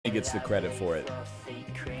gets the credit for it.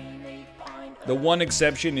 The one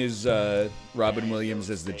exception is Robin Williams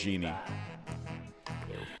as the genie.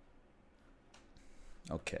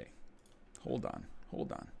 Okay. Hold on.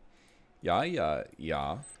 Hold on.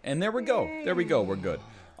 Yeah. And there we go. There we go. We're good.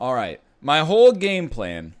 All right. My whole game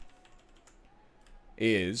plan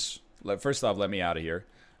is... First off, let me out of here.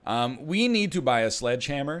 We need to buy a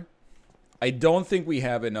sledgehammer. I don't think we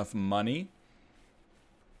have enough money.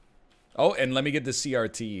 Oh, and let me get the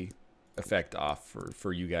CRT effect off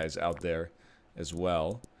for you guys out there as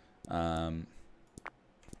well. There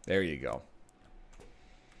you go.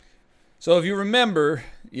 So if you remember,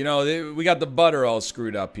 you know, we got the butter all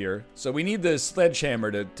screwed up here. So we need the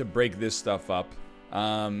sledgehammer to break this stuff up.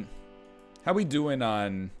 How we doing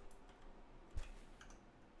on...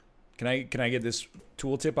 Can I get this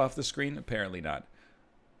tooltip off the screen? Apparently not.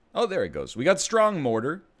 Oh, there it goes. We got strong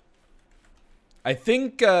mortar. I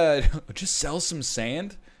think, just sell some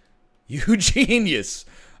sand? You genius.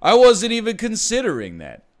 I wasn't even considering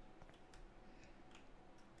that.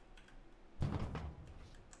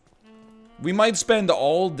 We might spend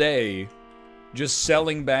all day just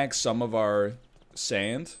selling back some of our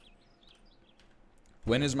sand.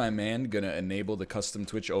 When is my man gonna enable the custom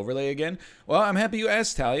Twitch overlay again? Well, I'm happy you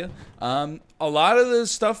asked, Talia. A lot of the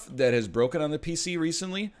stuff that has broken on the PC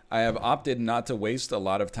recently, I have opted not to waste a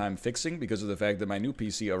lot of time fixing because of the fact that my new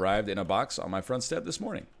PC arrived in a box on my front step this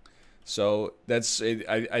morning. So that's,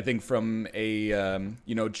 I think, from a,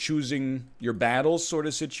 you know, choosing your battles sort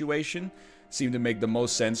of situation, seemed to make the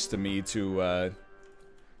most sense to me to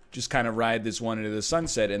just kind of ride this one into the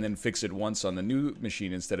sunset and then fix it once on the new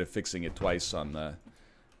machine instead of fixing it twice on the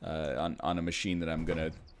on a machine that I'm gonna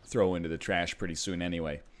throw into the trash pretty soon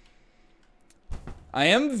anyway.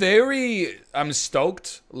 I'm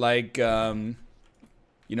stoked, like,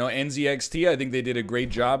 you know, NZXT, I think they did a great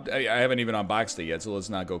job. I haven't even unboxed it yet, so let's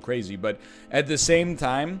not go crazy, but at the same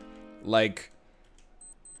time, like,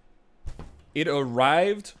 it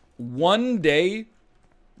arrived one day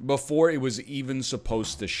before it was even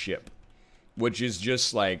supposed to ship, which is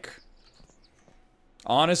just like,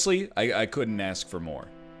 honestly, I couldn't ask for more.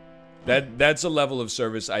 That's a level of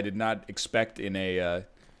service I did not expect in a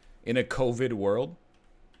COVID world.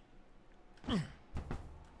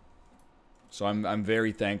 So I'm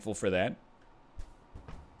very thankful for that.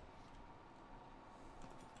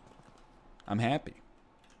 I'm happy.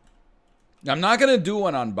 I'm not gonna do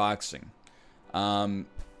an unboxing,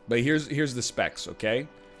 but here's the specs, okay?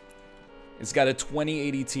 It's got a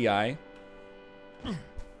 2080 Ti. I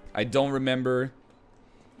don't remember.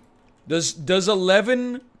 Does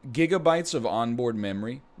 11 gigabytes of onboard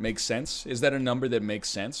memory make sense? Is that a number that makes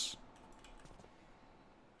sense?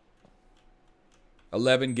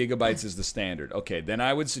 11 gigabytes is the standard. Okay, then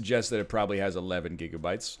I would suggest that it probably has 11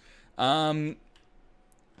 gigabytes.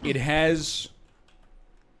 It has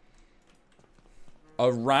a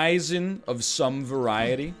Ryzen of some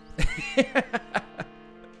variety.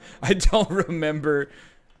 I don't remember.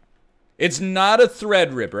 It's not a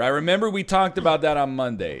Threadripper. I remember we talked about that on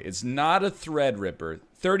Monday. It's not a Threadripper.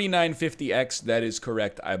 3950X, that is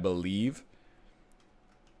correct, I believe.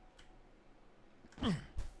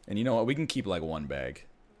 And you know what? We can keep like one bag.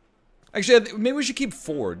 Actually, maybe we should keep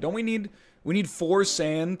 4. Don't we need... We need 4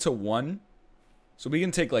 sand to 1. So we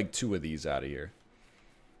can take like 2 of these out of here.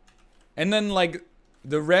 And then like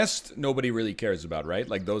the rest, nobody really cares about, right?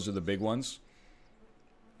 Like those are the big ones.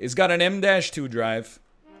 It's got an M-2 drive.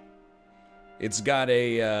 It's got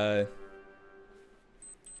a,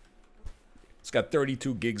 it's got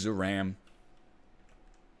 32 gigs of RAM.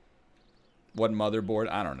 What motherboard?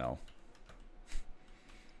 I don't know.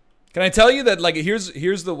 Can I tell you that, like,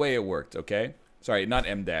 here's the way it worked, okay? Sorry, not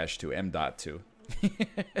M-2, M.2.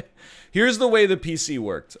 Here's the way the PC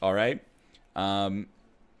worked, all right?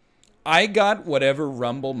 I got whatever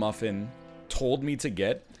Rumble Muffin told me to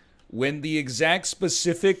get. When the exact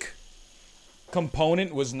specific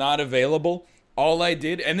component was not available, all I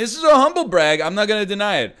did, and this is a humble brag, I'm not going to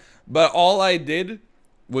deny it, but all I did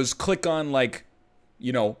was click on, like,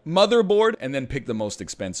 you know, motherboard, and then pick the most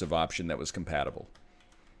expensive option that was compatible.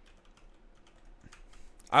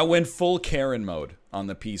 I went full Karen mode on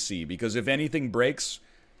the PC, because if anything breaks,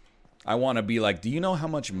 I want to be like, do you know how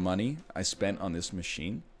much money I spent on this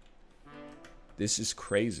machine? This is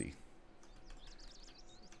crazy.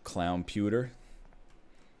 Clown pewter.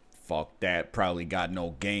 Fuck that. Probably got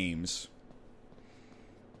no games.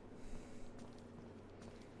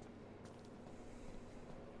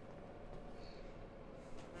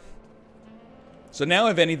 So now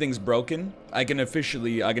if anything's broken, I can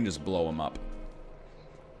just blow them up.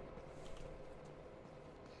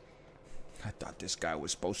 I thought this guy was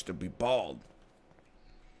supposed to be bald.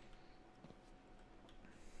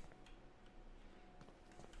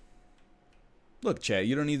 Look, Chad,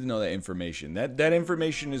 you don't need to know that information. That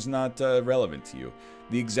information is not relevant to you.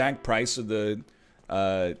 The exact price of the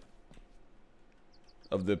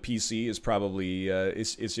PC is probably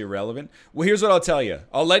is irrelevant. Well, here's what I'll tell you.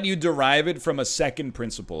 I'll let you derive it from a second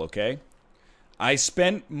principle, okay? I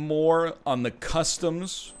spent more on the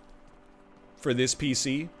customs for this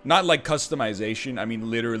PC. Not like customization, I mean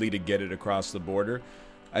literally to get it across the border.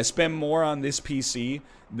 I spent more on this PC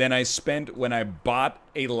than I spent when I bought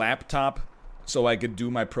a laptop so I could do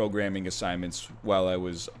my programming assignments while I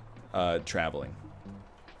was traveling.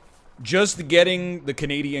 Just getting the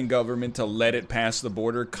Canadian government to let it pass the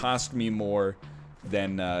border cost me more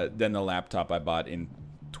than the laptop I bought in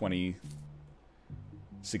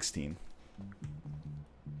 2016.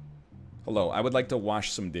 Hello, I would like to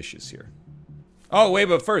wash some dishes here. Oh, wait,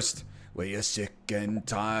 but first. Were you sick and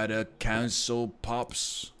tired of council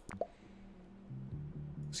pops?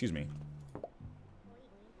 Excuse me.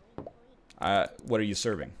 What are you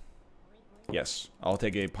serving? Yes, I'll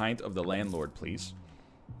take a pint of the Landlord, please.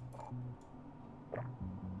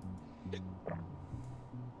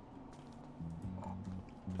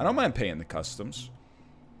 I don't mind paying the customs.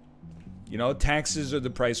 You know, taxes are the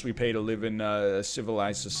price we pay to live in a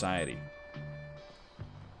civilized society.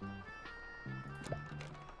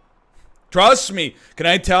 Trust me, can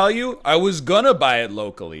I tell you? I was gonna buy it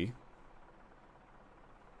locally.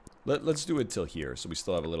 Let's do it till here, so we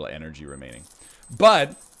still have a little energy remaining.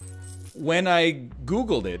 But, when I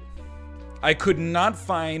Googled it, I could not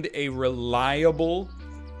find a reliable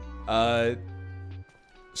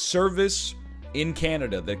service in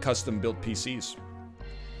Canada that custom-built PCs.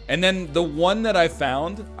 And then the one that I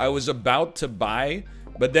found, I was about to buy,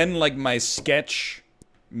 but then, like, my sketch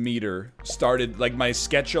meter started, like, my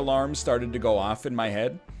sketch alarm started to go off in my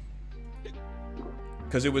head.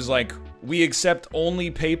 Because it was like, we accept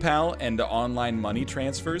only PayPal and online money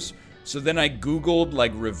transfers. So then I Googled,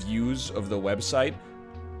 like, reviews of the website,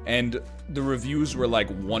 and the reviews were, like,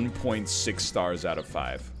 1.6 stars out of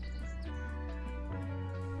 5.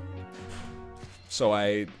 So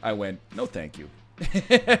I went, no thank you.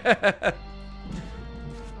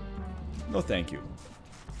 No thank you.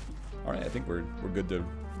 Alright, I think we're good to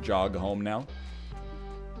jog home now.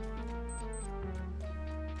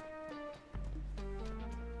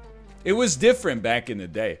 It was different back in the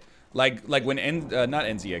day. Like when not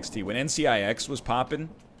NZXT, when NCIX was popping.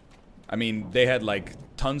 I mean, they had like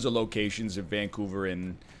tons of locations in Vancouver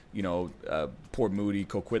and, you know, Port Moody,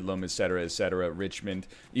 Coquitlam, etc., Richmond.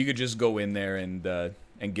 You could just go in there and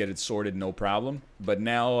get it sorted, no problem. But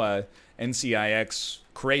now NCIX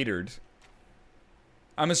cratered.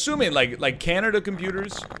 I'm assuming like Canada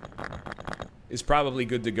Computers is probably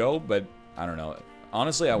good to go, but I don't know.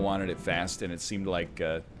 Honestly, I wanted it fast, and it seemed like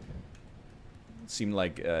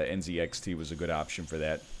NZXT was a good option for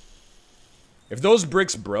that. If those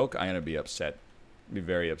bricks broke, I'm gonna be upset. I'd be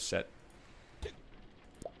very upset.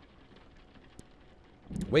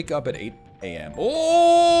 Wake up at 8 a.m.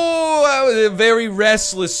 Oh, that was a very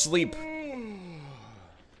restless sleep.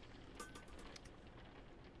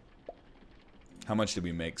 How much did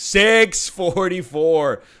we make?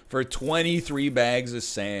 $6.44 for 23 bags of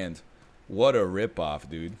sand. What a ripoff,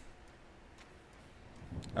 dude.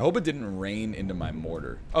 I hope it didn't rain into my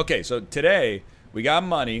mortar. Okay, so today, we got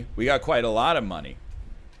money. We got quite a lot of money.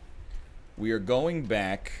 We are going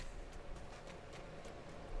back,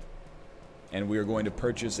 and we are going to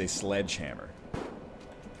purchase a sledgehammer.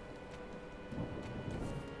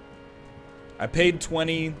 I paid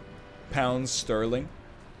 20 pounds sterling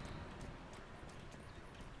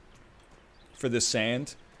for the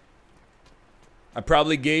sand. I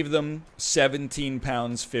probably gave them 17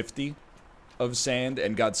 pounds 50 of sand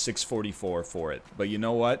and got 6.44 for it. But you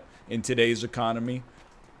know what? In today's economy,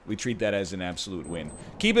 we treat that as an absolute win.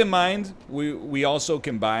 Keep in mind, we also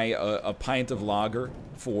can buy a pint of lager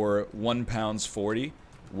for £1.40,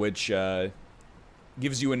 which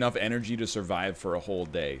gives you enough energy to survive for a whole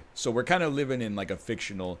day. So we're kind of living in like a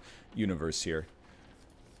fictional universe here.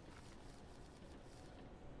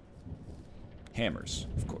 Hammers,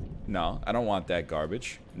 of course. No, I don't want that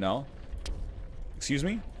garbage. No. Excuse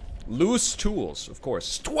me? Loose tools, of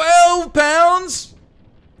course. 12 pounds?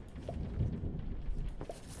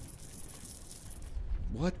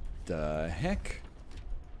 What the heck?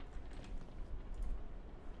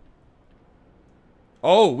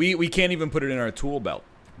 Oh, we can't even put it in our tool belt.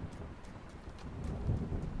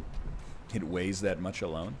 It weighs that much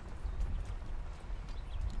alone.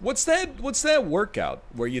 What's that workout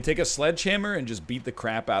where you take a sledgehammer and just beat the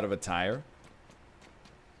crap out of a tire?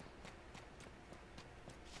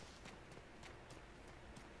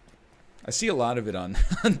 I see a lot of it on,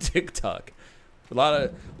 on TikTok. A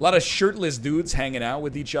lot of shirtless dudes hanging out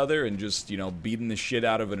with each other and just, you know, beating the shit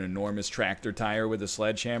out of an enormous tractor tire with a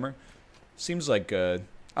sledgehammer. Seems like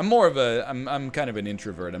I'm kind of an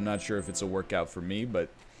introvert. I'm not sure if it's a workout for me, but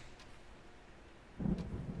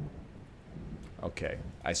okay,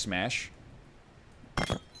 I smash.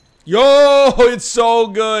 Yo, it's so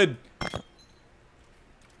good.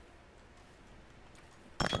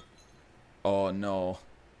 Oh no.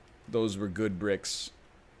 Those were good bricks.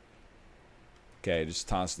 Okay, just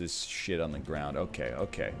toss this shit on the ground. Okay,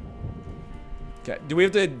 okay. Okay, do we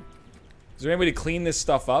have to... Is there any way to clean this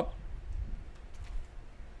stuff up?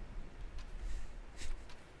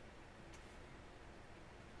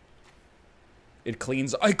 It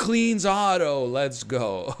cleans auto. Let's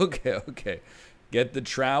go. Okay, okay. Get the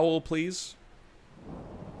trowel, please.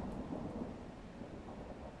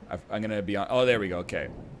 I'm gonna be on... Oh, there we go. Okay.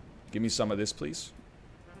 Give me some of this, please.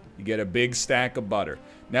 You get a big stack of butter.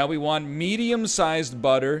 Now we want medium-sized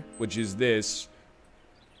butter, which is this.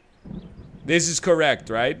 This is correct,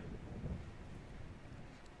 right?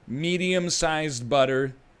 Medium-sized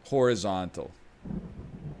butter, horizontal.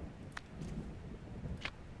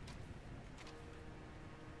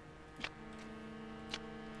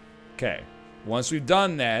 Okay. Once we've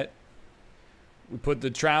done that, we put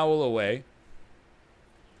the trowel away.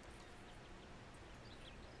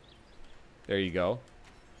 There you go.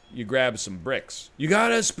 You grab some bricks. You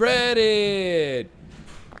gotta spread it!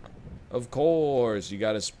 Of course, you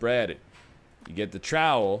gotta spread it. You get the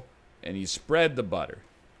trowel, and you spread the butter.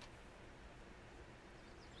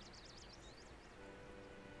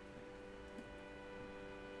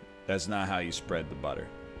 That's not how you spread the butter.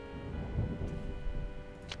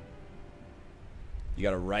 You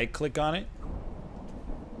gotta right-click on it.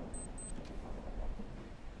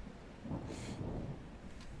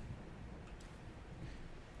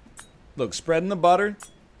 Look, spreading the butter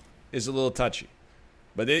is a little touchy.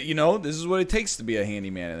 But, you know, this is what it takes to be a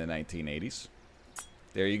handyman in the 1980s.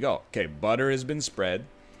 There you go. Okay, butter has been spread.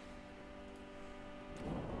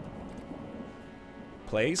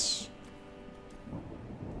 Place.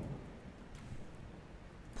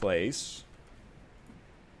 Place.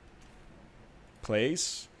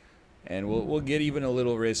 Place. And we'll get even a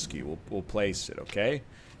little risky. We'll place it, okay?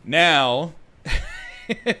 Now...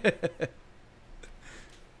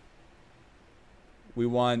 we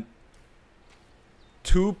want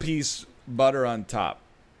 2-piece butter on top.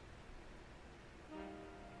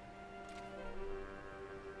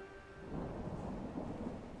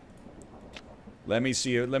 Let me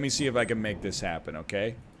see if I can make this happen,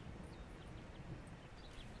 okay?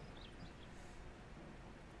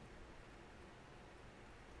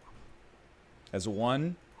 That's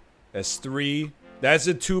 1. That's 3. That's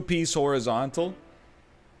a 2-piece horizontal.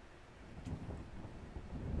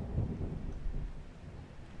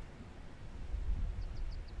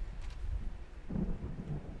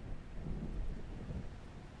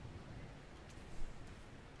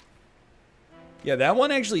 Yeah, that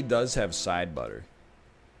one actually does have side butter.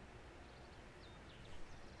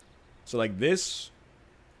 So like this.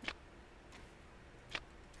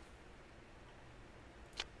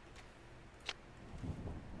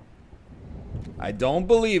 I don't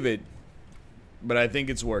believe it, but I think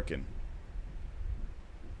it's working.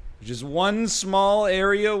 Just one small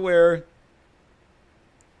area where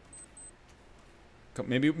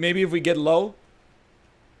maybe if we get low.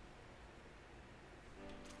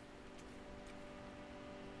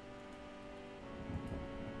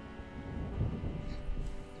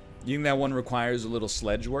 You think that one requires a little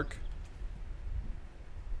sledge work?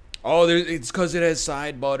 Oh, it's because it has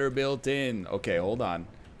side butter built in. Okay, hold on.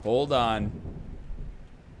 Hold on.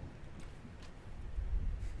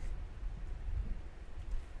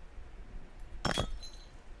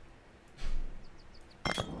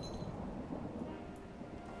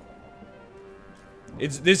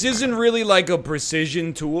 This isn't really like a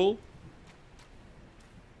precision tool.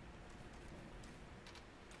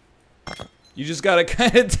 You just gotta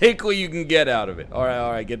kind of take what you can get out of it.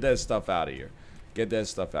 Alright, get that stuff out of here. Get that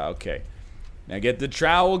stuff out. Okay. Now get the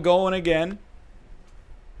trowel going again.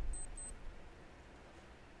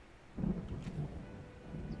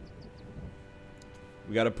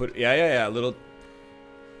 We gotta put... Yeah, a little...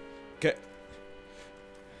 Okay.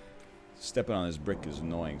 Stepping on this brick is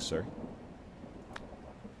annoying, sir.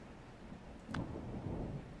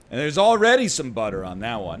 And there's already some butter on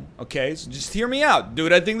that one. Okay, so just hear me out.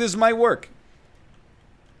 Dude, I think this might work.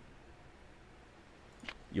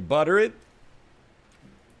 You butter it.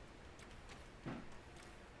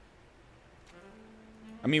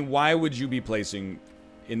 I mean, why would you be placing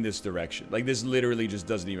in this direction? Like, this literally just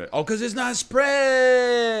doesn't even... Oh, because it's not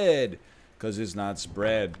spread! Because it's not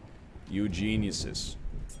spread. You geniuses.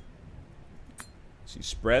 So you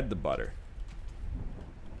spread the butter.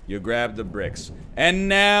 You grab the bricks. And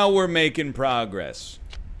now we're making progress.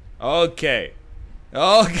 Okay.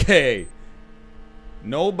 Okay.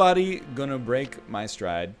 Nobody gonna break my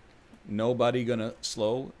stride. Nobody gonna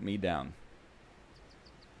slow me down.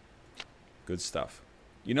 Good stuff.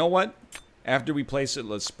 You know what? After we place it,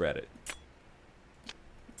 let's spread it.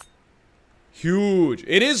 Huge.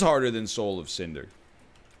 It is harder than Soul of Cinder.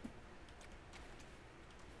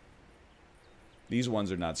 These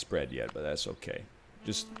ones are not spread yet, but that's okay.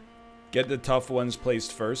 Just get the tough ones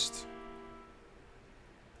placed first.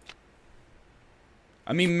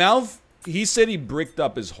 I mean, Malf, he said he bricked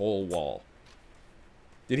up his whole wall.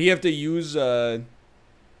 Did he have to use, Did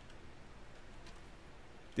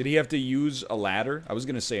he have to use a ladder? I was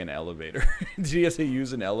gonna say an elevator. Did he have to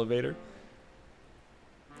use an elevator?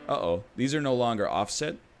 Uh-oh. These are no longer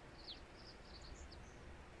offset.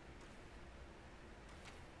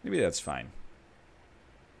 Maybe that's fine.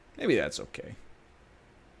 Maybe that's okay.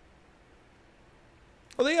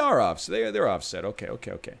 Oh, they are offset. They're offset. Okay,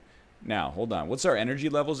 okay, okay. Now, hold on. What's our energy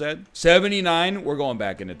levels at? 79. We're going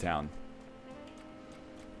back into town.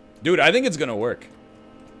 Dude, I think it's gonna work.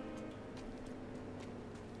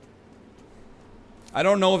 I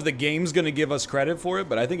don't know if the game's gonna give us credit for it,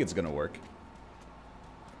 but I think it's gonna work.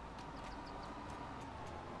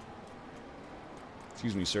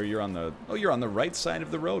 Excuse me, sir. You're on the... Oh, you're on the right side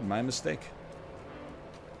of the road. My mistake.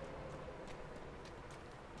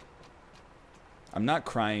 I'm not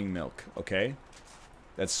crying milk, okay?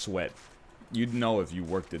 That's sweat. You'd know if you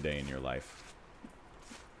worked a day in your life.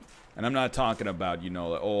 And I'm not talking about, you know,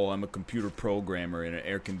 like, oh, I'm a computer programmer in an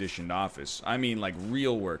air-conditioned office. I mean, like,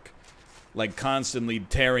 real work. Like, constantly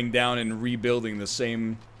tearing down and rebuilding the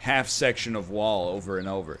same half section of wall over and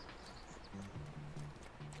over.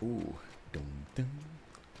 Ooh.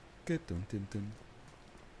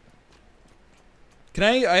 Can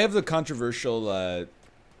I have the controversial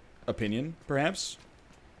opinion, perhaps?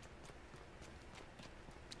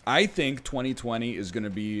 I think 2020 is going to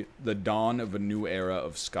be the dawn of a new era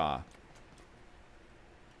of ska.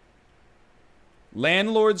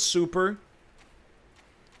 Landlord Super,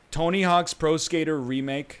 Tony Hawk's Pro Skater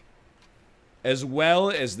remake, as well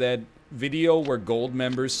as that video where gold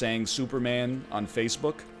members sang Superman on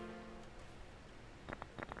Facebook.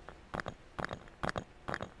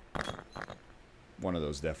 One of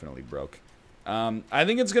those definitely broke. I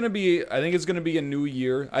think it's gonna be a new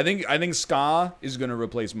year. I think ska is gonna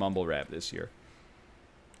replace mumble rap this year.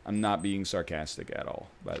 I'm not being sarcastic at all,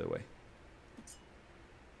 by the way.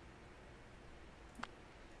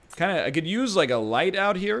 I could use like a light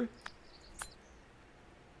out here.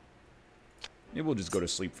 Maybe we'll just go to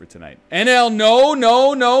sleep for tonight. NL, no,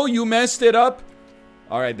 no, no, you messed it up.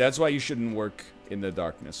 All right, that's why you shouldn't work in the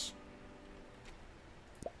darkness.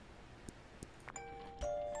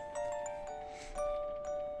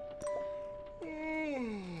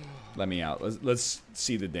 Let me out. Let's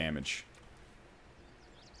see the damage.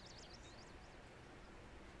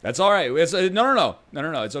 That's all right. It's, no.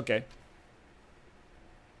 It's okay.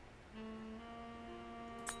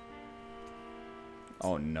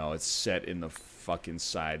 Oh no, it's set in the fucking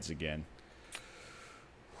sides again.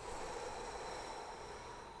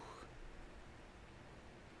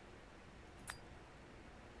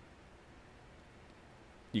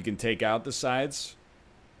 You can take out the sides.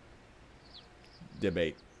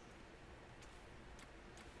 Debate.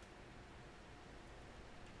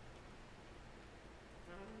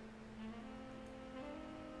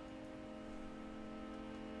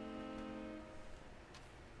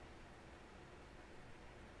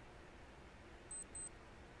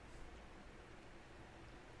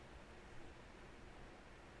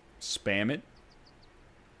 Spam it.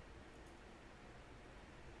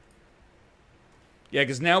 Yeah,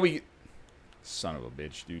 because now we... Son of a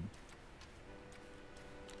bitch, dude.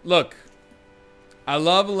 Look. I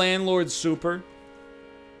love Landlord Super.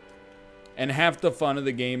 And half the fun of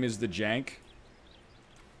the game is the jank.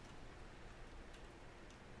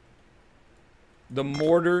 The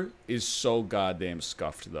mortar is so goddamn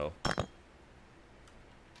scuffed, though.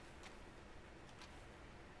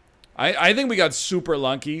 I think we got super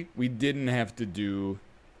lucky. We didn't have to do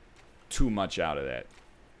too much out of that.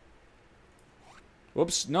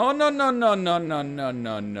 Whoops. No.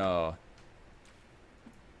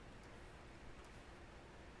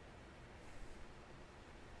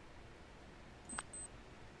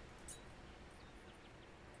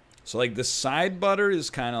 So, like, the side butter is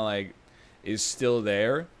kind of like, is still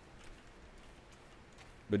there.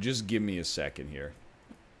 But just give me a second here.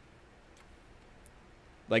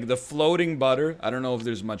 Like, the floating butter, I don't know if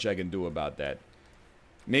there's much I can do about that.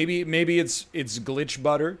 Maybe it's glitch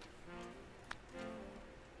butter.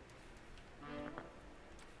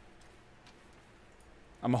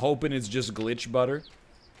 I'm hoping it's just glitch butter.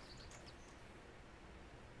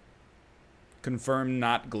 Confirm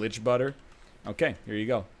not glitch butter. Okay, here you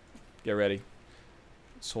go. Get ready.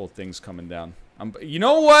 This whole thing's coming down. You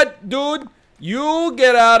know what, dude? You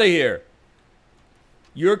get out of here.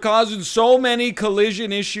 You're causing so many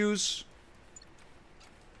collision issues.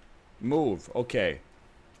 Move. Okay.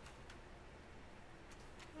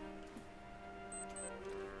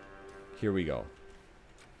 Here we go.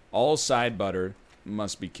 All side butter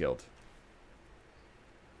must be killed.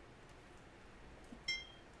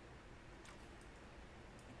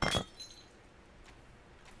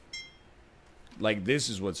 Like, this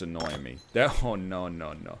is what's annoying me. Oh, no,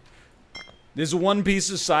 no, no. This one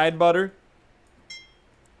piece of side butter,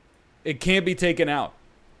 it can't be taken out.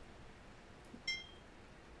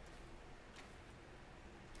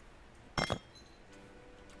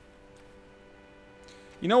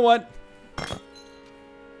 You know what?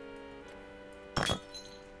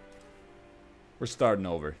 We're starting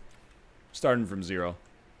over. Starting from zero.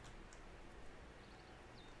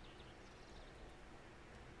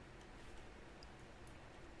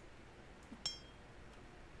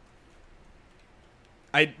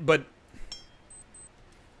 But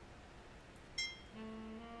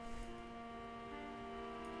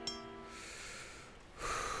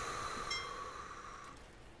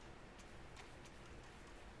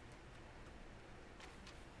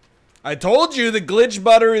I told you the glitch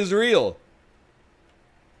butter is real.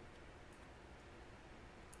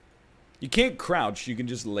 You can't crouch, you can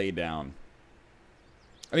just lay down.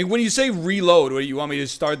 I mean, when you say reload, what do you want me to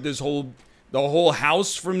start the whole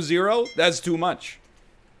house from zero? That's too much.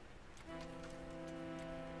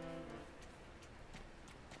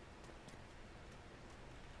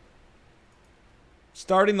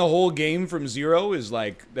 Starting the whole game from zero is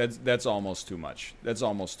like, that's almost too much. That's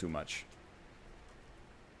almost too much.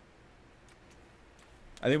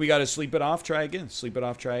 I think we gotta sleep it off, try again. Sleep it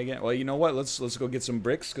off, try again. Well, you know what? Let's go get some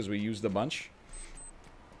bricks, because we used a bunch.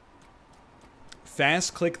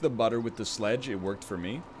 Fast click the butter with the sledge. It worked for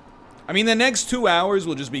me. I mean, the next 2 hours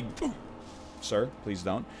will just be... Sir, please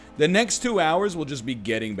don't. The next 2 hours will just be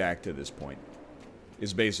getting back to this point.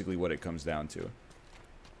 Is basically what it comes down to.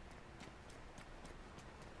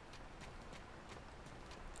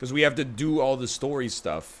 Because we have to do all the story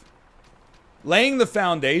stuff. Laying the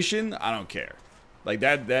foundation, I don't care. Like,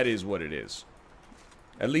 that is what it is.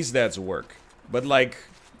 At least that's work. But, like,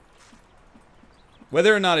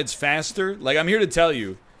 whether or not it's faster, like, I'm here to tell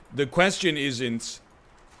you, the question isn't,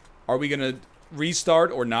 are we gonna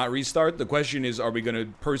restart or not restart? The question is, are we gonna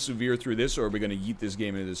persevere through this, or are we gonna yeet this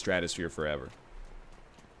game into the stratosphere forever?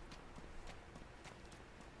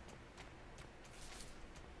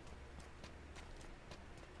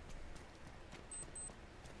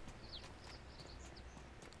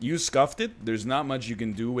 You scuffed it. There's not much you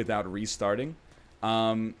can do without restarting.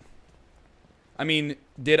 I mean,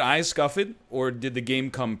 did I scuff it, or did the game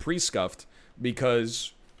come pre-scuffed?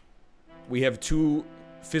 Because we have two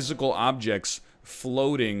physical objects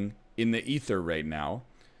floating in the ether right now.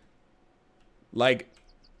 Like,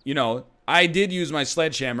 you know, I did use my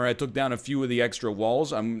sledgehammer. I took down a few of the extra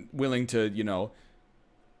walls. I'm willing to, you know,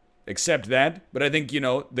 accept that. But I think, you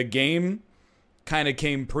know, the game kind of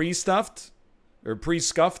came pre-stuffed. Or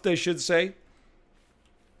pre-scuffed, I should say.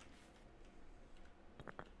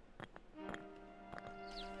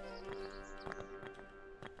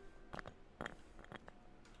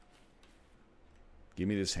 Give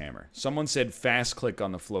me this hammer. Someone said fast click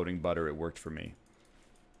on the floating butter. It worked for me.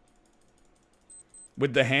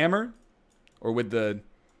 With the hammer? Or with the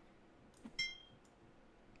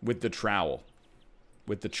trowel?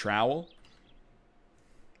 With the trowel?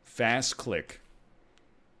 Fast click.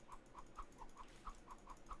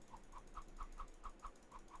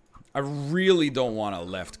 I really don't want to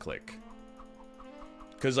left click.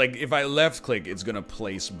 Because, like, if I left click, it's going to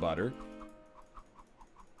place butter.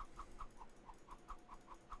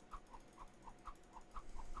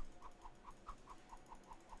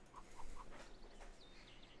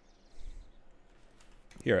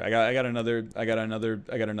 Here, I got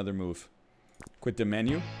another move. Quit the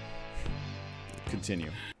menu.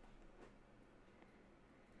 Continue.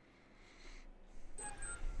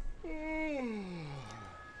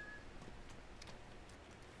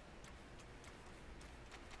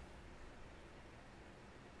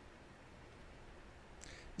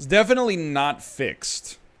 It's definitely not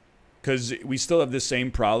fixed, because we still have the same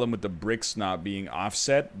problem with the bricks not being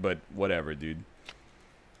offset, but whatever, dude.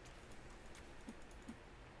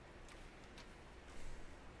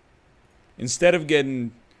 Instead of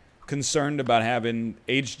getting concerned about having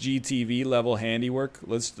HGTV level handiwork,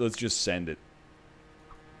 let's just send it.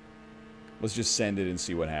 Let's just send it and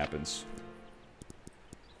see what happens.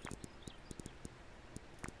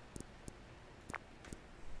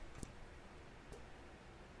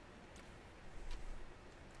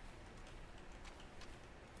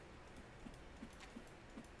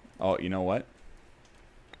 Oh, you know what?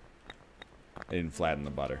 I didn't flatten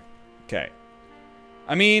the butter. Okay.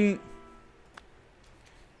 I mean,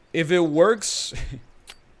 if it works,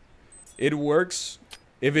 it works.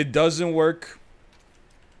 If it doesn't work,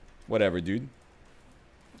 whatever, dude.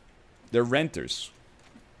 They're renters.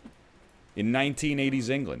 In 1980s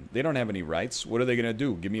England. They don't have any rights. What are they gonna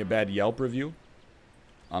do? Give me a bad Yelp review?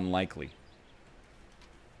 Unlikely.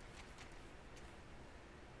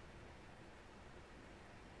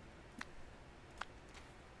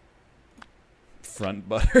 Front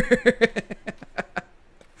butter.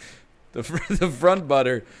 the front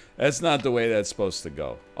butter, that's not the way that's supposed to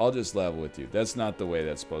go. I'll just level with you. That's not the way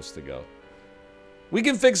that's supposed to go. We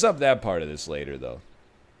can fix up that part of this later, though.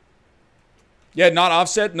 Yeah, not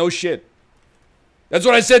offset? No shit. That's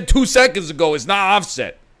what I said 2 seconds ago. It's not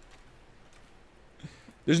offset.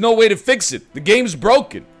 There's no way to fix it. The game's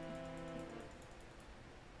broken.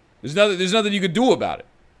 There's nothing you can do about it.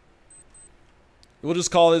 We'll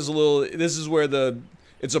just call this a little... This is where the...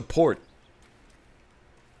 It's a port.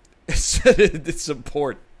 It's a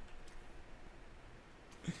port.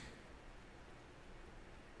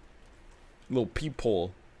 Little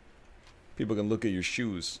peephole. People can look at your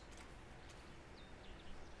shoes.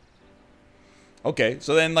 Okay,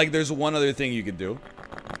 so then, like, there's one other thing you could do.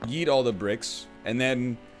 Yeet all the bricks, and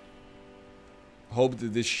then... hope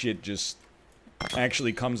that this shit just...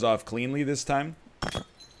 actually comes off cleanly this time.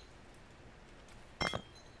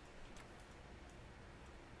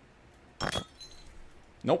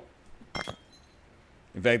 Nope.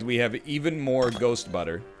 In fact, we have even more ghost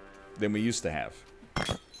butter than we used to have.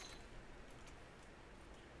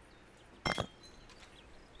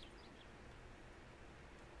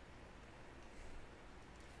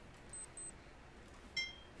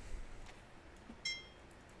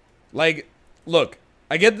 Like, look,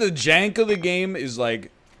 I get the jank of the game is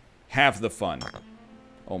like half the fun.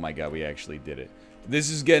 Oh my god, we actually did it.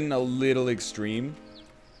 This is getting a little extreme.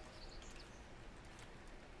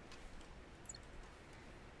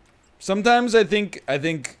 Sometimes I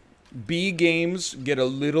think B games get a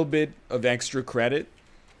little bit of extra credit.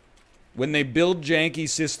 When they build janky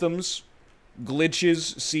systems,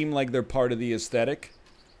 glitches seem like they're part of the aesthetic.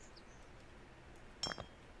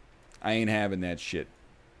 I ain't having that shit.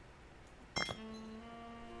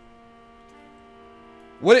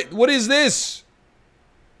 What is this?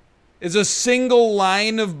 It's a single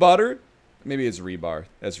line of butter? Maybe it's rebar.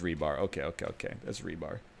 That's rebar. Okay. That's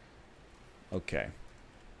rebar. Okay.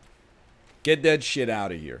 Get that shit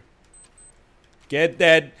out of here. Get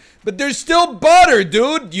that. But there's still butter,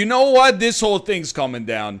 dude. You know what? This whole thing's coming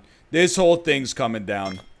down. This whole thing's coming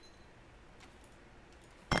down.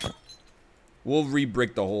 We'll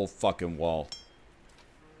re-brick the whole fucking wall.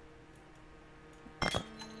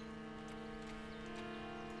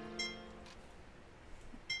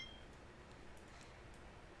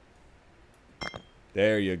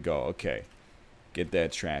 There you go. Okay. Get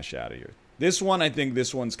that trash out of here. This one, I think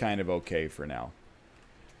this one's kind of okay for now.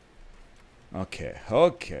 Okay.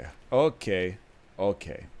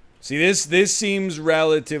 See, this seems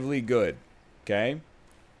relatively good. Okay?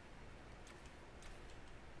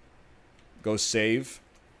 Go save.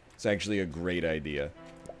 It's actually a great idea.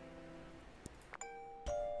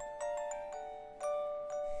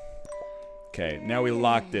 Okay, now we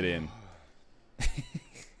locked it in.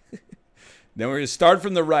 Then we're going to start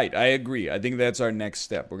from the right. I agree. I think that's our next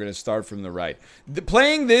step. We're going to start from the right.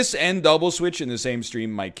 Playing this and double switch in the same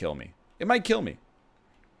stream might kill me. It might kill me.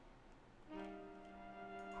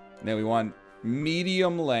 Now we want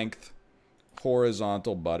medium length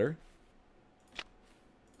horizontal butter.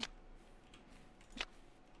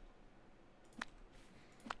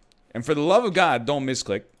 And for the love of God, don't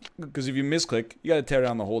misclick. Because if you misclick, you got to tear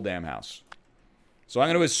down the whole damn house. So I'm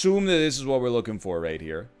going to assume that this is what we're looking for right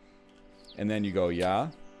here. And then you go, yeah,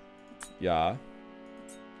 yeah,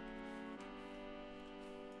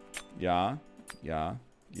 yeah, yeah,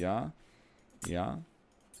 yeah, yeah,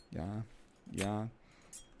 yeah, yeah,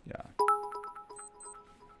 yeah.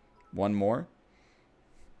 One more.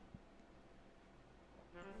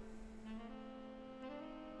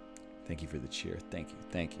 Thank you for the cheer. Thank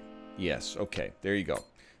you. Yes, okay, there you go.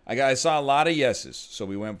 I saw a lot of yeses, so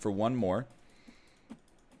we went for one more.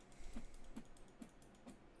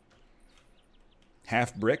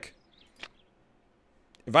 Half brick.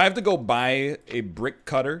 If I have to go buy a brick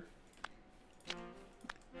cutter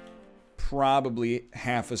probably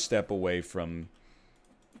half a step away from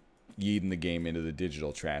yeeting the game into the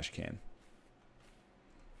digital trash can.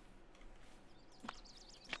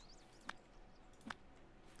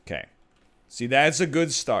 Okay. See, that's a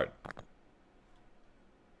good start.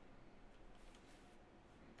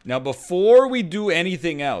 Now, before we do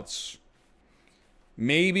anything else,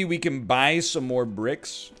 maybe we can buy some more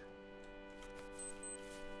bricks.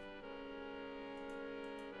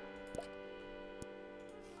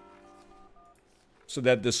 So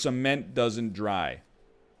that the cement doesn't dry.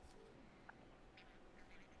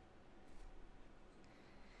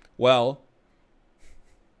 Well,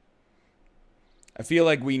 I feel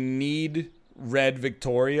like we need Red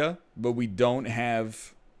Victoria, but we don't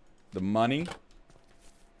have the money.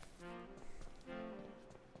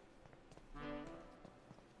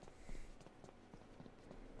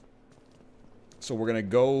 So we're gonna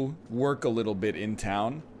go work a little bit in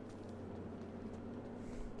town.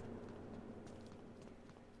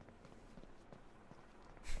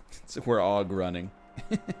 So we're og running.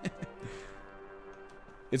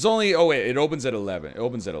 It's only, oh wait, it opens at 11. It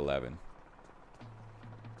opens at 11.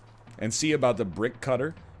 And see about the brick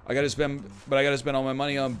cutter. I gotta spend all my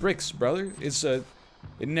money on bricks, brother. It's it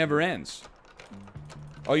never ends.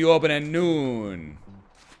 Oh, you open at noon.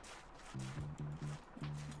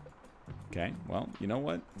 Okay, well, you know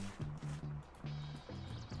what?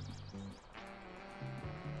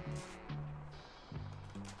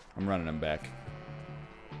 I'm running them back.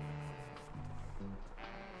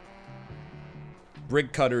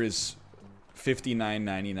 Brick cutter is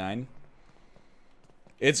 $59.99.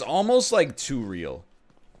 It's almost like too real.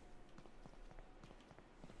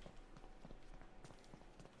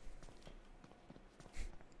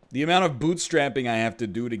 The amount of bootstrapping I have to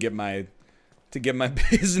do to get my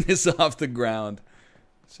business off the ground.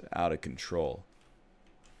 It's out of control.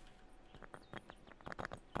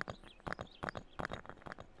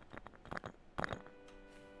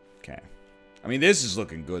 Okay. I mean, this is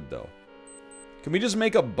looking good, though. Can we just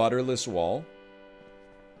make a butterless wall?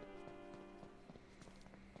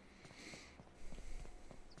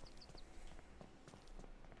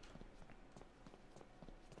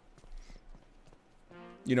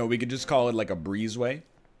 You know, we could just call it like a breezeway.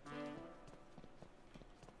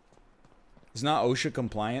 It's not OSHA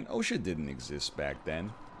compliant. OSHA didn't exist back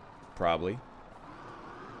then. Probably.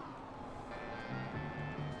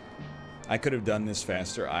 I could have done this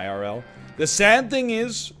faster IRL. The sad thing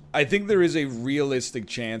is, I think there is a realistic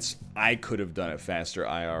chance I could have done it faster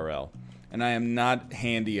IRL. And I am not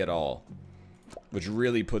handy at all. Which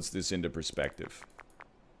really puts this into perspective.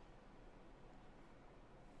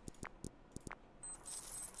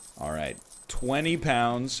 Alright. 20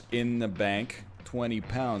 pounds in the bank. 20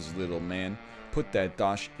 pounds, little man. Put that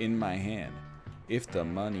dosh in my hand. If the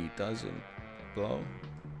money doesn't blow.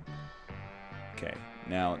 Okay.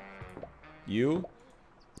 Now, you...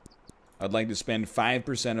 I'd like to spend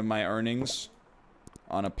 5% of my earnings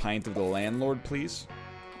on a pint of the Landlord, please.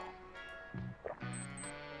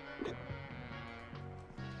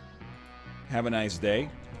 Have a nice day.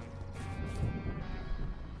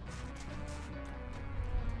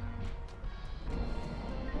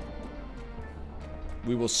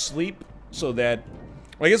 We will sleep so that...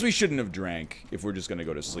 Well, I guess we shouldn't have drank if we're just going to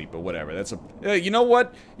go to sleep, but whatever. That's a... you know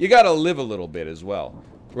what? You got to live a little bit as well.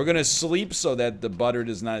 We're going to sleep so that the butter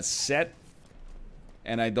does not set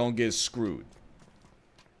and I don't get screwed.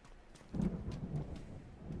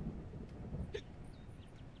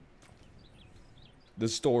 The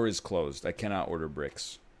store is closed. I cannot order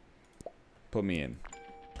bricks. Put me in.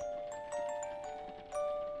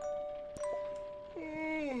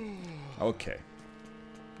 Okay.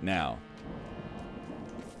 Now.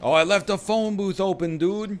 Oh, I left the phone booth open,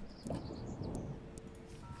 dude.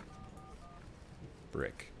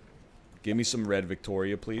 Brick. Give me some Red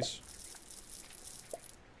Victoria, please.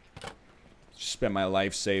 Spent my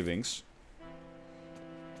life savings.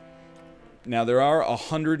 Now, there are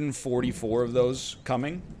 144 of those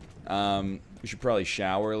coming. We should probably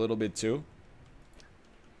shower a little bit, too.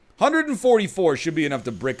 144 should be enough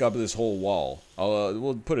to brick up this whole wall.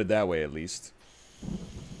 We'll put it that way, at least.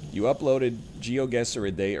 You uploaded GeoGuessr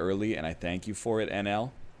a day early, and I thank you for it,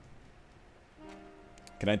 NL.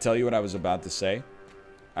 Can I tell you what I was about to say?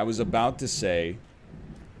 I was about to say...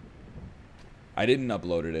 I didn't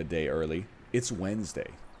upload it a day early. It's Wednesday.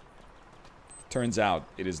 Turns out,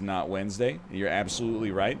 it is not Wednesday. You're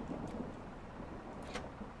absolutely right.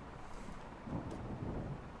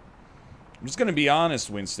 I'm just gonna be honest,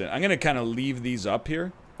 Winston. I'm gonna kind of leave these up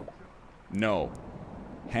here. No.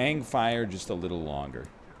 Hang fire just a little longer.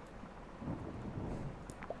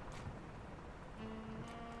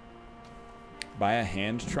 Buy a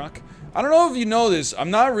hand truck. I don't know if you know this. I'm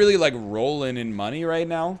not really like rolling in money right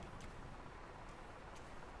now.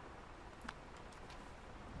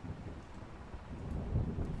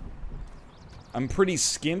 I'm pretty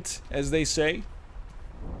skint, as they say.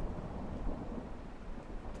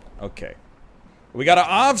 Okay. We gotta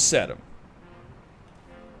offset them.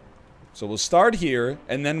 So we'll start here,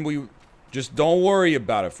 and then we just don't worry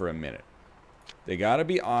about it for a minute. They gotta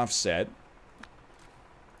be offset.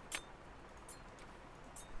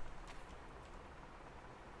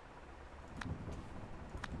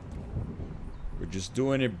 We're just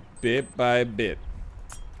doing it bit by bit.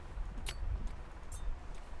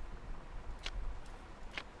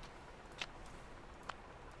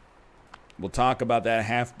 We'll talk about that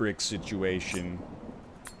half-brick situation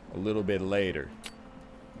a little bit later.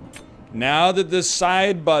 Now that the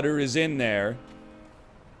side butter is in there,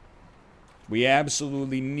 we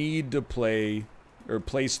absolutely need to place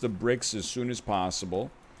the bricks as soon as possible.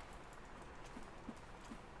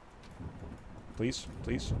 Please,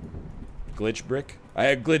 please. Glitch brick? I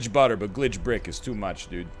had glitch butter, but glitch brick is too much,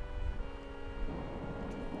 dude.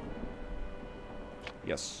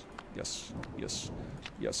 Yes, yes, yes,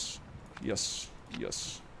 yes. Yes,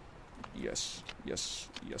 yes, yes, yes,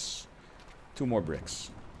 yes. 2 more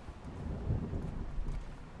bricks.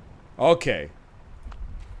 Okay.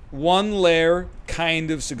 1 layer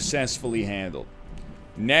kind of successfully handled.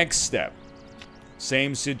 Next step.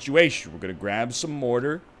 Same situation. We're going to grab some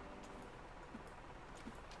mortar.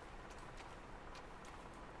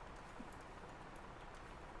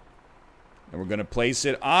 And we're going to place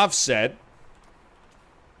it offset.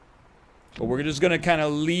 But we're just going to kind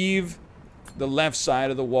of leave the left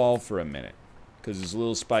side of the wall for a minute, because it's a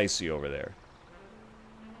little spicy over there.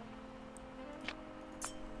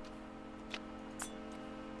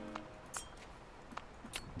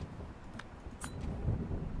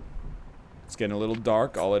 It's getting a little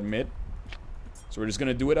dark, I'll admit. So we're just going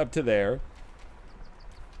to do it up to there.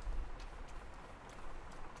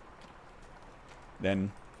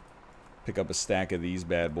 Then pick up a stack of these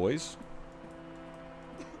bad boys.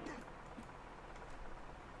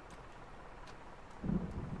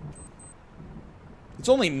 It's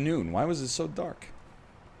only noon. Why was it so dark?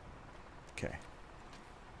 Okay.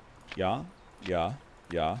 Yeah. Yeah.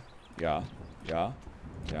 Yeah. Yeah. Yeah.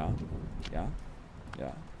 Yeah. Yeah.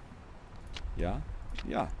 Yeah. Yeah.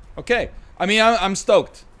 Yeah. Okay. I mean, I'm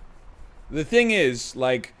stoked. The thing is,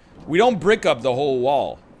 like, we don't brick up the whole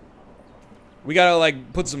wall. We gotta,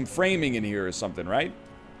 like, put some framing in here or something, right?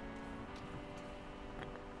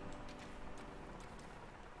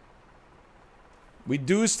 We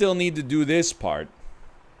do still need to do this part.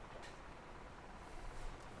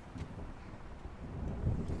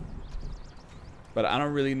 But I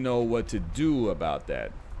don't really know what to do about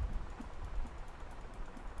that.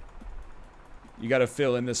 You gotta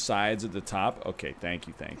fill in the sides at the top? Okay, thank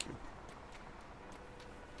you, thank you.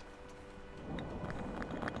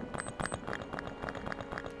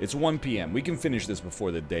 It's 1 p.m. We can finish this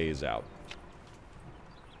before the day is out.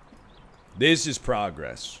 This is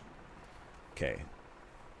progress. Okay.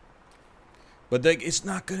 But like, it's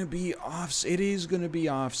not gonna be off. It is gonna be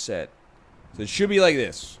offset. So it should be like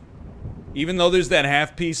this. Even though there's that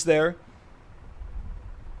half piece there.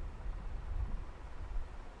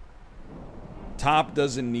 Top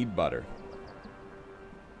doesn't need butter.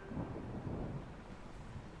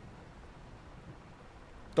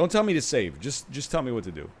 Don't tell me to save. Just tell me what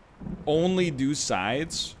to do. Only do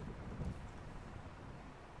sides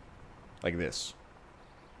like this.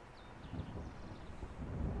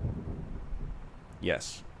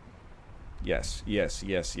 Yes. Yes, yes,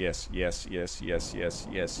 yes, yes, yes, yes, yes, yes,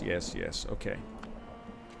 yes, yes, yes. Okay.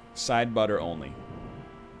 Side butter only.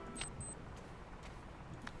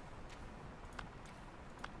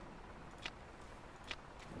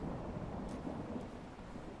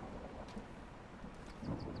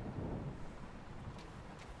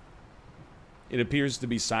 It appears to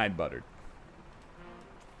be side buttered.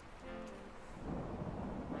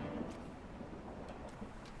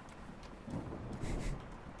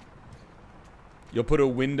 You'll put a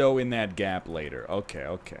window in that gap later. Okay,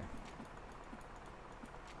 okay.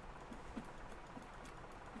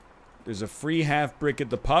 There's a free half brick at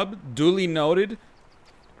the pub. Duly noted.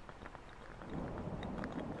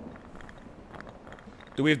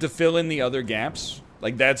 Do we have to fill in the other gaps?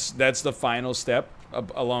 Like, that's the final step,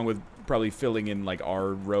 along with probably filling in, like, our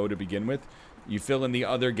row to begin with. You fill in the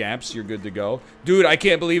other gaps, you're good to go. Dude, I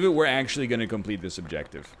can't believe it. We're actually going to complete this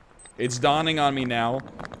objective. It's dawning on me now.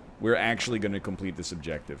 We're actually going to complete this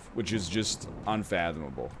objective, which is just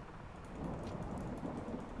unfathomable.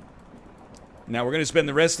 Now, we're going to spend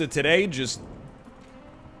the rest of today just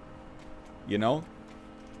You know?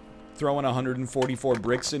 Throwing 144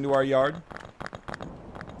 bricks into our yard.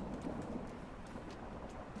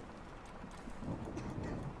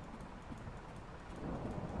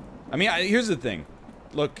 I mean, here's the thing.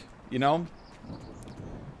 Look, you know,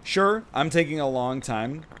 sure, I'm taking a long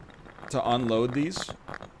time to unload these.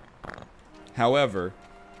 However,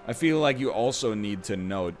 I feel like you also need to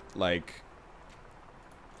note, like,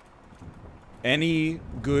 any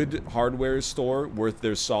good hardware store worth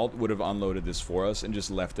their salt would have unloaded this for us and just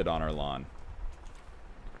left it on our lawn.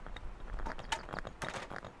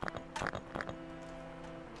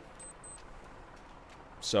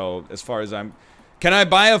 So, as far as I'm... Can I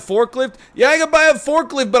buy a forklift? Yeah, I can buy a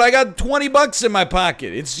forklift, but I got 20 bucks in my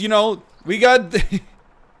pocket. It's, you know, we got...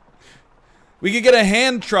 we could get a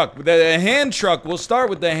hand truck. A hand truck, we'll start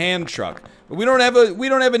with the hand truck. But we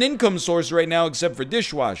don't have an income source right now except for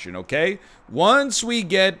dishwashing, okay? Once we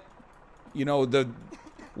get, you know,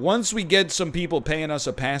 once we get some people paying us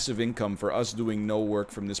a passive income for us doing no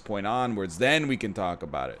work from this point onwards, then we can talk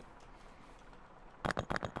about it.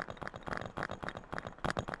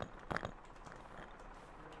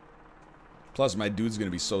 Plus, my dude's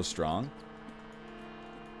gonna be so strong.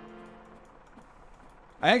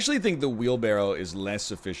 I actually think the wheelbarrow is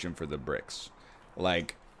less efficient for the bricks.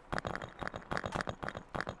 Like,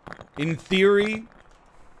 in theory,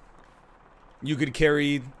 you could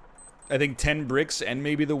carry, I think, 10 bricks and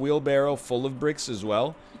maybe the wheelbarrow full of bricks as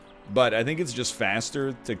well. But I think it's just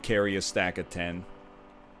faster to carry a stack of 10.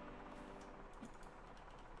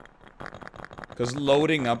 Because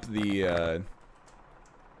loading up the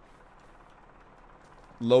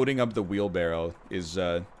wheelbarrow is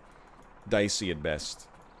dicey at best.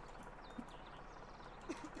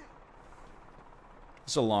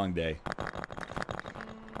 It's a long day.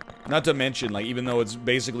 Not to mention, like, even though it's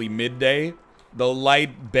basically midday, the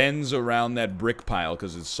light bends around that brick pile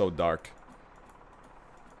because it's so dark.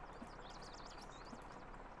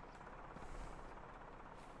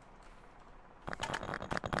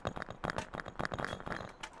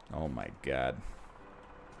 Oh my god.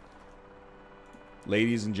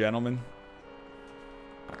 Ladies and gentlemen,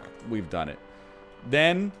 we've done it.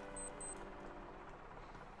 Then,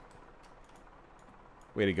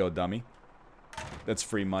 way to go, dummy. That's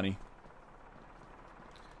free money.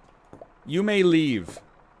 You may leave.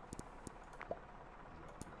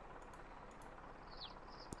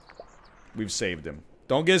 We've saved him.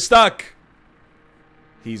 Don't get stuck.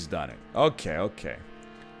 He's done it. Okay, okay.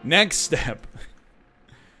 Next step.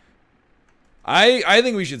 I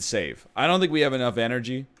think we should save. I don't think we have enough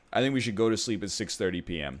energy. I think we should go to sleep at 6:30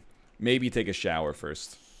 p.m. Maybe take a shower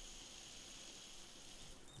first.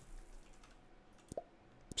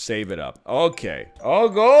 Save it up. Okay.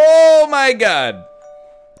 Oh my god.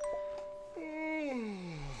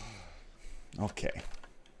 Okay.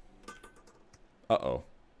 Uh-oh.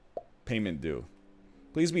 Payment due.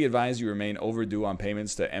 Please be advised you remain overdue on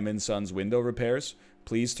payments to M & Sons window repairs.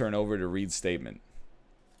 Please turn over to Reed's statement.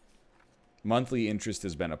 Monthly interest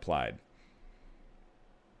has been applied.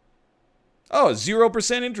 Oh,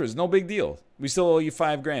 0% interest. No big deal. We still owe you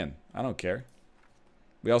 $5 grand. I don't care.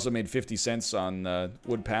 We also made 50 cents on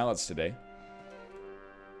wood pallets today.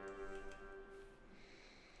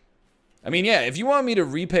 I mean, yeah, if you want me to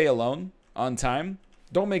repay a loan on time,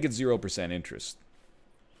 don't make it 0% interest.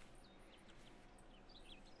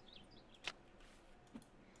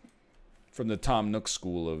 From the Tom Nook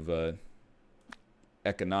School of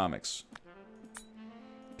economics.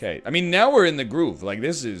 Okay, I mean, now we're in the groove. Like,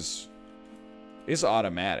 this is... It's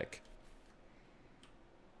automatic.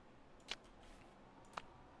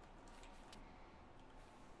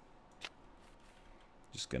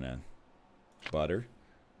 Just gonna... Butter.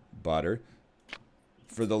 Butter.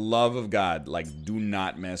 For the love of God, like, do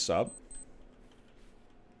not mess up.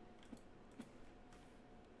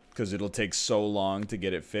 Because it'll take so long to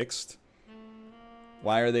get it fixed.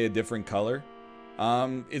 Why are they a different color?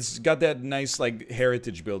 It's got that nice, like,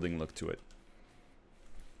 heritage building look to it.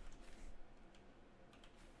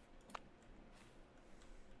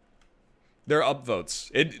 They're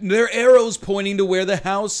upvotes. They're arrows pointing to where the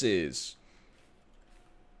house is.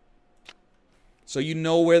 So you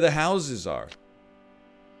know where the houses are.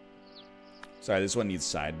 Sorry, this one needs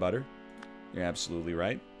side butter. You're absolutely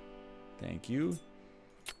right. Thank you.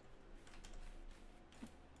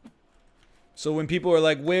 So when people are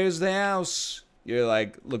like, where's the house? You're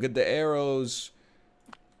like, look at the arrows.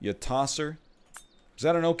 You tosser. Is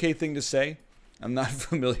that an okay thing to say? I'm not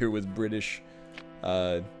familiar with British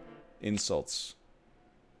insults.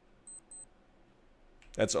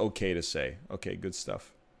 That's okay to say. Okay, good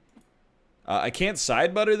stuff. I can't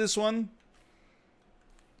side butter this one.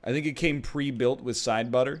 I think it came pre-built with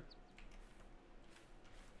side butter.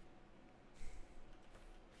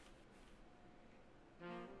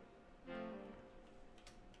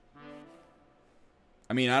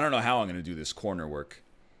 I mean, I don't know how I'm going to do this corner work.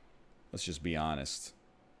 Let's just be honest.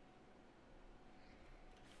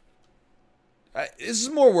 This is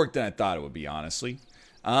more work than I thought it would be, honestly.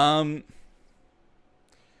 Okay,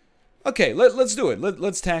 let's do it.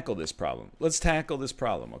 Let's tackle this problem. Let's tackle this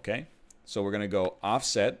problem, okay? So we're going to go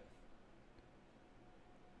offset.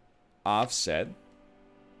 Offset.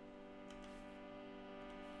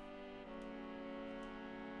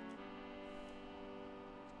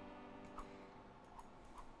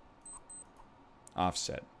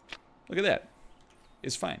 Offset. Look at that.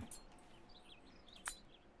 It's fine.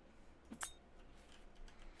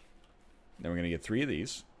 Then we're going to get 3 of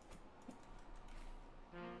these.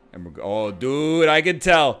 And we're... Oh, dude, I can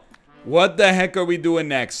tell. What the heck are we doing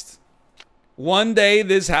next? One day,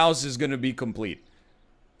 this house is going to be complete.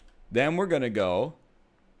 Then we're going to go...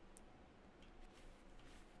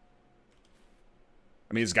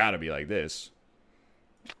 I mean, it's got to be like this.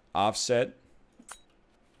 Offset.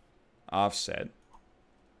 Offset.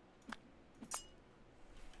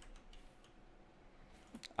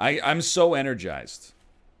 I'm so energized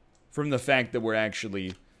from the fact that we're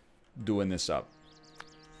actually doing this up.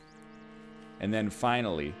 And then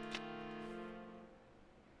finally,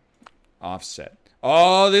 offset.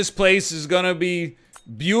 Oh, this place is gonna be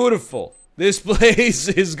beautiful. This place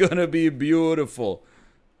is gonna be beautiful.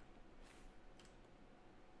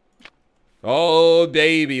 Oh,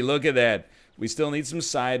 baby, look at that. We still need some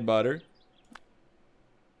side butter.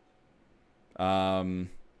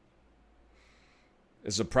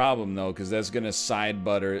 It's a problem, though, because that's going to side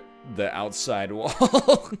butter the outside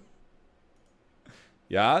wall.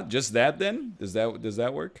 Yeah, just that, then? Does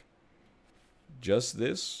that work? Just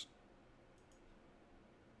this?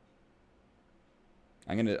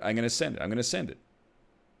 I'm gonna send it. I'm gonna send it.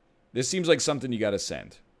 This seems like something you gotta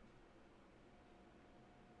send.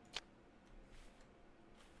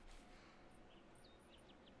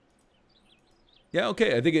 Yeah,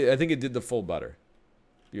 okay. I think it did the full butter.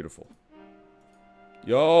 Beautiful.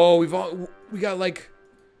 Yo, we got like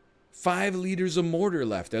 5 liters of mortar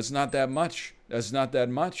left. That's not that much. That's not that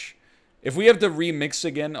much. If we have to remix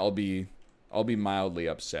again, I'll be mildly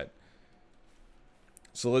upset.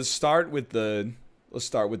 So let's start with the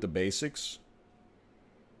basics.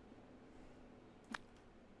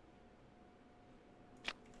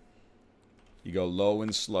 You go low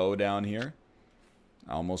and slow down here.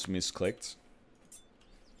 I almost misclicked.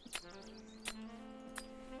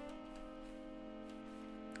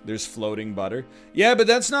 There's floating butter. Yeah, but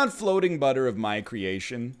that's not floating butter of my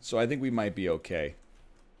creation, so I think we might be okay.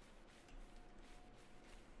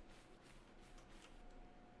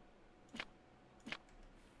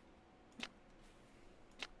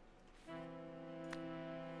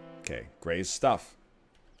 Okay, great stuff.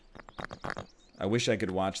 I wish I could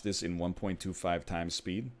watch this in 1.25 times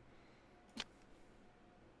speed.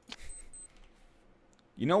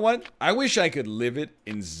 You know what? I wish I could live it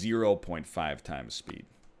in 0.5 times speed.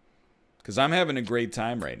 Because I'm having a great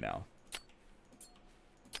time right now.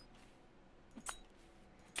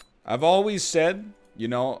 I've always said, you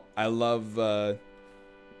know, I love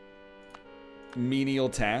menial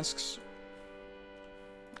tasks.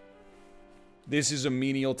 This is a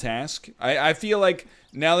menial task. I feel like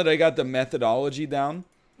now that I got the methodology down,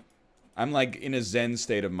 I'm like in a zen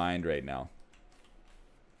state of mind right now.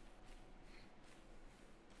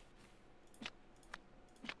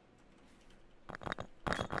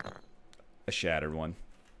 A shattered one.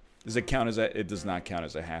 Does it count as a... It does not count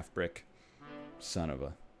as a half brick. Son of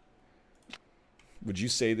a... Would you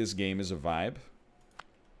say this game is a vibe?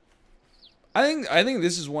 I think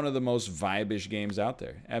this is one of the most vibe-ish games out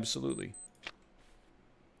there. Absolutely.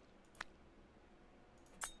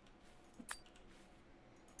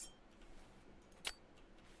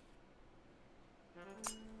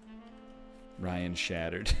 Ryan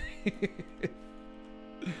shattered.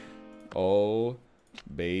 Oh,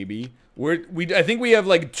 baby. I think we have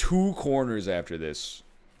like 2 corners after this.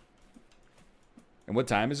 And what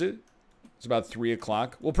time is it? It's about 3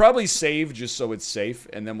 o'clock. We'll probably save just so it's safe,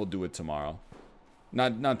 and then we'll do it tomorrow.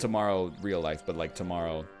 Not tomorrow real life, but like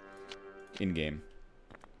tomorrow in-game.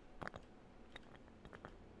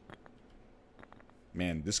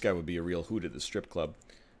 Man, this guy would be a real hoot at the strip club.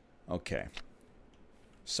 Okay.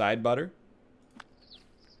 Side butter.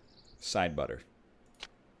 Side butter.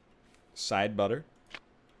 Side butter.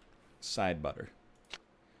 Side butter.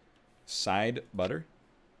 Side butter.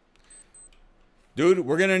 Dude,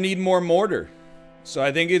 we're gonna need more mortar. So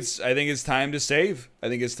I think it's time to save. I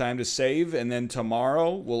think it's time to save, and then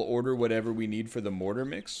tomorrow we'll order whatever we need for the mortar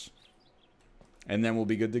mix. And then we'll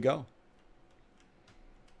be good to go.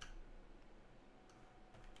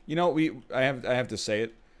 You know, I have to say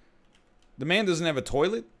it. The man doesn't have a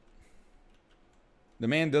toilet? The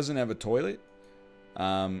man doesn't have a toilet?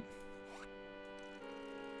 At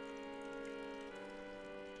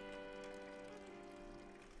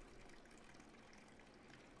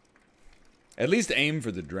least aim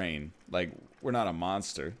for the drain. Like, we're not a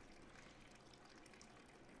monster.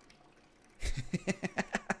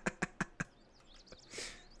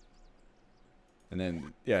 And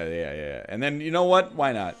then, yeah. And then, you know what?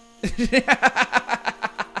 Why not?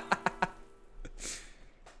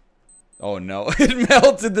 Oh no, it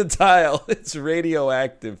melted the tile. It's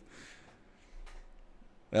radioactive.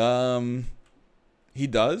 He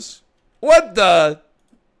does? What the?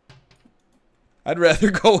 I'd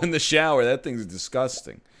rather go in the shower. That thing's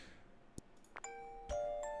disgusting.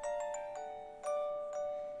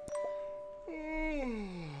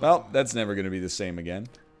 Well, that's never gonna be the same again.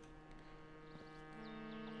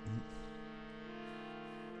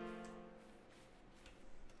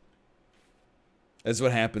 That's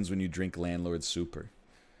what happens when you drink Landlord Super.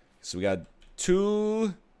 So we got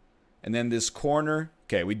 2, and then this corner.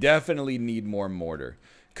 Okay, we definitely need more mortar.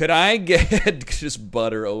 Could I get just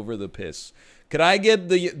butter over the piss? Could I get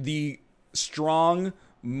the strong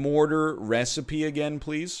mortar recipe again,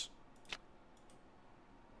 please?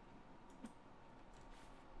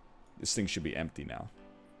 This thing should be empty now.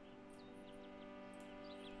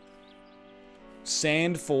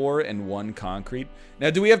 Sand 4 and 1 concrete. Now,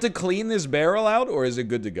 do we have to clean this barrel out, or is it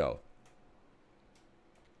good to go?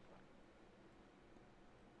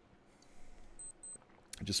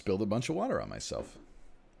 I just spilled a bunch of water on myself.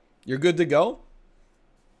 You're good to go?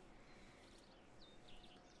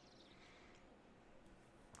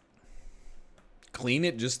 Clean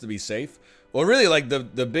it just to be safe? Well, really, like,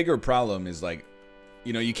 the bigger problem is, like,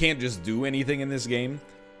 you know, you can't just do anything in this game.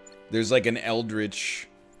 There's, like, an eldritch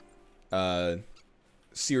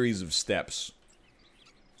series of steps.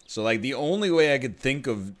 So, like, the only way I could think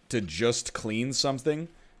of to just clean something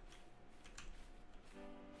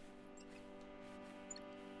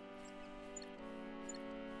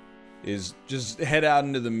is just head out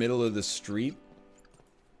into the middle of the street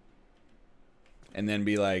and then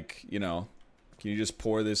be like, you know, can you just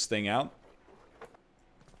pour this thing out? I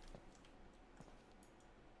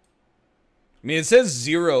mean, it says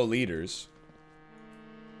 0 liters.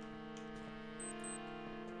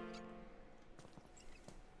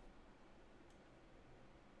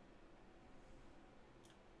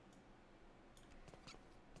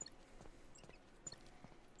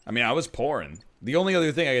 I mean, I was pouring. The only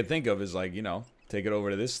other thing I could think of is, like, you know, take it over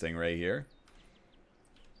to this thing right here.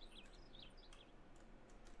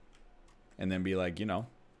 And then be like, you know,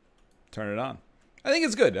 turn it on. I think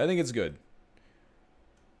it's good. I think it's good.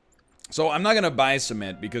 So I'm not going to buy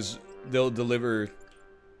cement because they'll deliver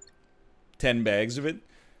 10 bags of it.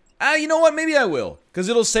 You know what? Maybe I will. Because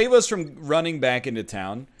it'll save us from running back into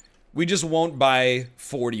town. We just won't buy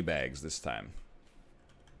 40 bags this time.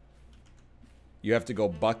 You have to go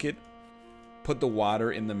bucket, put the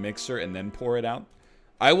water in the mixer, and then pour it out.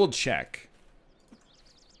 I will check.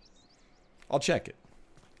 I'll check it.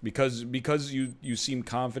 Because you seem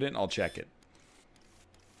confident, I'll check it.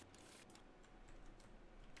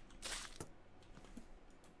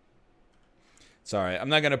 Sorry, I'm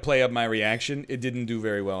not going to play up my reaction. It didn't do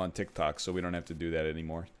very well on TikTok, so we don't have to do that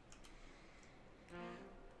anymore.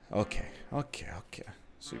 Okay.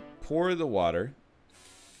 So you pour the water.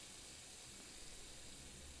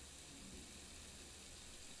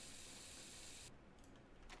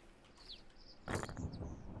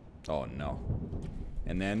 Oh no.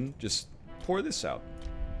 And then just pour this out.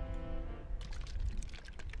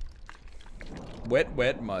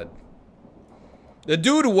 Wet mud. The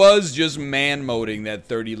dude was just man-moding that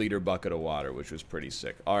 30-liter bucket of water, which was pretty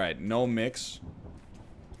sick. Alright, no mix.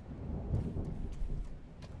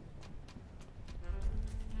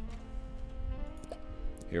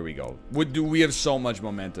 Here we go. We have so much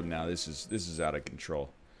momentum now. This is out of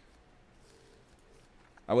control.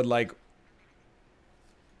 I would like...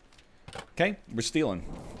 Okay, we're stealing.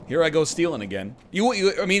 Here I go stealing again.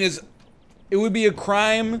 I mean, it would be a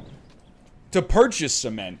crime to purchase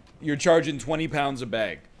cement. You're charging 20 pounds a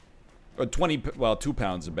bag. Or 20, well, 2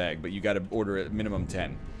 pounds a bag, but you gotta order at minimum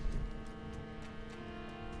 10.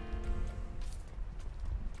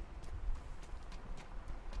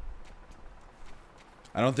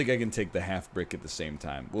 I don't think I can take the half brick at the same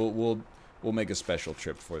time. We'll make a special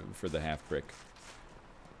trip for the half brick.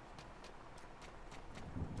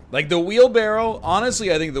 Like the wheelbarrow,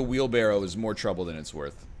 honestly, I think the wheelbarrow is more trouble than it's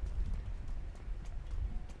worth.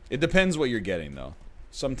 It depends what you're getting, though.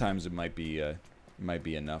 Sometimes it might be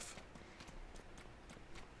enough.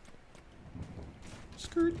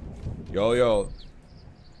 Skirt. Yo.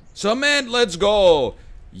 Cement, let's go.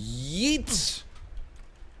 Yeet.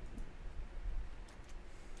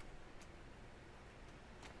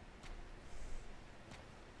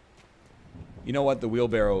 You know what? The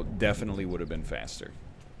wheelbarrow definitely would have been faster.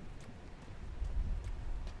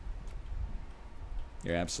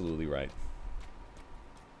 You're absolutely right.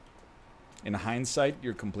 In hindsight,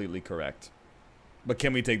 you're completely correct. But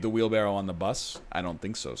can we take the wheelbarrow on the bus? I don't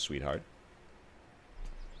think so, sweetheart.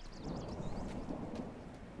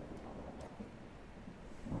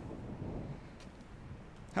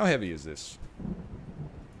 How heavy is this?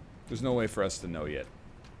 There's no way for us to know yet.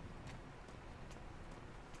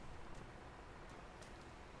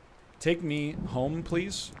 Take me home,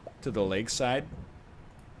 please, to the lakeside.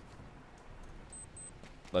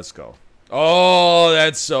 Let's go. Oh,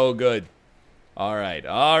 that's so good. All right,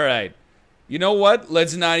 all right. You know what?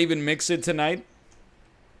 Let's not even mix it tonight.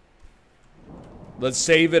 Let's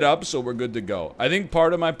save it up so we're good to go. I think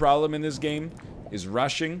part of my problem in this game is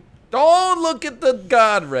rushing. Don't look at the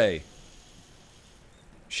God Ray.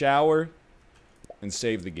 Shower and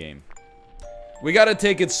save the game. We gotta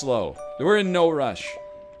take it slow. We're in no rush.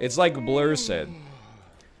 It's like Blur said.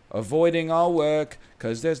 Avoiding all work,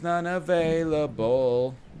 cause there's none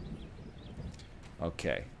available.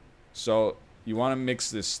 Okay. So, you want to mix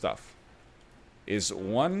this stuff. Is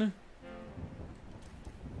 1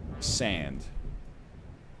 sand.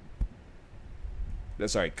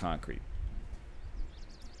 That's alright, concrete.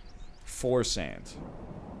 4 sand.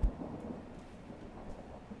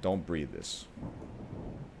 Don't breathe this.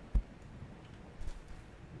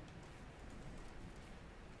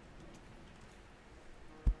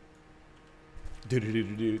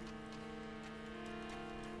 Do-do-do-do-do.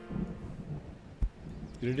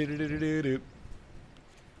 Do-do-do-do-do-do.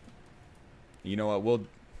 You know what? We'll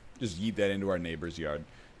just yeet that into our neighbor's yard.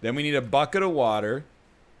 Then we need a bucket of water.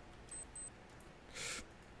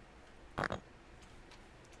 Thank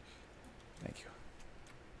you.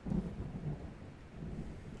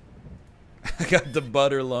 I got the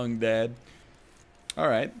butter lung, Dad.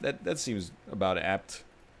 Alright, that seems about apt.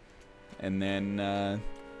 And then,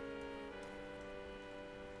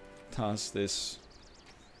 toss this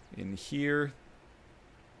in here.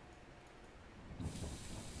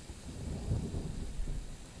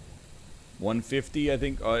 $150, I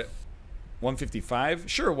think. 155?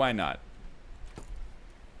 Sure, why not?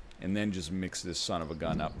 And then just mix this son of a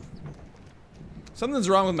gun up. Something's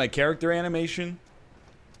wrong with my character animation.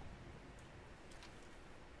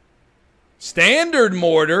 Standard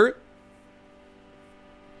mortar?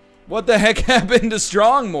 What the heck happened to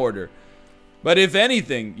strong mortar? But if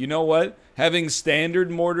anything, you know what? Having standard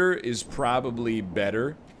mortar is probably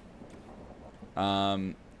better.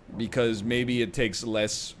 Because maybe it takes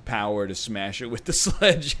less power to smash it with the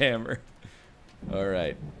sledgehammer.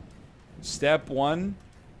 Alright. Step 1.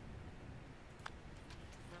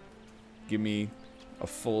 Give me a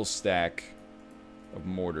full stack of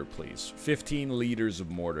mortar, please. 15 liters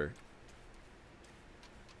of mortar.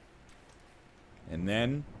 And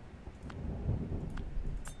then...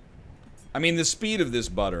 I mean, the speed of this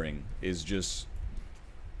buttering is just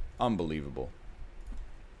unbelievable.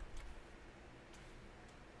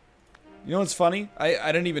 You know what's funny? I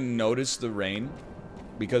didn't even notice the rain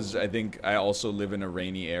because I think I also live in a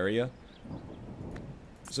rainy area.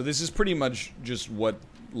 So this is pretty much just what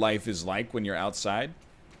life is like when you're outside.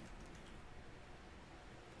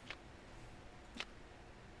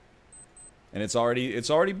 And it's already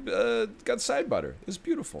got side butter. It's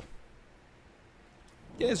beautiful.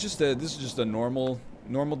 Yeah, it's just this is just a normal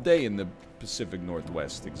day in the Pacific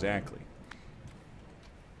Northwest, exactly.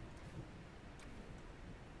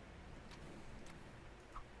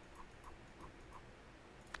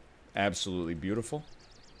 Absolutely beautiful.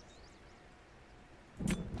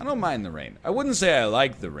 I don't mind the rain. I wouldn't say I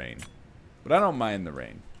like the rain, but I don't mind the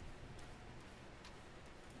rain.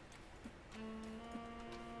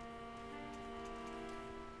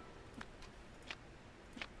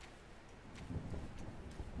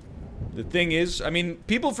 The thing is, I mean,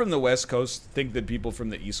 people from the West Coast think that people from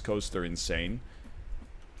the East Coast are insane.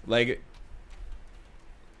 Like,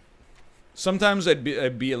 sometimes I'd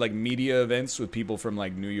be at, like, media events with people from,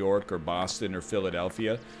 like, New York or Boston or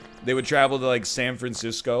Philadelphia. They would travel to, like, San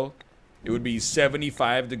Francisco. It would be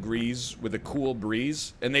 75 degrees with a cool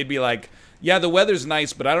breeze. And they'd be like, yeah, the weather's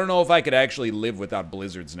nice, but I don't know if I could actually live without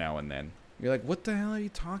blizzards now and then. You're like, what the hell are you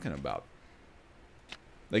talking about?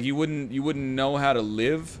 Like, you wouldn't know how to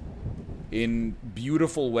live in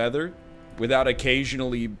beautiful weather without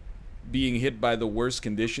occasionally being hit by the worst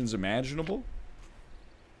conditions imaginable?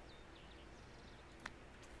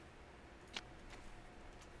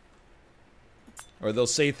 Or they'll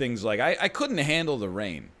say things like, I couldn't handle the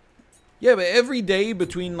rain. Yeah, but every day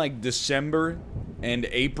between like December and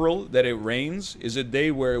April that it rains is a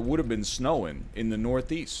day where it would have been snowing in the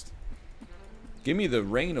Northeast. Give me the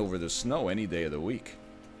rain over the snow any day of the week.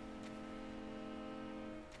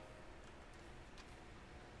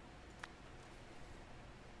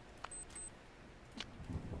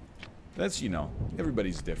 That's, you know,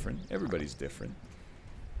 everybody's different. Everybody's different.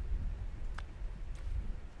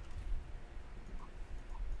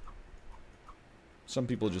 Some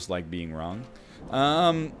people just like being wrong.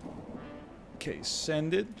 Okay,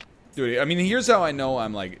 send it. Dude, I mean, here's how I know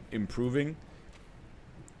I'm, like, improving.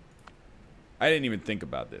 I didn't even think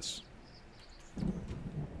about this.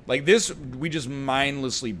 Like, this, we just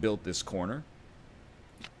mindlessly built this corner.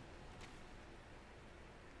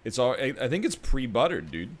 It's all, I think it's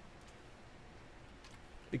pre-buttered, dude.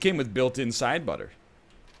 It came with built-in side butter.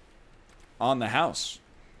 On the house.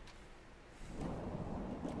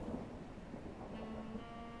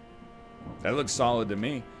 That looks solid to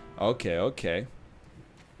me. Okay, okay.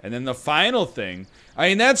 And then the final thing. I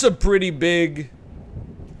mean, that's a pretty big,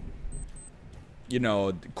 you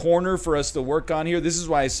know, corner for us to work on here. This is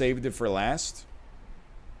why I saved it for last.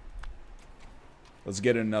 Let's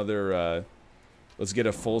get another, let's get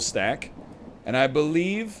a full stack. And I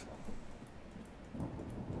believe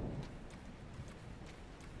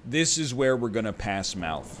this is where we're gonna pass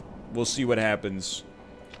Mouth. We'll see what happens.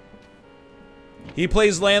 He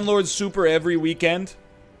plays Landlord Super every weekend.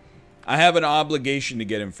 I have an obligation to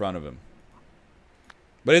get in front of him.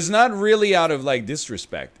 But it's not really out of, like,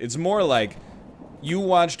 disrespect. It's more like, you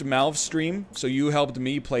watched Mouth stream, so you helped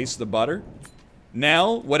me place the butter.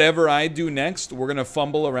 Now, whatever I do next, we're gonna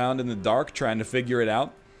fumble around in the dark trying to figure it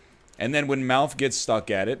out. And then when Mouth gets stuck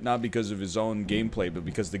at it, not because of his own gameplay, but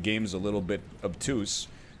because the game's a little bit obtuse,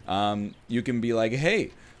 you can be like,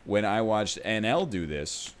 hey, when I watched NL do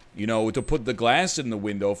this, you know, to put the glass in the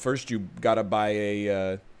window, first you gotta buy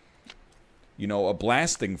a, you know, a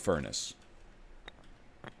blasting furnace.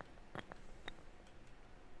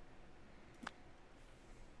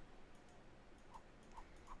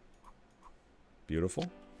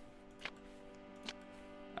 Beautiful.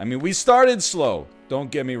 I mean, we started slow,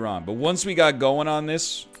 don't get me wrong, but once we got going on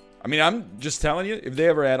this, I mean, I'm just telling you, if they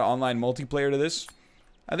ever add online multiplayer to this,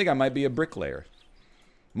 I think I might be a bricklayer.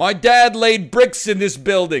 My dad laid bricks in this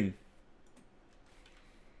building.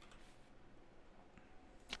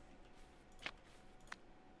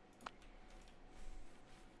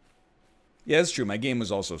 Yeah, that's true. My game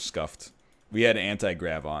was also scuffed. We had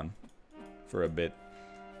anti-grav on for a bit.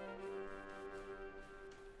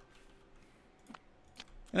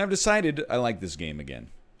 And I've decided I like this game again.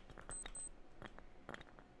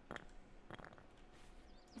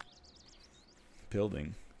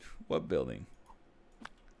 Building? What building?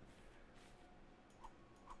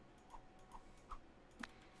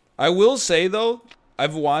 I will say, though,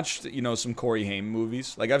 I've watched, you know, some Corey Haim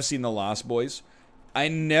movies. Like, I've seen The Lost Boys. I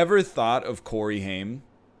never thought of Corey Haim.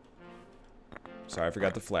 Sorry, I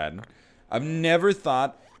forgot to flatten. I've never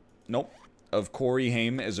thought, nope, of Corey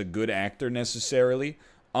Haim as a good actor necessarily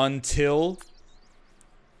until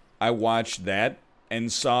I watched that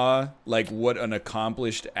and saw, like, what an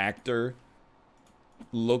accomplished actor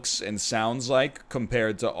looks and sounds like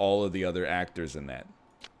compared to all of the other actors in that.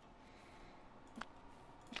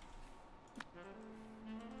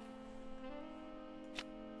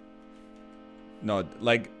 No,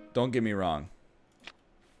 like, don't get me wrong.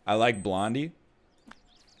 I like Blondie,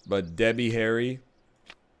 but Debbie Harry,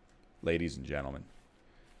 ladies and gentlemen,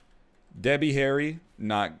 Debbie Harry,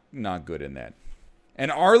 not good in that.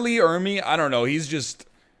 And Arlie Ermy, I don't know, he's just,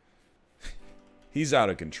 he's out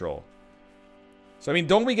of control. So I mean,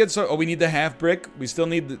 don't we get so? Oh, we need the half brick. We still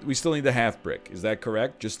need the half brick. Is that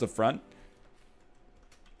correct? Just the front?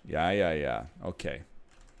 Yeah. Okay.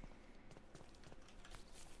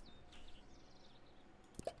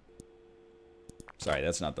 Sorry,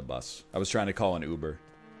 that's not the bus. I was trying to call an Uber.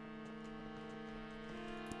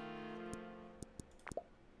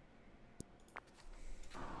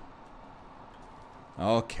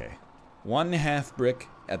 Okay. 1/2 brick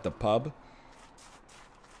at the pub.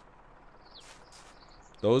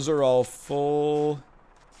 Those are all full.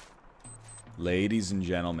 Ladies and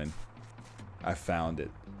gentlemen, I found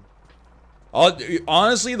it.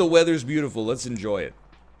 Honestly, the weather's beautiful. Let's enjoy it.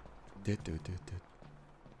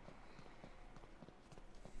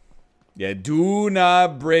 Yeah, do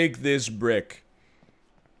not break this brick.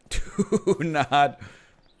 Do not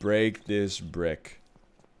break this brick.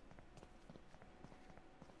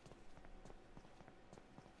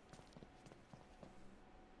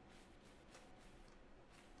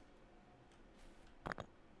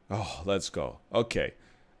 Oh, let's go. Okay.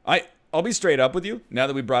 I'll be straight up with you. Now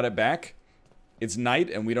that we brought it back, it's night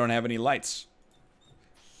and we don't have any lights.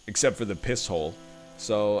 Except for the piss hole.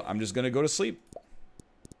 So I'm just gonna go to sleep.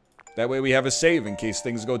 That way we have a save in case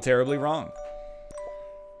things go terribly wrong.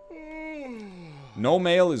 No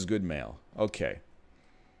mail is good mail. Okay.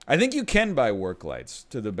 I think you can buy work lights,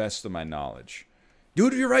 to the best of my knowledge.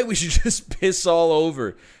 Dude, you're right. We should just piss all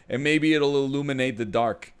over. And maybe it'll illuminate the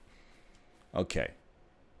dark. Okay.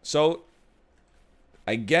 So,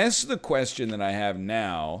 I guess the question that I have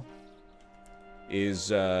now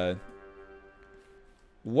is,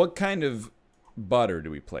 what kind of butter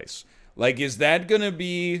do we place? Like, is that gonna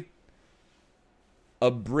be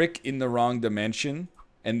a brick in the wrong dimension?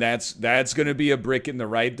 And that's gonna be a brick in the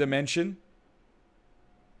right dimension?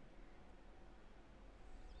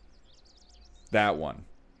 That one.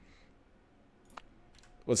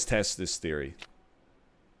 Let's test this theory.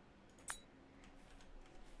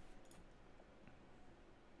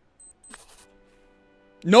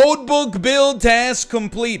 Notebook build task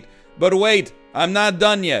complete. But wait, I'm not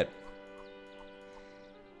done yet.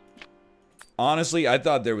 Honestly, I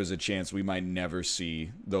thought there was a chance we might never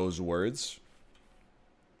see those words.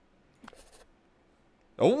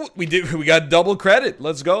 Oh, we did. We got double credit.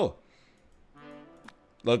 Let's go.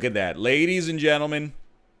 Look at that. Ladies and gentlemen.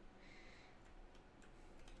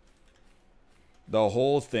 The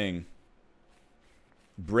whole thing.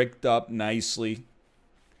 Bricked up nicely.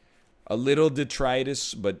 A little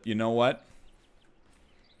detritus, but you know what?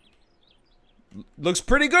 Looks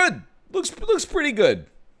pretty good. Looks pretty good.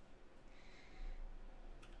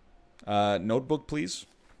 Notebook, please.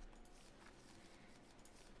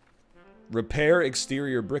 Repair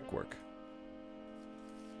exterior brickwork.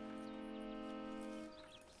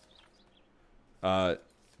 But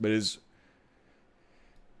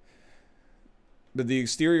the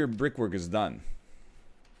exterior brickwork is done.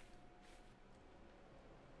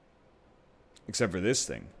 Except for this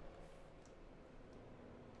thing.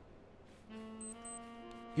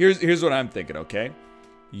 Here's what I'm thinking, okay?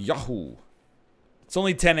 Yahoo! It's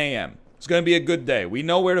only 10 a.m. It's gonna be a good day. We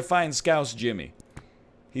know where to find Scouse Jimmy.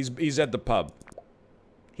 He's at the pub.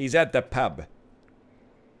 He's at the pub.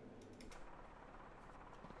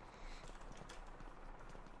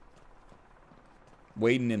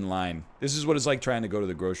 Waiting in line. This is what it's like trying to go to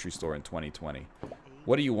the grocery store in 2020.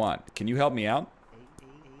 What do you want? Can you help me out?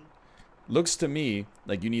 Looks to me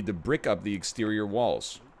like you need to brick up the exterior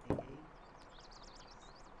walls.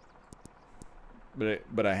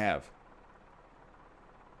 But I have.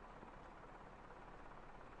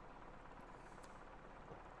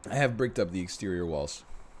 I have bricked up the exterior walls.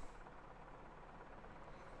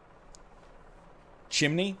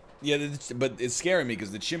 Chimney? Yeah, but it's scaring me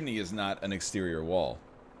because the chimney is not an exterior wall.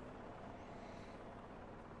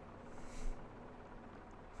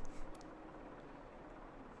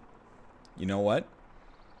 You know what?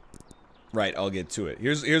 Right, I'll get to it.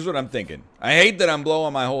 Here's what I'm thinking. I hate that I'm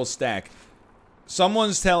blowing my whole stack.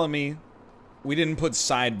 Someone's telling me we didn't put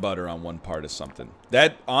side butter on one part of something.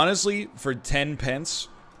 That, honestly, for 10 pence,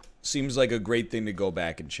 seems like a great thing to go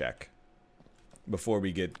back and check before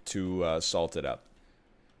we get too salted up.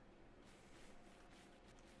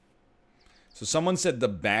 So someone said the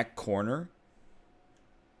back corner.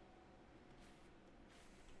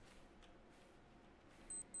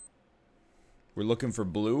 We're looking for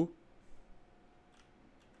blue.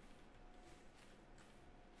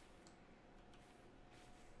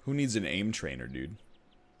 Who needs an aim trainer, dude?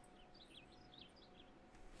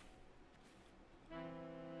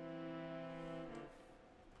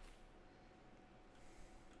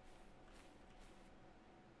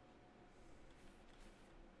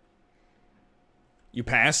 You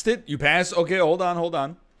passed it? You passed? Okay, hold on, hold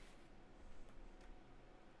on.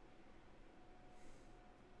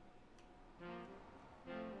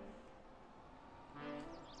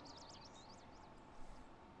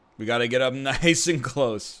 We gotta get up nice and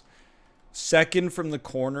close. Second from the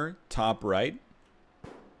corner, top right.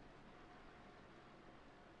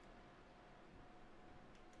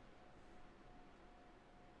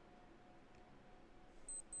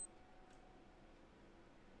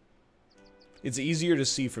 It's easier to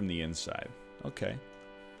see from the inside. Okay.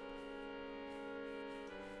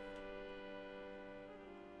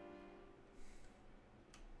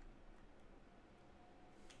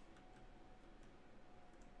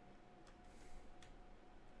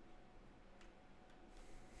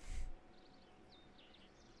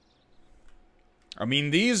 I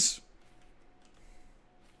mean,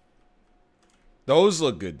 those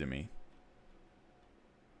look good to me.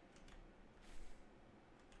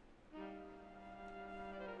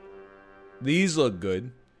 These look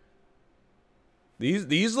good.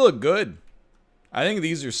 These look good. I think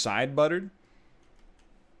these are side buttered.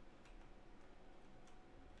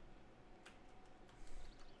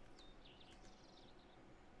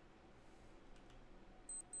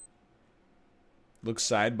 Looks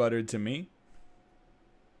side buttered to me.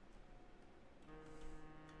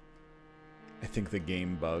 I think the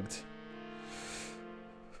game bugged.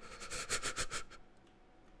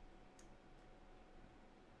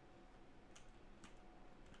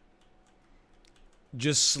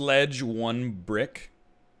 Just sledge one brick.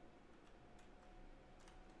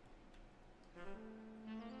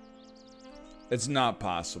 It's not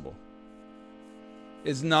possible.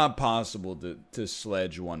 It's not possible to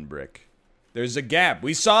sledge one brick. There's a gap.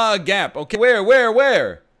 We saw a gap. Okay,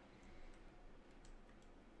 where?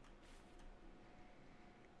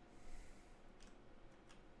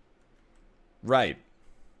 Right.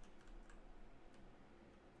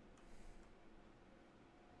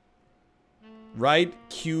 Right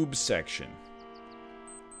cube section.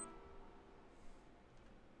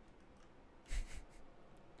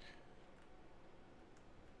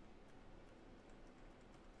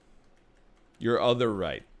 Your other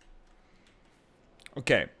right.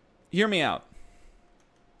 Okay, hear me out.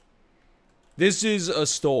 This is a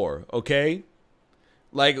store, okay?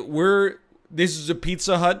 Like, this is a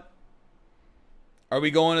Pizza Hut. Are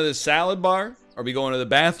we going to the salad bar? Are we going to the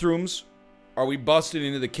bathrooms? Are we busting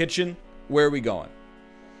into the kitchen? Where are we going?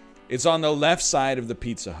 It's on the left side of the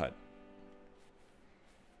Pizza Hut.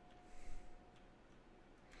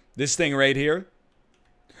 This thing right here.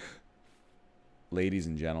 Ladies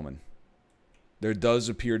and gentlemen, there does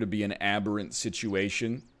appear to be an aberrant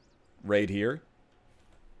situation right here.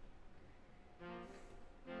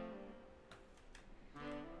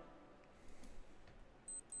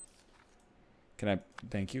 Can I?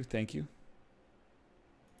 Thank you, thank you.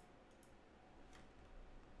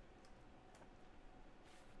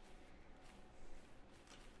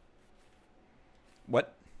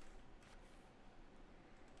 What?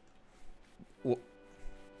 Well,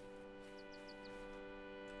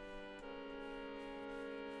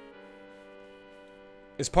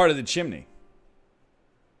 it's part of the chimney.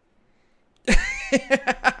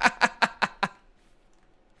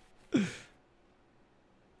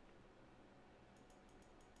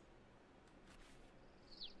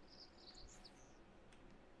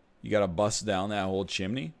 You gotta bust down that whole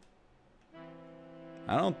chimney?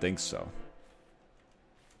 I don't think so.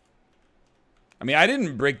 I mean, I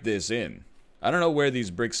didn't brick this in. I don't know where these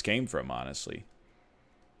bricks came from, honestly.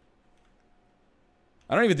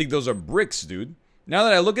 I don't even think those are bricks, dude. Now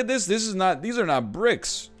that I look at this, these are not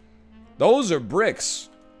bricks. Those are bricks.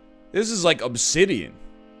 This is like obsidian.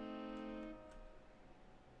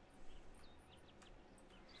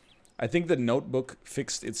 I think the notebook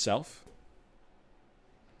fixed itself.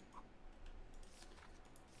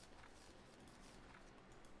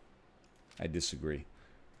 I disagree.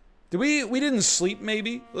 Did we didn't sleep,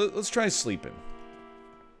 maybe? Let's try sleeping.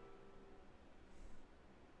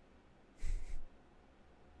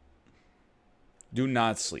 Do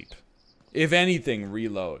not sleep. If anything,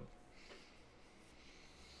 reload.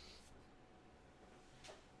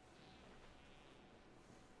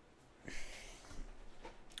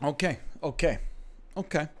 Okay.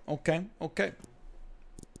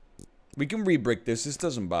 We can re-brick this. This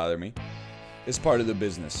doesn't bother me. It's part of the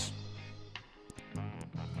business.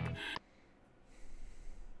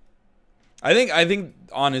 I think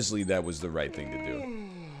honestly that was the right thing to do.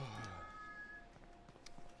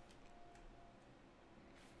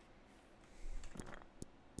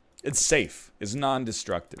 It's safe. It's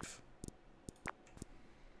non-destructive.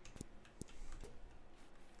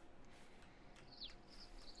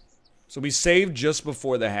 So we saved just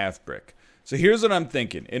before the half brick. So here's what I'm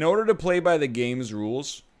thinking. In order to play by the game's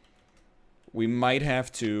rules, we might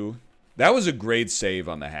have to... That was a great save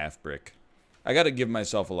on the half brick. I gotta give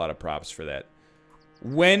myself a lot of props for that.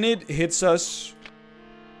 When it hits us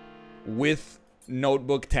with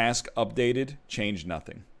notebook task updated, change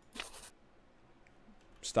nothing.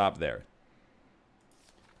 Stop there.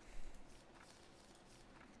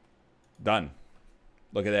 Done.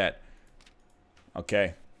 Look at that.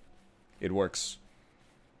 Okay. It works.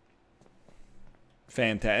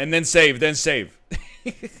 Fantastic. And then save,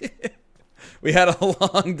 We had a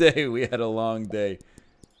long day,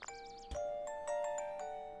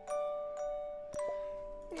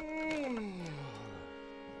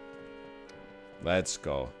 Let's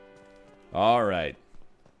go. All right.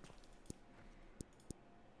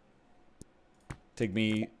 Take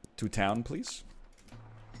me to town, please.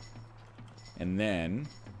 And then,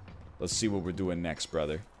 let's see what we're doing next,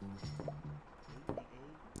 brother.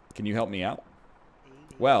 Can you help me out?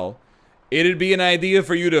 Well, It'd be an idea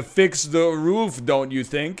for you to fix the roof, don't you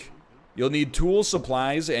think? You'll need tool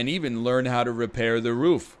supplies and even learn how to repair the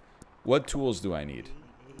roof. What tools do I need?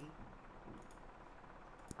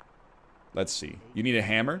 Let's see. You need a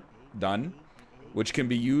hammer. Done. Which can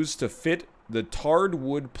be used to fit the tarred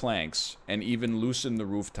wood planks and even loosen the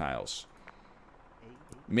roof tiles.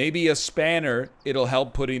 Maybe a spanner. It'll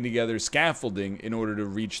help putting together scaffolding in order to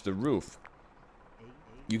reach the roof.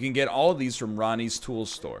 You can get all of these from Ronnie's tool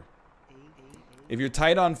store. If you're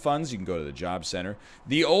tight on funds, you can go to the job center.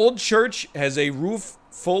 The old church has a roof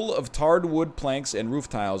full of tarred wood planks and roof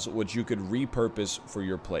tiles, which you could repurpose for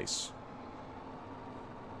your place.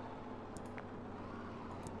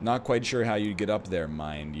 Not quite sure how you get up there,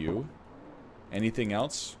 mind you. Anything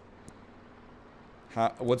else?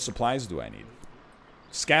 What supplies do I need?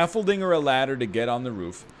 Scaffolding or a ladder to get on the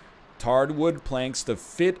roof. Tarred wood planks to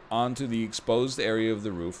fit onto the exposed area of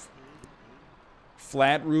the roof.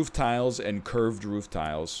 Flat roof tiles and curved roof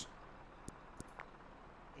tiles.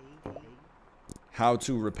 How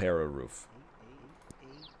to repair a roof.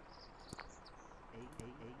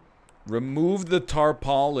 Remove the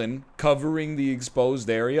tarpaulin covering the exposed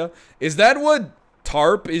area. Is that what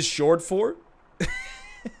tarp is short for?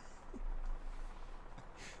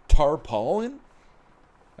 Tarpaulin?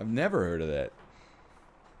 I've never heard of that.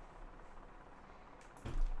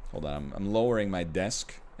 Hold on, I'm lowering my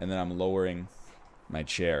desk, and then I'm lowering my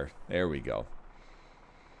chair. There we go.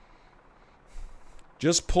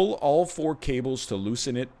 Just pull all 4 cables to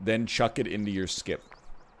loosen it, then chuck it into your skip.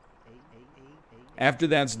 After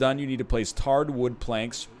that's done, you need to place tarred wood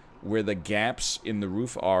planks where the gaps in the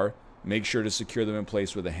roof are. Make sure to secure them in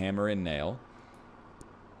place with a hammer and nail.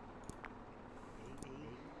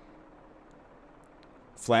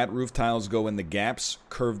 Flat roof tiles go in the gaps.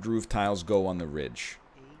 Curved roof tiles go on the ridge.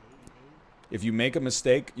 If you make a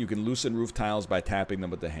mistake, you can loosen roof tiles by tapping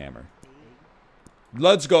them with the hammer.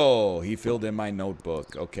 Let's go! He filled in my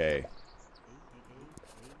notebook. Okay.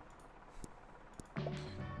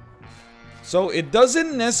 So it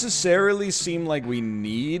doesn't necessarily seem like we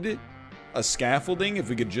need a scaffolding if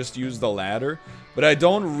we could just use the ladder. But I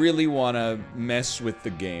don't really want to mess with the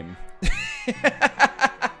game.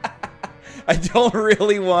 I don't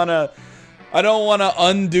really want to... I don't want to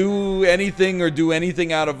undo anything or do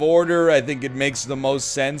anything out of order. I think it makes the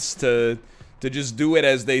most sense to just do it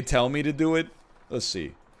as they tell me to do it. Let's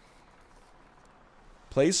see.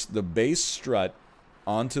 Place the base strut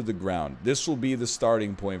onto the ground. This will be the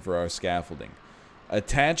starting point for our scaffolding.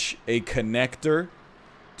 Attach a connector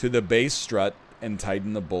to the base strut and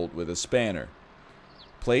tighten the bolt with a spanner.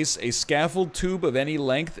 Place a scaffold tube of any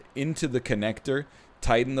length into the connector.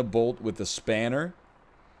 Tighten the bolt with a spanner.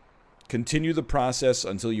 Continue the process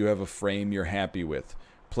until you have a frame you're happy with.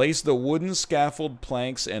 Place the wooden scaffold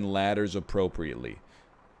planks and ladders appropriately.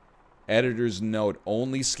 Editor's note,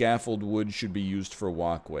 only scaffold wood should be used for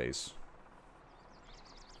walkways.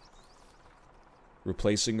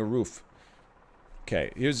 Replacing a roof.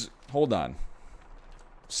 Okay, hold on.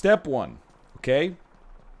 Step 1, okay?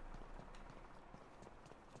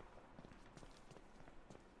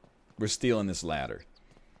 We're stealing this ladder.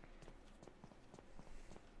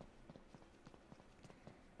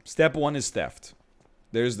 Step 1 is theft.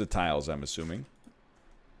 There's the tiles, I'm assuming.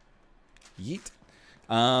 Yeet.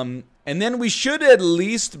 And then we should at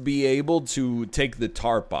least be able to take the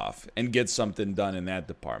tarp off and get something done in that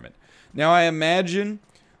department. Now, I imagine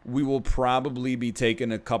we will probably be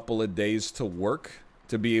taking a couple of days to work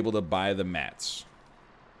to be able to buy the mats.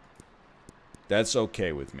 That's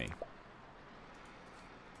okay with me.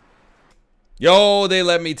 Yo, they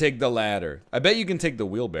let me take the ladder. I bet you can take the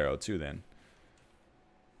wheelbarrow too then.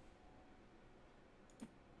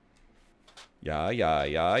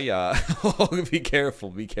 Yeah. Oh, be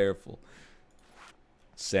careful, be careful.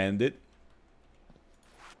 Send it.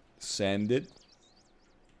 Send it.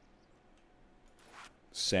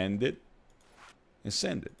 Send it. And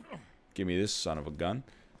send it. Give me this son of a gun.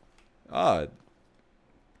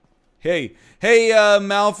 Hey,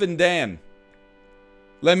 Malf and Dan.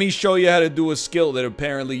 Let me show you how to do a skill that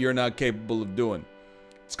apparently you're not capable of doing.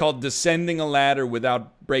 It's called descending a ladder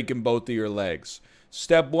without breaking both of your legs.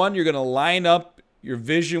 Step 1, you're going to line up your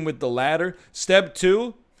vision with the ladder. Step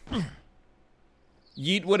 2,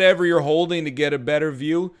 yeet whatever you're holding to get a better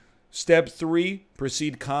view. Step 3,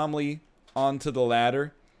 proceed calmly onto the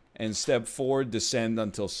ladder. And step 4, descend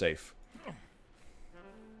until safe.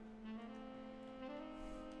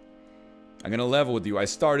 I'm going to level with you. I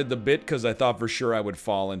started the bit because I thought for sure I would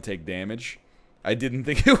fall and take damage. I didn't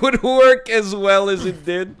think it would work as well as it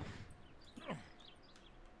did.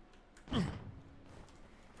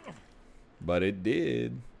 But it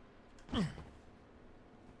did.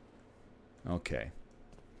 Okay.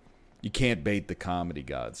 You can't bait the comedy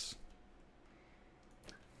gods.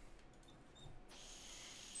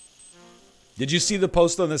 Did you see the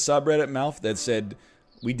post on the subreddit, Malf, that said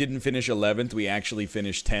we didn't finish 11th, we actually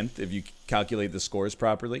finished 10th if you calculate the scores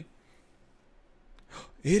properly?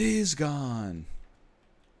 It is gone.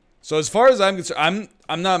 So as far as I'm concerned,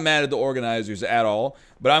 I'm not mad at the organizers at all,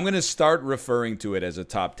 but I'm going to start referring to it as a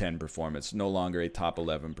top 10 performance, no longer a top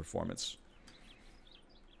 11 performance.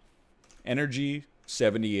 Energy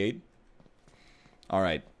 78. All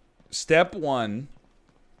right. Step 1.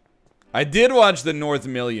 I did watch the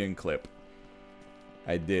Northernlion clip.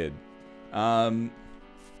 I did.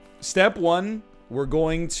 Step 1, we're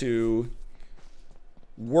going to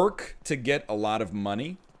work to get a lot of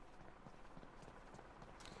money.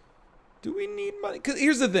 Do we need money? Because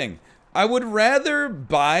here's the thing. I would rather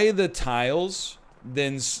buy the tiles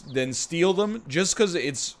than steal them, just because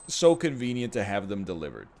it's so convenient to have them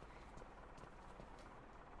delivered.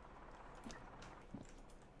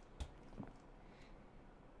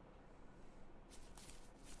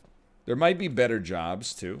 There might be better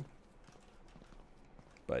jobs, too.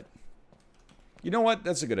 But, you know what?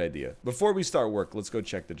 That's a good idea. Before we start work, let's go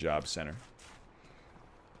check the job center.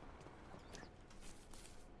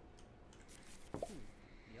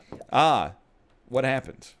 Ah, what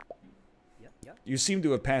happened? You seem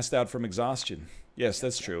to have passed out from exhaustion. Yes,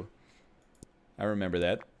 that's true. I remember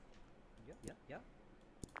that.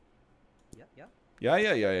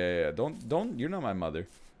 Yeah. Don't, you're not my mother.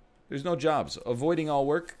 There's no jobs. Avoiding all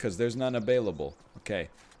work because there's none available. Okay,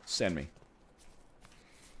 send me.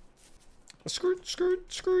 Skirt.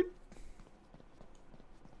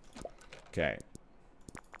 Okay.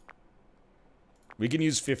 We can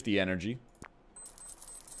use 50 energy.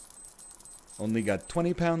 Only got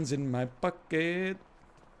 20 pounds in my pocket.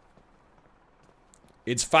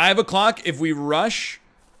 It's 5 o'clock. If we rush,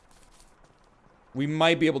 we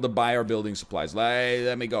might be able to buy our building supplies.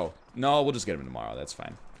 Let me go. No, we'll just get them tomorrow. That's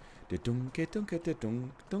fine.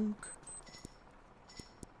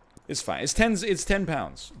 It's fine. It's 10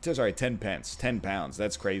 pounds. Sorry, 10 pence. 10 pounds.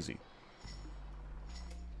 That's crazy.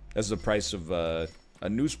 That's the price of a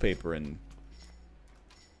newspaper in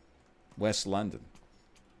West London.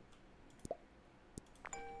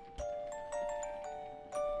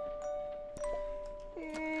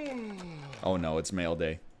 Oh no, it's mail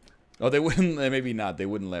day. Oh, they wouldn't, maybe not. They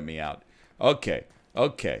wouldn't let me out. Okay.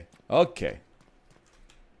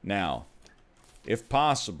 Now, if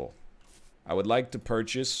possible, I would like to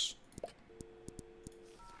purchase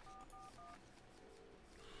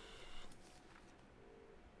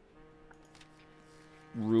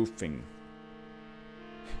roofing.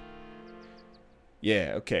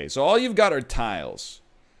 Yeah, okay. So all you've got are tiles.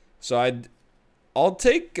 So I'll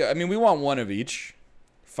take, I mean, we want one of each.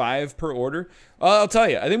 5 per order. I'll tell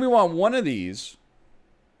you, I think we want one of these.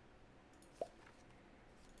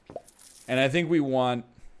 And I think we want...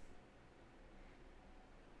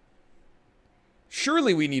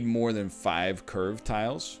 Surely we need more than 5 curved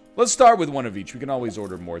tiles. Let's start with one of each. We can always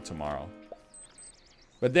order more tomorrow.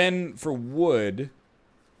 But then for wood...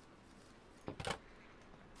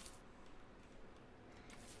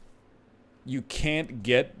 You can't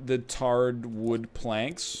get the tarred wood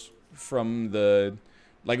planks from the...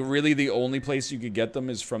 Like, really, the only place you could get them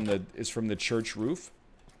is from the church roof.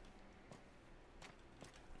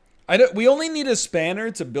 We only need a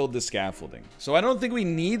spanner to build the scaffolding. So I don't think we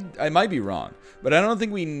need... I might be wrong. But I don't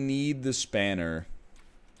think we need the spanner.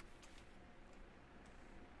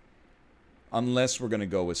 Unless we're going to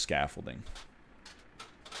go with scaffolding.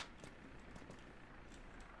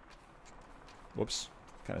 Whoops.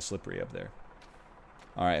 Kind of slippery up there.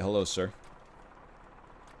 Alright, hello, sir.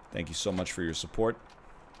 Thank you so much for your support.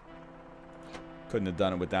 Couldn't have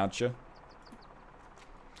done it without you.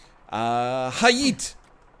 Hayit!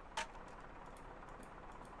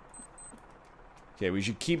 Okay, we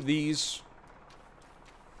should keep these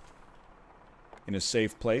in a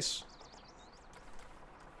safe place.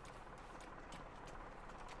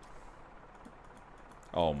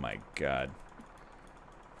 Oh my god.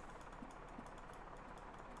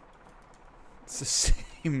 It's the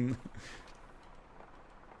same...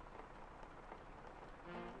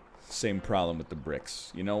 Same problem with the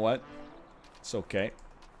bricks. You know what? It's okay.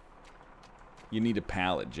 You need a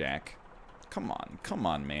pallet, Jack. Come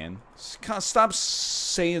on, man. Stop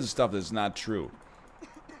saying stuff that's not true.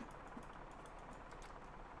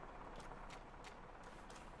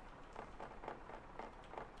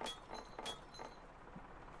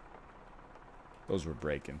 Those were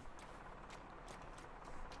breaking.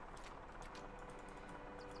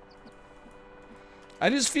 I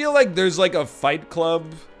just feel like there's like a Fight Club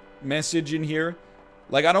message in here.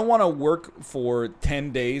 Like, I don't want to work for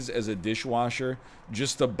 10 days as a dishwasher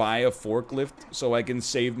just to buy a forklift so I can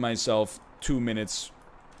save myself 2 minutes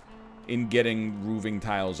in getting roofing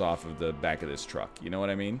tiles off of the back of this truck. You know what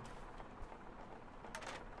I mean?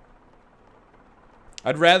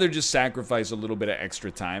 I'd rather just sacrifice a little bit of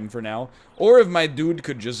extra time for now. Or if my dude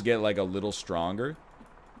could just get, like, a little stronger,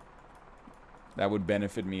 that would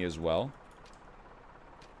benefit me as well.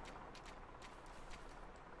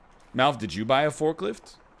 Malf, did you buy a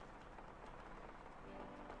forklift?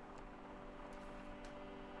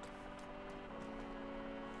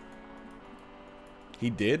 He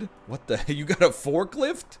did? What the? You got a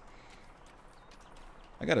forklift?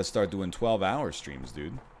 I gotta start doing 12-hour streams,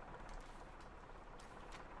 dude.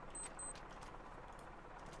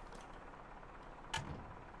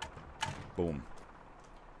 Boom.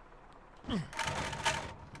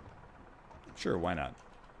 Sure, why not?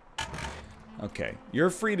 Okay,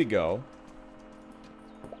 you're free to go.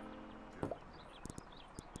 Oh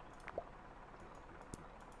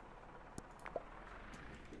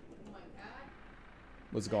my God.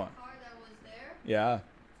 What's going on? Car that was there, Yeah. it's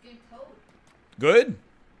getting towed. Good.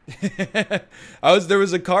 There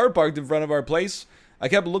was a car parked in front of our place. I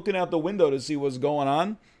kept looking out the window to see what's going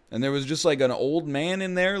on, and there was just like an old man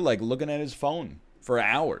in there, like looking at his phone for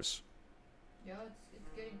hours. Yeah,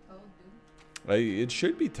 it's getting towed, dude. It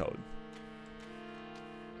should be towed.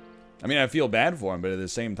 I mean, I feel bad for him, but at the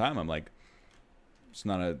same time, I'm like, it's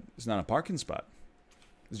not a parking spot.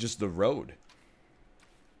 It's just the road.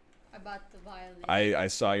 I bought the violin. I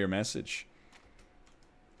saw your message.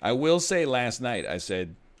 I will say last night, I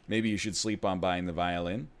said, maybe you should sleep on buying the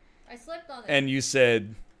violin. I slept on it. And you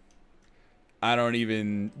said, I don't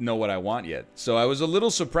even know what I want yet. So I was a little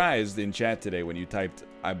surprised in chat today when you typed,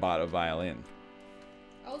 I bought a violin.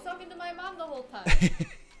 I was talking to my mom the whole time.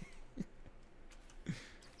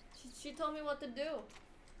 She told me what to do.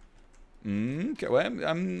 Okay, well,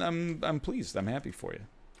 I'm pleased. I'm happy for you.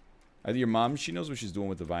 Your mom, she knows what she's doing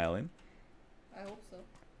with the violin. I hope so.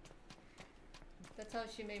 That's how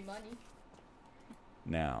she made money.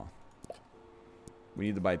 Now, we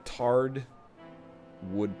need to buy tarred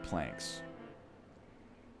wood planks.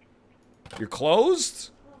 You're closed?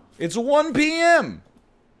 It's 1 p.m.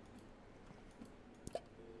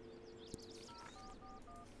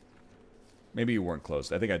 Maybe you weren't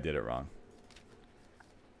closed. I think I did it wrong.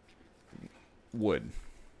 Wood.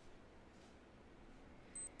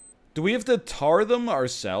 Do we have to tar them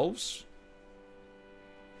ourselves?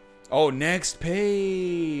 Oh, next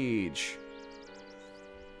page.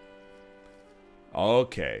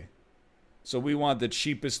 Okay. So we want the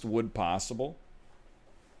cheapest wood possible.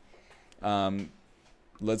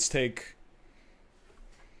 Let's take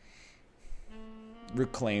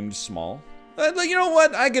reclaimed small. You know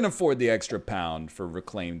what? I can afford the extra pound for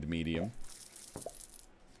reclaimed medium.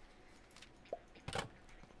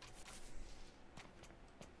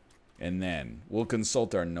 And then we'll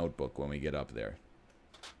consult our notebook when we get up there.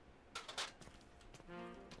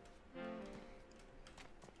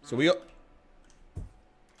 So we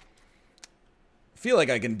feel like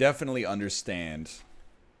I can definitely understand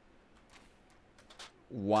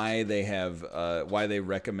why they have why they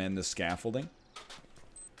recommend the scaffolding.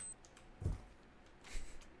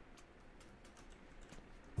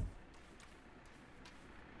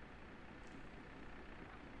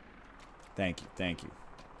 Thank you, thank you.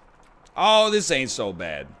 Oh, this ain't so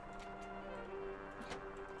bad.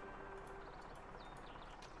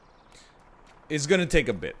 It's gonna take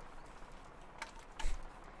a bit.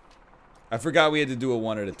 I forgot we had to do it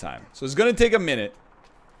one at a time. So it's gonna take a minute.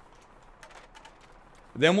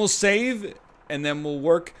 Then we'll save, and then we'll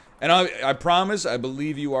work. And I promise, I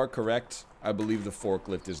believe you are correct. I believe the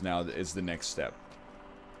forklift is the next step.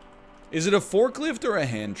 Is it a forklift or a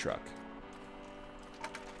hand truck?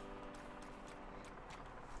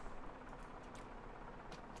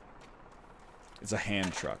 It's a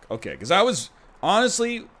hand truck. Okay, because I was,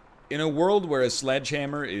 honestly, in a world where a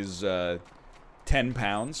sledgehammer is 10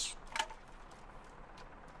 pounds,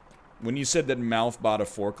 when you said that Malf bought a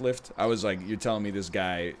forklift, I was like, you're telling me this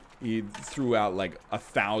guy, he threw out like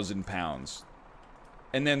 1,000 pounds.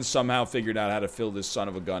 And then somehow figured out how to fill this son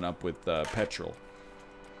of a gun up with petrol.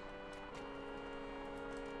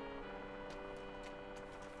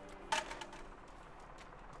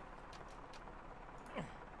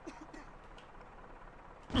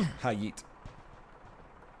 Hayit.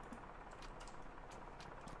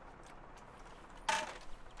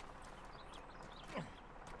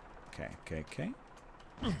 Okay.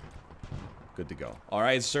 Good to go. All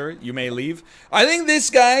right, sir, you may leave. I think this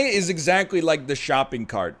guy is exactly like the shopping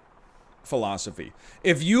cart philosophy.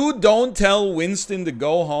 If you don't tell Winston to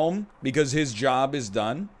go home because his job is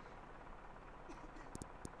done,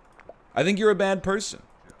 I think you're a bad person.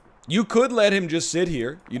 You could let him just sit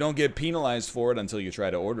here. You don't get penalized for it until you try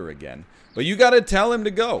to order again. But you gotta tell him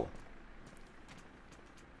to go.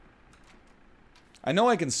 I know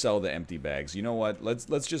I can sell the empty bags. You know what?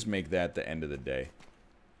 Let's just make that the end of the day.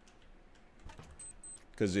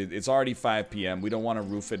 Because it's already 5 p.m. We don't want to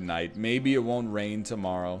roof at night. Maybe it won't rain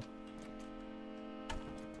tomorrow.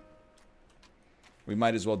 We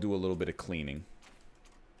might as well do a little bit of cleaning.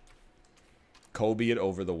 Kobe it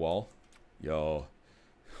over the wall. Yo.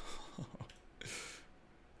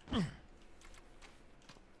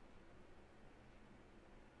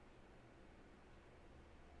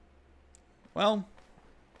 Well.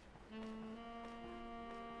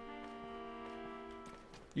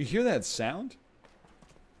 You hear that sound?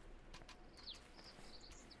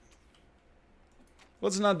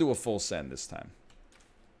 Let's not do a full send this time.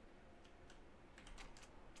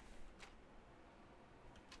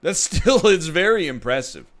 That's still, it's very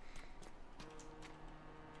impressive.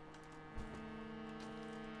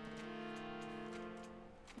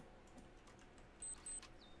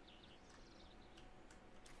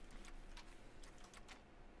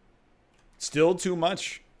 Still too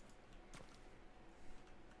much.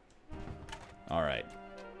 All right.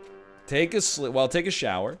 Take a take a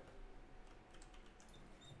shower.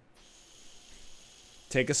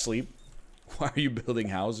 Take a sleep. Why are you building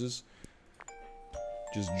houses?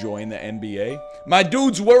 Just join the NBA. My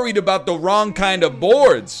dude's worried about the wrong kind of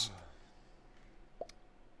boards.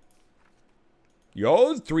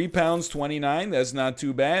 Yo, £3.29. That's not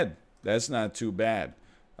too bad. That's not too bad.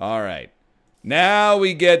 All right. Now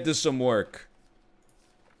we get to some work.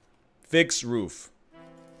 Fix roof.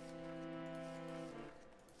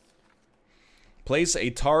 Place a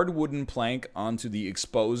tarred wooden plank onto the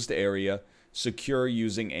exposed area. Secure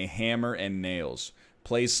using a hammer and nails.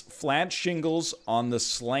 Place flat shingles on the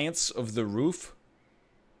slants of the roof.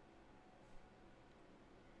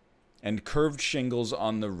 And curved shingles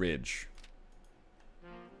on the ridge.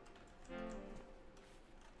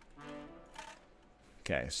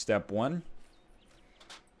 Okay, step 1.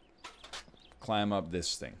 Climb up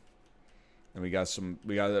this thing. And we got some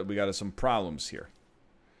problems here.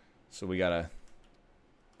 So we gotta.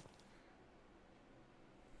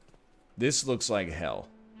 This looks like hell.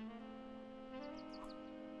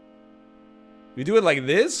 We do it like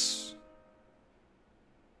this?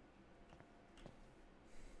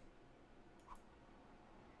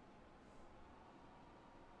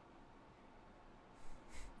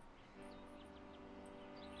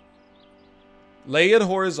 Lay it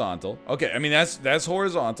horizontal. Okay, I mean that's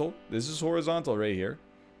horizontal. This is horizontal right here.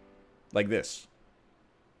 Like this.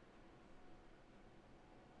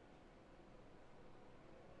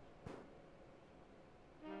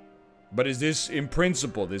 But is this in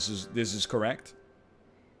principle this is correct?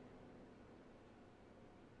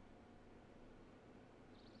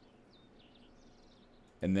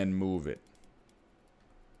 And then move it.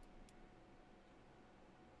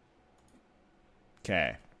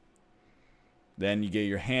 Okay. Then you get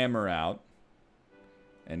your hammer out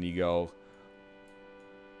and you go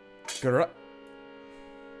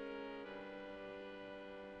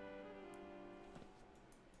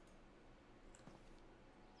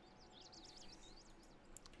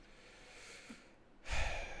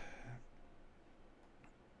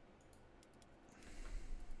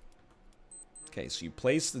Okay, so you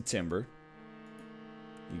place the timber,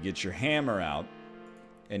 you get your hammer out,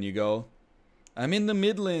 and you go, I'm in the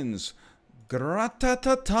Midlands.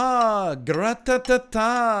 Gra-ta-ta-ta,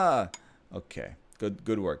 gra-ta-ta-ta. Okay,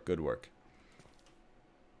 good work, good work.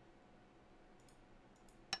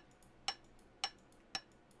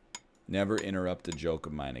 Never interrupt a joke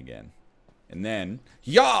of mine again. And then,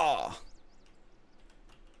 yah!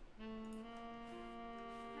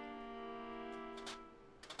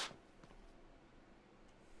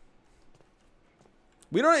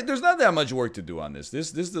 There's not that much work to do on this.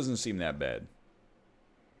 This doesn't seem that bad.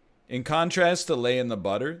 In contrast to laying the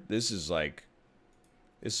butter, this is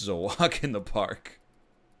a walk in the park.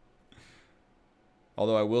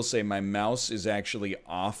 Although I will say my mouse is actually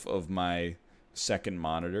off of my second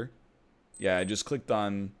monitor. Yeah, I just clicked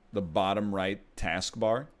on the bottom right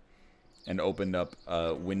taskbar and opened up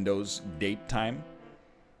Windows date time.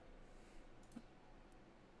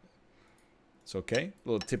 It's okay. A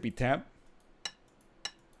little tippy tap.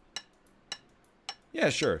 Yeah,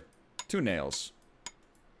 sure. 2 nails.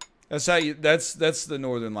 That's how you. That's the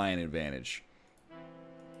Northernlion advantage.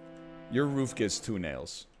 Your roof gets 2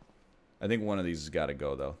 nails. I think one of these has got to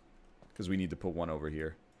go though, because we need to put one over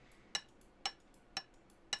here.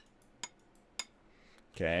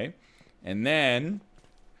 Okay. And then...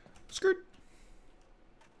 Skirt.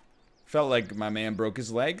 Felt like my man broke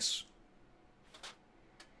his legs.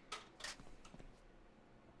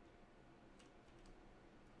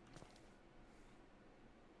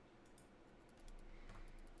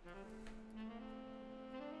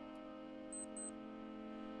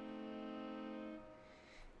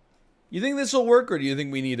 You think this will work, or do you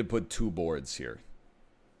think we need to put 2 boards here?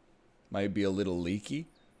 Might be a little leaky.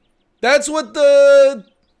 That's what the...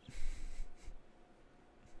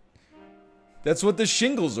 That's what the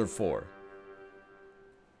shingles are for.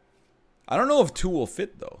 I don't know if 2 will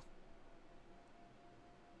fit, though.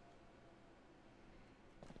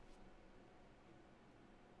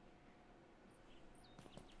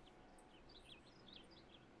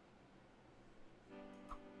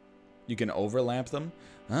 You can overlap them?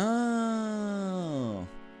 Oh.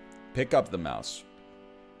 Pick up the mouse.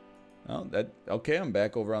 Oh, that... Okay, I'm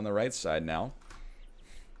back over on the right side now.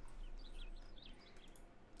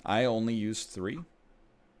 I only use 3.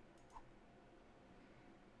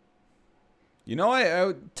 You know, I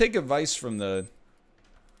would take advice from the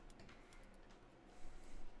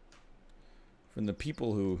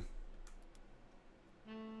people who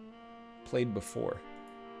played before.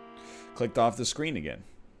 Clicked off the screen again.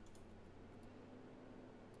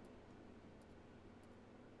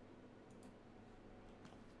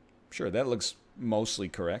 Sure, that looks mostly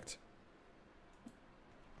correct.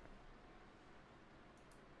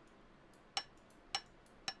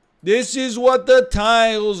 This is what the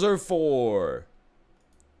tiles are for.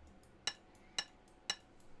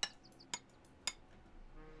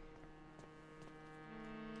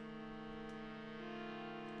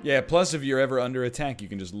 Yeah, plus if you're ever under attack, you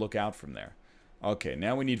can just look out from there. Okay,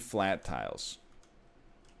 now we need flat tiles.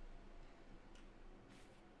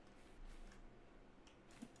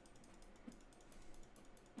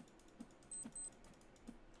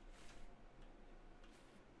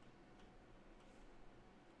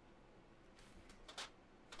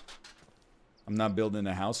 I'm not building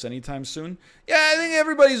a house anytime soon. Yeah, I think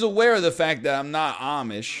everybody's aware of the fact that I'm not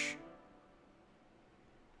Amish.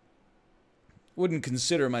 Wouldn't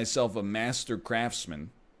consider myself a master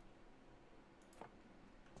craftsman.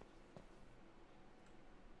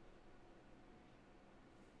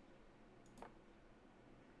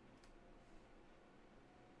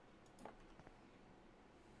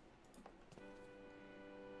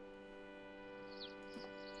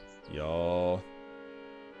 Yo.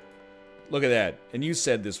 Look at that. And you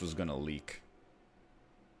said this was gonna leak.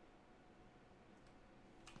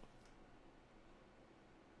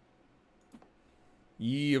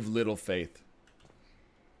 Ye of little faith.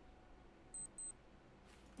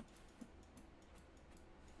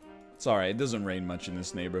 It's alright, it doesn't rain much in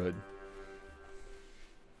this neighborhood.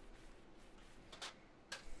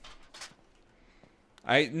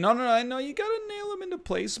 No, I know you gotta nail them into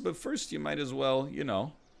place, but first you might as well, you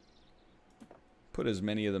know, put as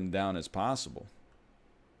many of them down as possible.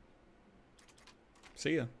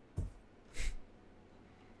 See ya.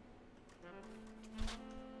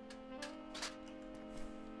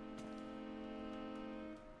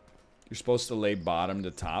 You're supposed to lay bottom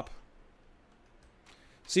to top.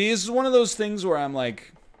 See, this is one of those things where I'm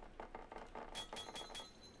like...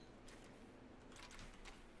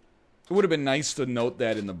 It would have been nice to note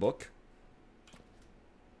that in the book.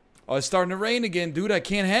 Oh, it's starting to rain again, dude. I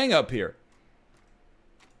can't hang up here.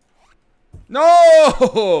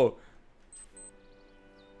 No!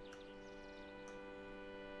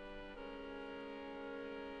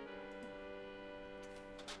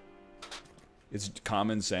 It's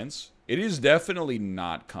common sense. It is definitely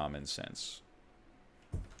not common sense.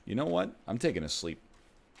 You know what? I'm taking a sleep.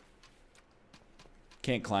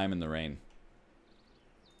 Can't climb in the rain.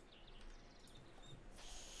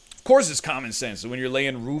 Of course it's common sense. When you're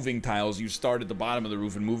laying roofing tiles, you start at the bottom of the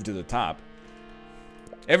roof and move to the top.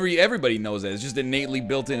 Everybody knows that. It's just innately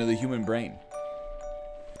built into the human brain.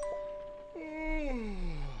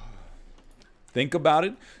 Think about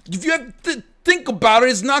it. If you have to think about it,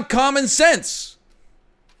 it's not common sense.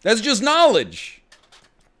 That's just knowledge.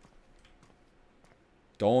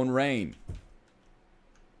 Don't rain.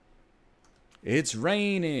 It's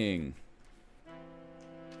raining.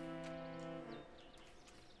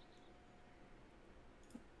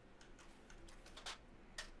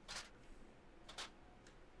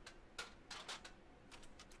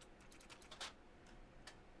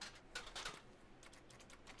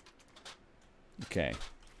 Okay.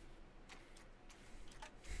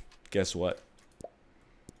 Guess what?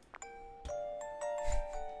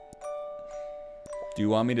 Do you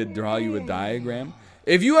want me to draw you a diagram?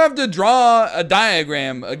 If you have to draw a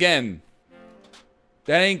diagram, again,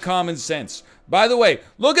 That ain't common sense. By the way,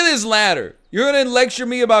 look at this ladder. You're gonna lecture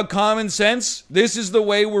me about common sense? This is the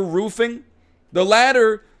way we're roofing? The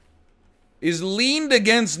ladder is leaned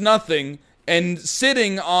against nothing and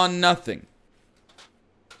sitting on nothing.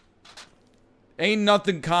 Ain't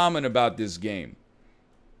nothing common about this game.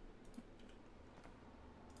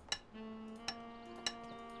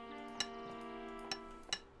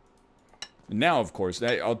 Now, of course,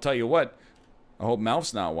 I'll tell you what. I hope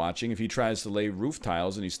Malf's not watching. If he tries to lay roof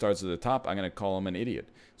tiles and he starts at the top, I'm going to call him an idiot.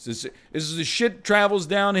 This is the shit travels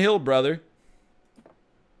downhill, brother.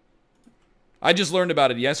 I just learned about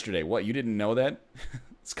it yesterday. What, you didn't know that?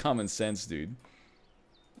 It's common sense, dude.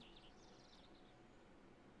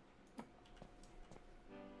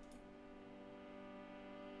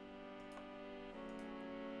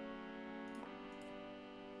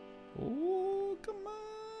 Oh, come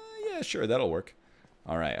on. Yeah, sure, that'll work.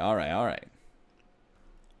 All right, all right, all right.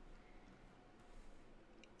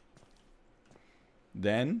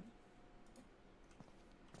 Then,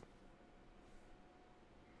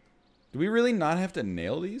 do we really not have to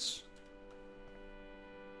nail these?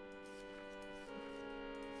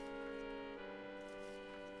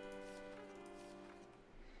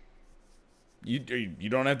 You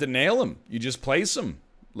don't have to nail them. You just place them.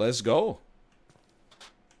 Let's go.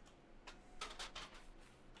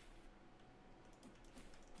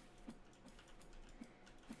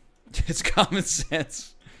 It's common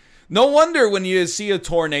sense. No wonder when you see a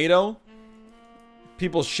tornado,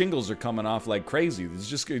 people's shingles are coming off like crazy. It's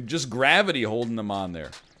just gravity holding them on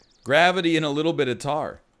there. Gravity and a little bit of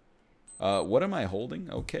tar. What am I holding?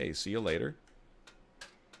 Okay, see you later.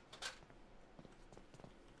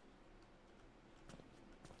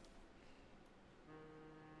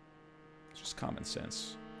 It's just common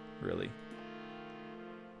sense, really.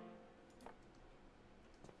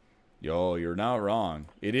 Yo, you're not wrong.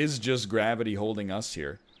 It is just gravity holding us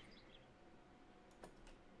here.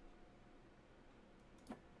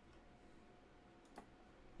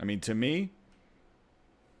 I mean, to me,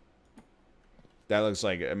 that looks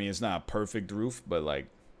like, I mean, it's not a perfect roof, but like,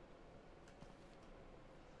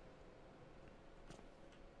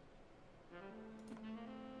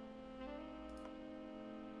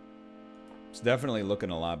 it's definitely looking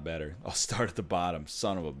a lot better. I'll start at the bottom,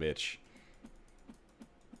 son of a bitch.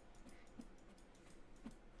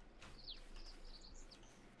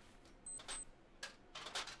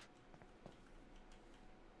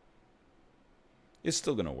 It's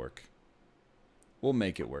still gonna work. We'll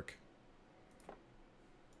make it work.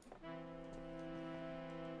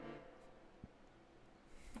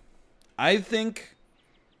 I think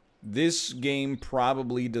this game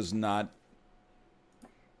probably does not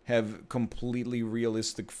have completely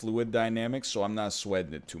realistic fluid dynamics, so I'm not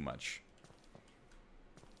sweating it too much.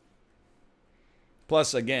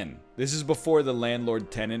 Plus, again, this is before the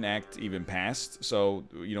Landlord-Tenant Act even passed, so,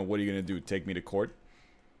 you know, what are you gonna do? Take me to court?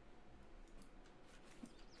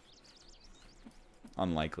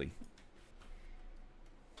 Unlikely.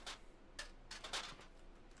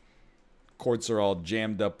 Courts are all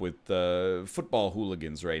jammed up with football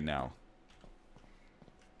hooligans right now.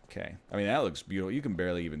 Okay. I mean, that looks beautiful. You can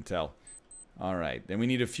barely even tell. All right. Then we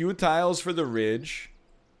need a few tiles for the ridge.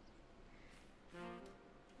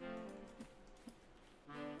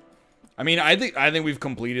 I mean, I think we've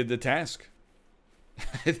completed the task.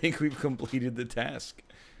 I think we've completed the task.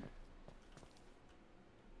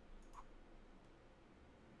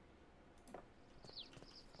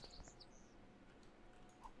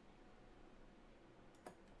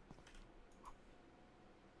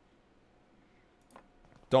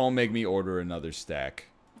 Don't make me order another stack.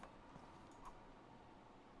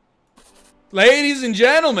 Ladies and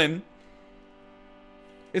gentlemen,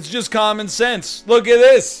 it's just common sense. Look at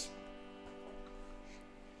this.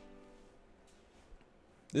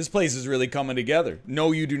 This place is really coming together.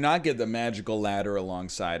 No, you do not get the magical ladder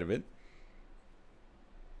alongside of it.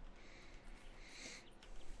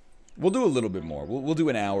 We'll do a little bit more. We'll do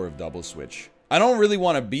an hour of double switch. I don't really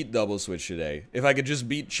want to beat double switch today. If I could just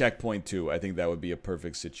beat checkpoint 2, I think that would be a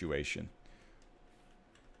perfect situation.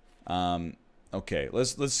 Okay,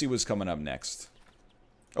 let's see what's coming up next.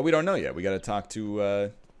 Oh, we don't know yet. We got to talk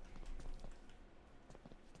to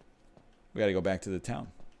we got to go back to the town.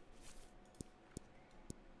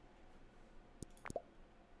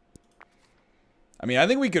 I mean, I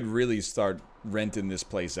think we could really start renting this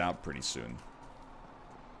place out pretty soon.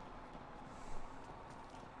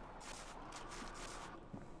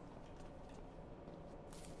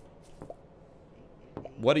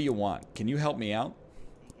 What do you want? Can you help me out?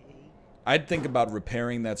 I'd think about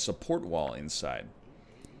repairing that support wall inside.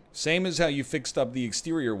 Same as how you fixed up the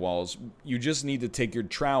exterior walls. You just need to take your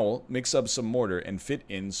trowel, mix up some mortar, and fit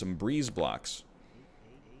in some breeze blocks.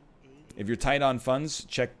 If you're tight on funds,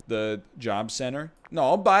 check the job center. No,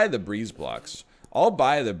 I'll buy the breeze blocks. I'll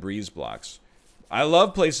buy the breeze blocks. I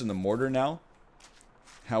love placing the mortar now.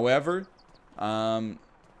 However,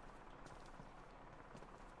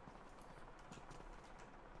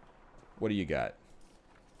 what do you got?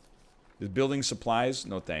 Is building supplies?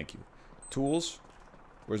 No, thank you. Tools?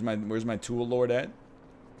 Where's my tool lord at?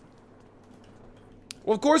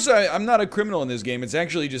 Well, of course I'm not a criminal in this game. It's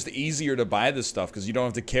actually just easier to buy this stuff because you don't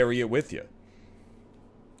have to carry it with you.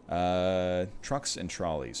 Trucks and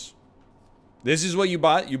trolleys. This is what you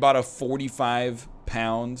bought? You bought a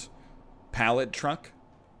 45-pound pallet truck?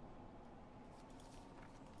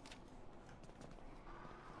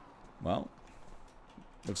 Well,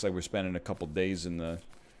 looks like we're spending a couple days in the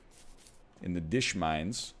dish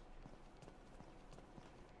mines.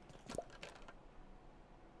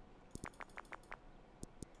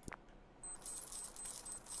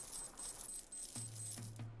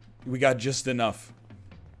 We got just enough.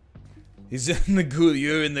 He's in the gulag.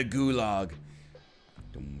 You're in the gulag.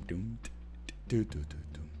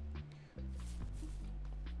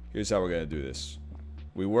 Here's how we're gonna do this.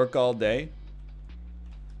 We work all day.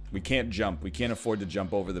 We can't jump. We can't afford to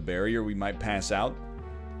jump over the barrier. We might pass out.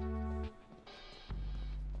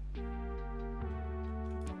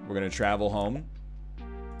 We're gonna travel home.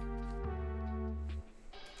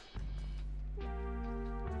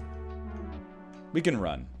 We can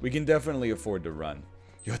run. We can definitely afford to run.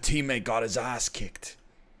 Your teammate got his ass kicked.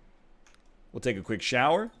 We'll take a quick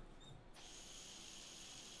shower.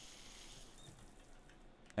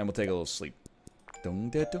 And we'll take a little sleep.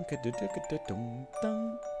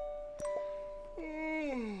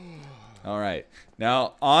 Alright.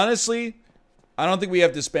 Now, honestly, I don't think we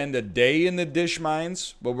have to spend a day in the dish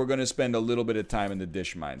mines, but we're going to spend a little bit of time in the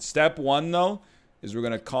dish mines. Step one, though, is we're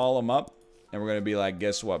going to call them up, and we're going to be like,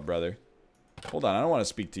 guess what, brother? Hold on, I don't want to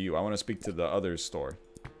speak to you. I want to speak to the other store.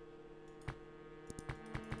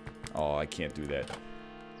 Oh, I can't do that.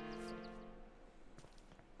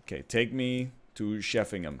 Okay, take me to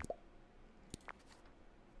Sheffingham.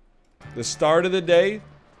 The start of the day,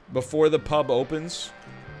 before the pub opens,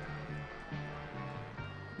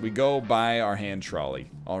 we go buy our hand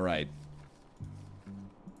trolley. Alright.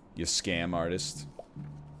 You scam artist.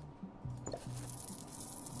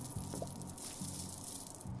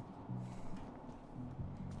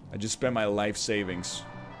 I just spent my life savings.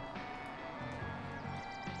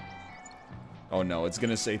 Oh no, it's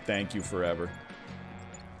gonna say thank you forever.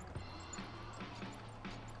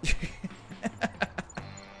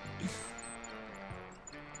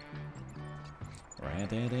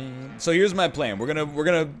 So here's my plan. We're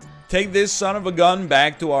gonna take this son of a gun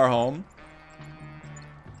back to our home.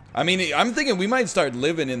 I mean, I'm thinking we might start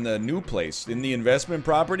living in the new place, in the investment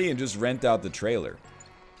property, and just rent out the trailer.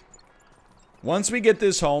 Once we get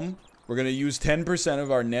this home, we're going to use 10%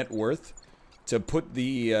 of our net worth to put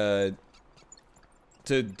the,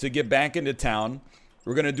 to get back into town.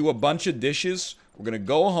 We're going to do a bunch of dishes. We're going to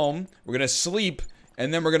go home. We're going to sleep.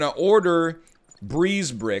 And then we're going to order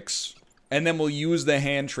breeze bricks. And then we'll use the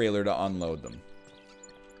hand trailer to unload them.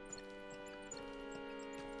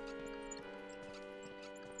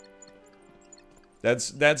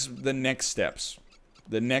 That's the next steps.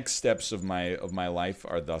 The next steps of my life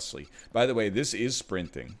are thusly. By the way, this is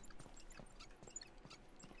sprinting.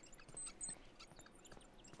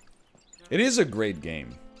 It is a great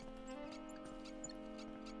game.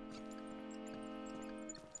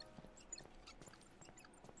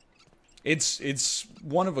 It's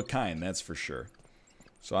one of a kind, that's for sure.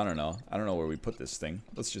 So I don't know. I don't know where we put this thing.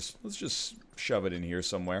 Let's just shove it in here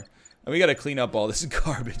somewhere. And we got to clean up all this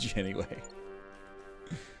garbage anyway.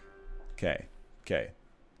 Okay. Okay.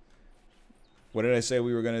 What did I say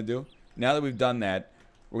we were going to do? Now that we've done that,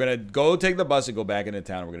 we're going to go take the bus and go back into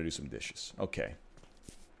town. We're going to do some dishes. Okay.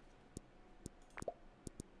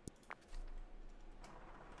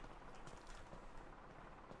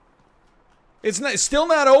 It's still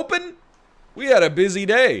not open? We had a busy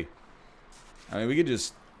day. I mean, we could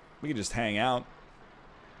just hang out.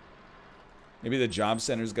 Maybe the job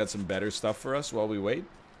center's got some better stuff for us while we wait.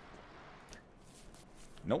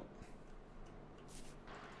 Nope.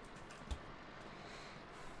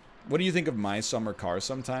 What do you think of my summer car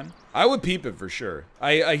sometime? I would peep it for sure.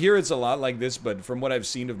 I hear it's a lot like this, but from what I've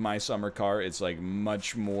seen of my summer car, it's like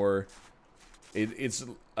much more... It's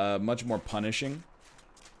much more punishing.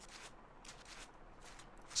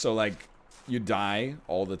 So like, you die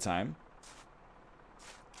all the time.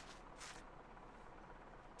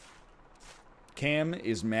 Cam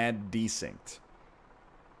is mad desynced.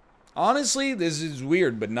 Honestly, this is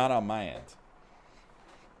weird, but not on my end.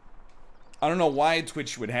 I don't know why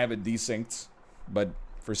Twitch would have it desynced, but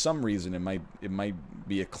for some reason it might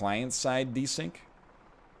be a client side desync.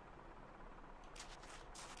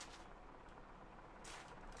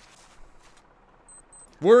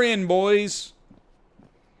 We're in, boys.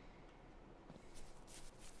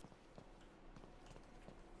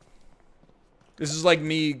 This is like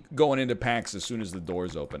me going into PAX as soon as the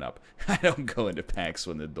doors open up. I don't go into PAX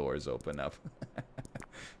when the doors open up.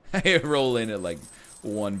 I roll in at like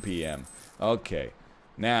 1 p.m. Okay.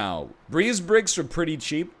 Now, breeze bricks are pretty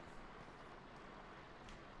cheap.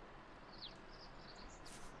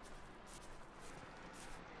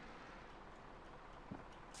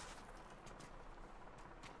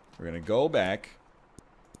 We're gonna go back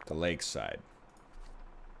to Lakeside.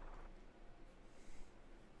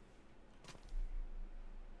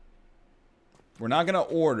 We're not gonna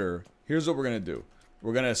order. Here's what we're gonna do.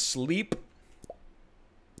 We're gonna sleep.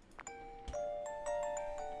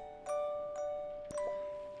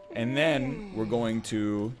 And then we're going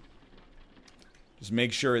to just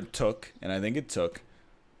make sure it took, and I think it took.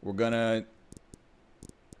 We're gonna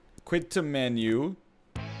quit to menu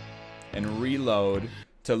and reload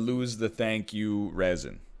to lose the thank you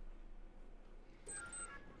resin.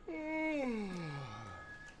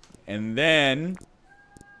 And then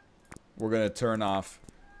we're gonna turn off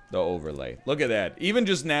the overlay. Look at that. Even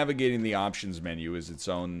just navigating the options menu is its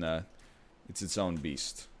own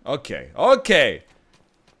beast. Okay, okay.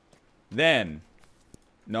 Then,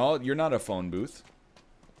 no, you're not a phone booth.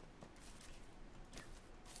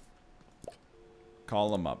 Call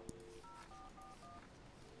them up.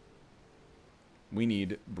 We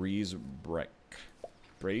need breeze brick.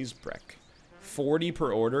 Breeze brick. 40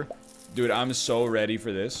 per order. Dude, I'm so ready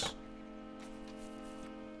for this.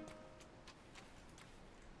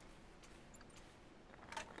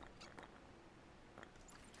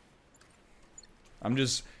 I'm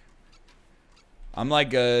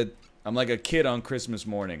like a kid on Christmas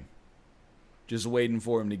morning. Just waiting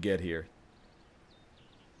for him to get here.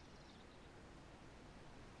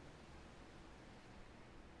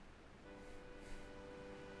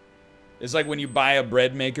 It's like when you buy a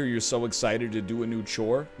bread maker, you're so excited to do a new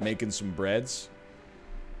chore, making some breads.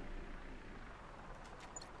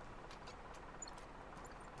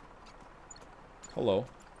 Hello.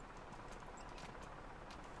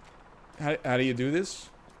 How do you do this?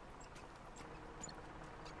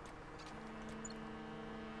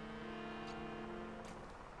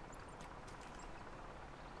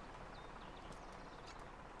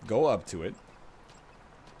 Go up to it.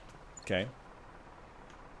 Okay.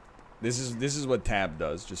 This is what tab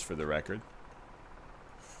does, just for the record.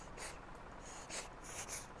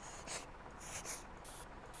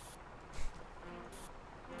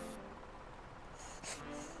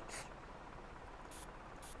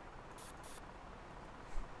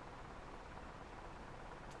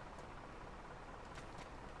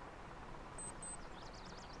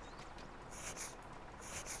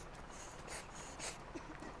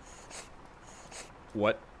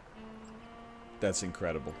 What? That's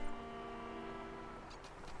incredible.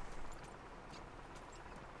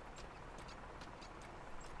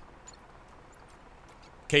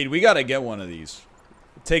 Kate, we gotta get one of these.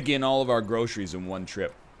 Take in all of our groceries in one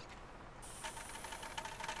trip.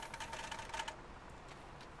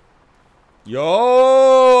 Yo!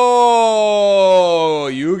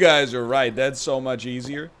 You guys are right. That's so much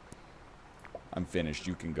easier. I'm finished.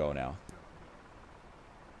 You can go now.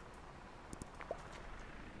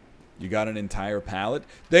 You got an entire pallet?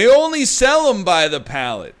 They only sell them by the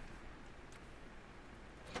pallet.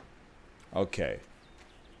 Okay.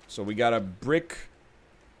 So we got a brick.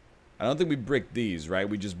 I don't think we brick these, right?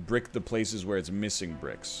 We just brick the places where it's missing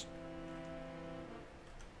bricks.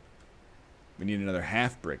 We need another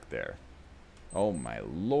half brick there. Oh my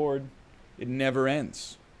lord. It never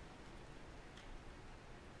ends.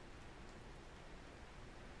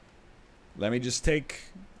 Let me just take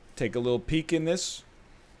a little peek in this.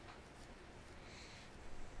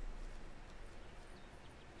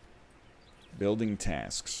 Building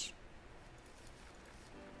tasks.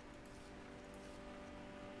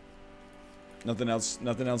 Nothing else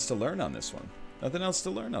to learn on this one. Nothing else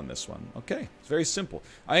to learn on this one. Okay, it's very simple.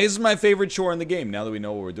 This is my favorite chore in the game, now that we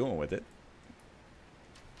know what we're doing with it.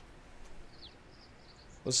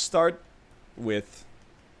 Let's start with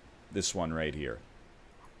this one right here.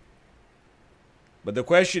 But the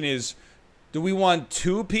question is, do we want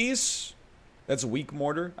 2-piece? That's weak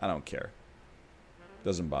mortar? I don't care.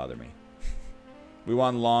 Doesn't bother me. We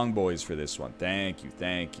want long boys for this one. Thank you,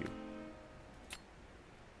 thank you.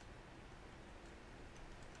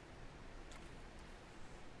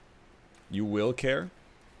 You will care?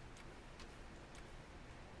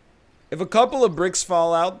 If a couple of bricks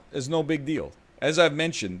fall out, it's no big deal. As I've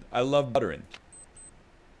mentioned, I love buttering.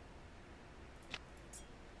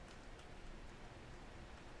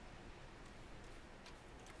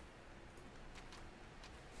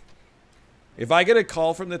 If I get a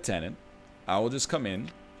call from the tenant, I will just come in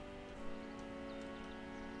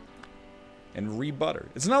and re-butter.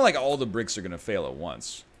 It's not like all the bricks are going to fail at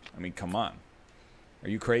once. I mean, come on. Are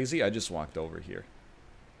you crazy? I just walked over here.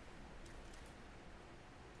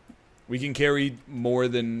 We can carry more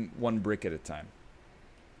than one brick at a time.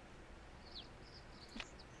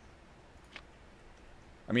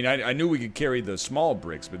 I mean, I knew we could carry the small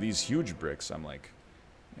bricks, but these huge bricks, I'm like,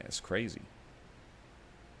 yeah, it's crazy.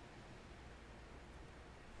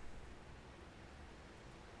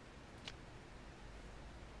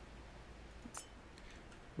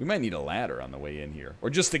 We might need a ladder on the way in here. Or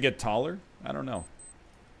just to get taller? I don't know.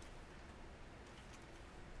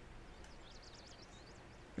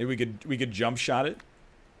 Maybe we could jump shot it.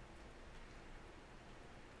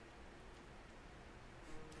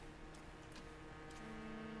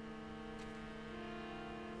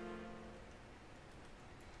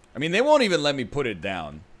 I mean, they won't even let me put it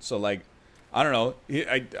down. So, like, I don't know.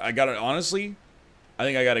 I got it. Honestly, I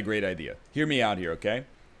think I got a great idea. Hear me out here, okay?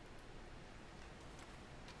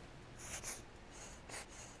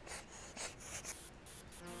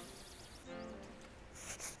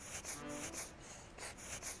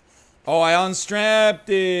 Oh, I unstrapped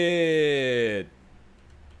it.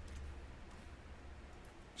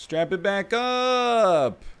 Strap it back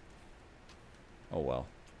up. Oh, well.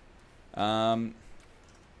 I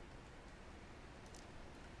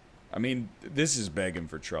mean, this is begging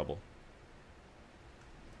for trouble.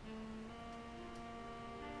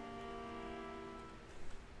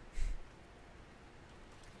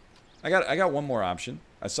 I got one more option.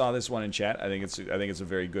 I saw this one in chat. I think it's a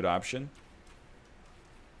very good option.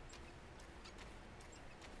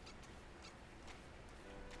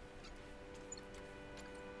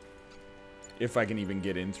 If I can even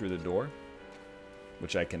get in through the door,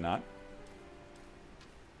 which I cannot.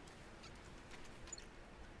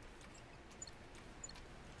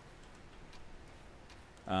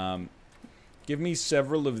 Give me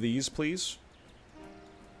several of these, please.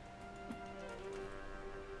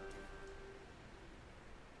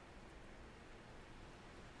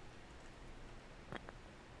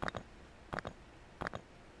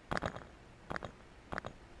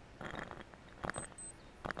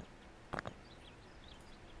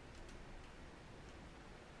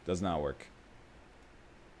 Does not work.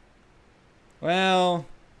 Well,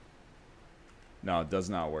 no, it does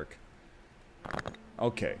not work.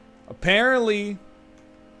 Okay. Apparently,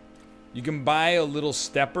 you can buy a little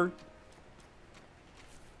stepper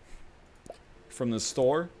from the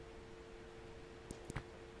store.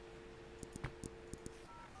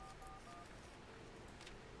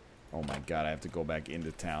 Oh my god, I have to go back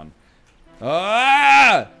into town.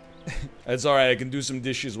 Ah! That's alright, I can do some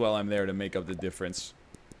dishes while I'm there to make up the difference.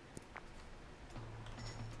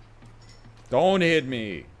 Don't hit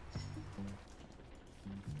me.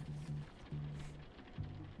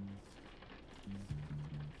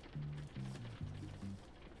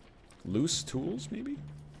 Loose tools, maybe?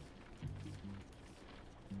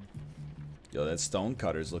 Yo, that stone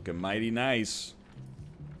cutter's looking mighty nice.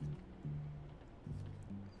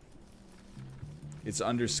 It's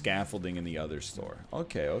under scaffolding in the other store.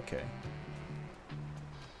 Okay, okay.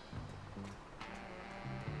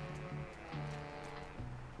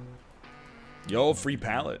 Yo, free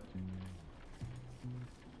pallet.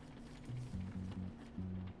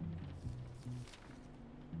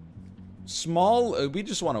 Small, we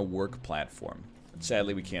just want a work platform.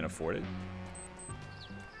 Sadly, we can't afford it.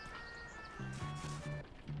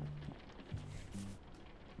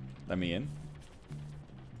 Let me in.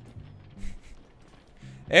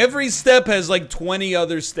 Every step has like 20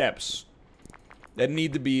 other steps that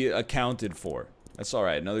need to be accounted for. That's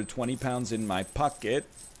alright. Another 20 pounds in my pocket.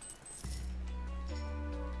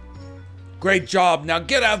 Great job. Now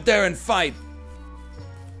get out there and fight.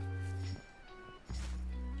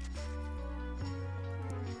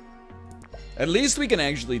 At least we can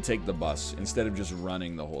actually take the bus instead of just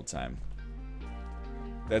running the whole time.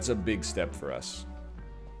 That's a big step for us.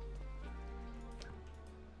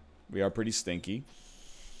 We are pretty stinky.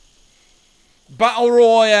 Battle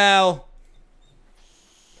Royale!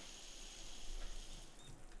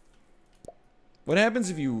 What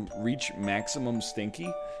happens if you reach maximum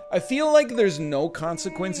stinky? I feel like there's no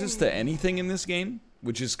consequences to anything in this game,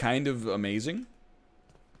 which is kind of amazing.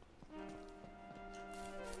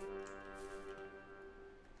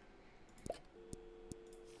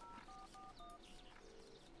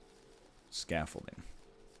 scaffolding.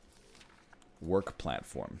 Work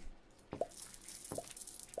platform.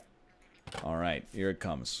 Alright, here it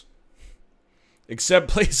comes. Except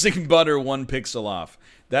placing butter 1 pixel off.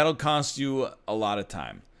 That'll cost you a lot of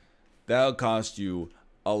time. That'll cost you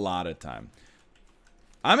a lot of time.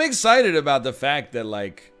 I'm excited about the fact that,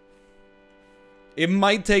 like, it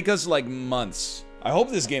might take us, like, months. I hope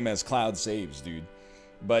this game has cloud saves, dude.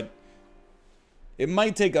 But it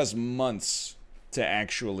might take us months to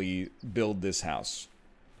actually build this house.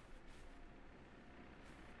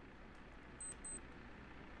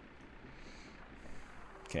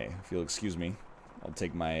 Okay, if you'll excuse me, I'll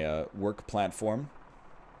take my work platform.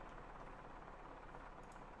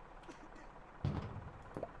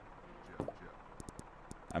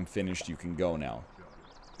 I'm finished, you can go now.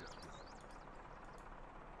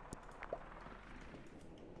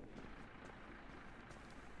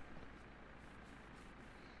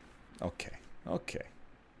 Okay, okay.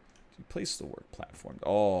 You place the work platform.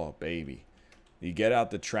 Oh, baby. You get out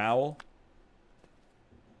the trowel.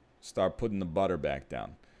 Start putting the butter back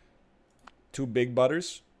down. 2 big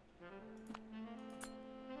butters.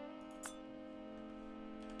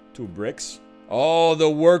 2 bricks. Oh, the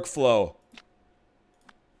workflow.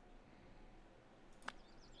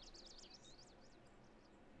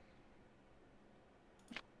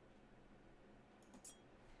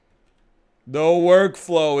 The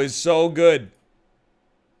workflow is so good.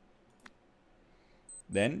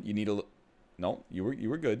 Then you need a. No, you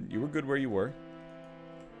were good. You were good where you were.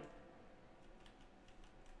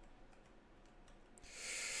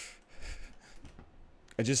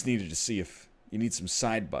 I just needed to see if you need some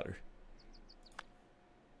side butter.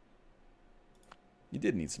 You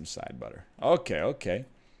did need some side butter. Okay, okay.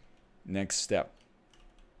 Next step.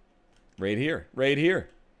 Right here. Right here.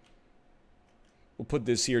 We'll put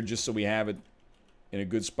this here just so we have it in a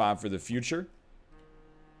good spot for the future.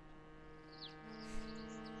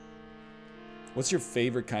 What's your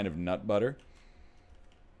favorite kind of nut butter?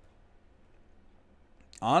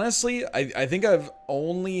 Honestly, I think I've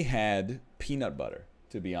only had peanut butter,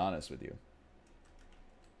 to be honest with you.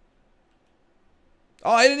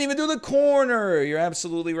 Oh, I didn't even do the corner. You're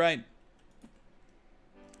absolutely right.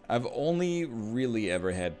 I've only really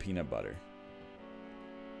ever had peanut butter.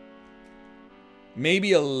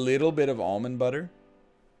 Maybe a little bit of almond butter.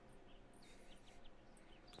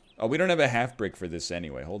 Oh, we don't have a half brick for this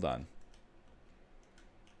anyway. Hold on.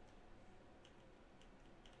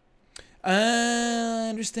 I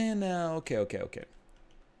understand now. Okay, okay, okay.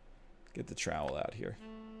 Get the trowel out here.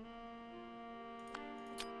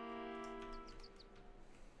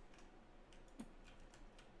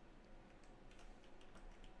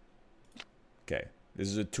 Okay, this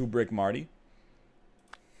is a 2-brick Marty.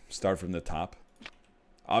 Start from the top.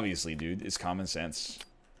 Obviously, dude, it's common sense.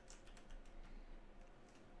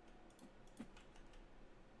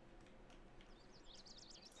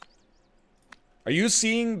 Are you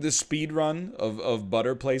seeing the speed run of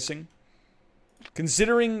butter placing?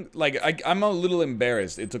 Considering, like, I'm a little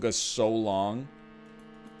embarrassed it took us so long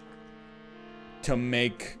to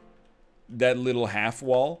make that little half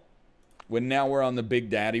wall, when now we're on the Big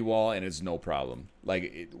Daddy wall and it's no problem.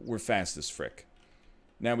 Like, we're fast as frick.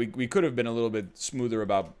 Now, we could have been a little bit smoother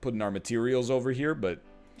about putting our materials over here, but,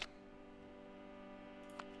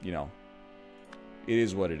 you know, it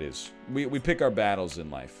is what it is. We pick our battles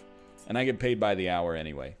in life, and I get paid by the hour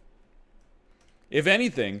anyway. If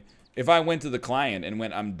anything, if I went to the client and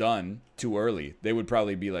went, I'm done too early, they would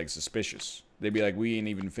probably be, like, suspicious. They'd be like, we ain't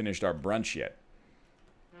even finished our brunch yet.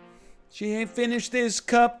 She ain't finished this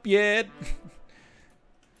cup yet.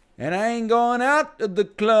 And I ain't going out of the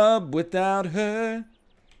club without her.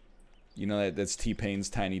 You know that's T-Pain's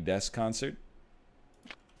Tiny Desk concert?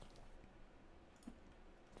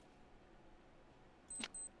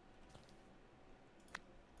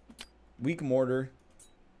 Weak mortar.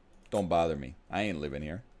 Don't bother me. I ain't living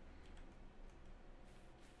here.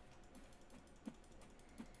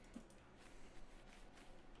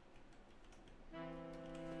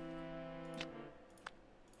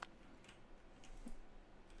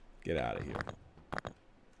 Get out of here.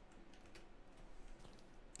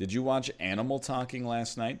 Did you watch Animal Talking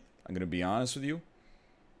last night? I'm going to be honest with you.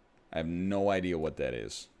 I have no idea what that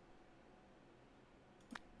is.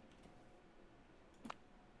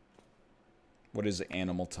 What is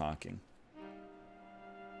Animal Talking?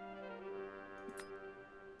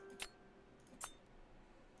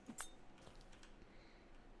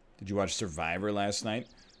 Did you watch Survivor last night?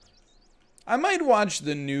 I might watch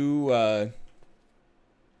the new, I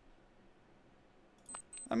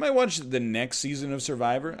might watch the next season of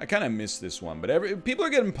Survivor. I kind of missed this one, but people are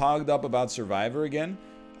getting pogged up about Survivor again.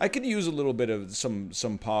 I could use a little bit of some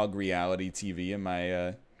Pog reality TV in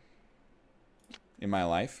my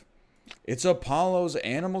life. It's Apollo's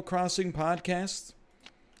Animal Crossing podcast.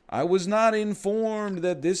 I was not informed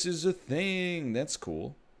that this is a thing. That's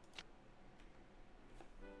cool.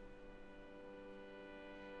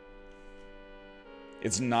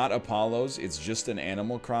 It's not Apollo's. It's just an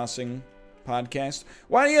Animal Crossing podcast.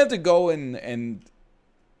 Why do you have to go and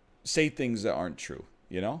say things that aren't true,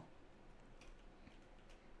 you know?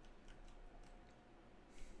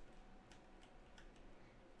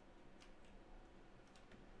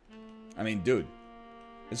 I mean, dude,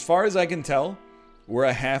 as far as I can tell, we're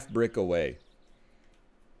a half brick away.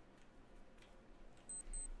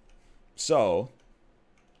 So,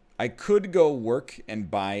 I could go work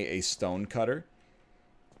and buy a stone cutter.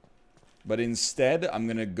 But instead, I'm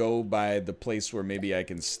going to go by the place where maybe I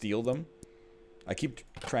can steal them. I keep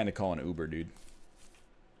trying to call an Uber, dude.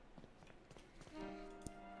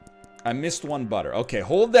 I missed one butter. Okay,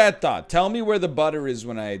 hold that thought. Tell me where the butter is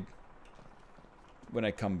when I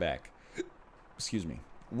come back. Excuse me.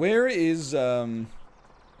 Where is,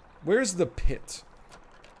 where's the pit?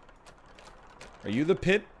 Are you the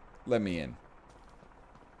pit? Let me in.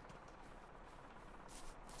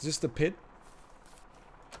 Is this the pit?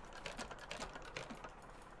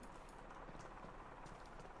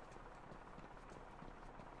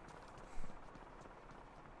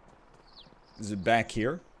 Is it back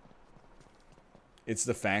here? It's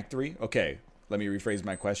the factory? Okay, let me rephrase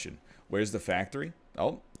my question. Where's the factory?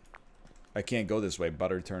 Oh, I can't go this way.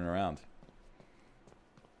 Butter, turn around.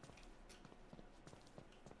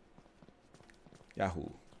 Yahoo.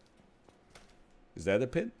 Is that the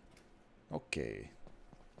pit? Okay.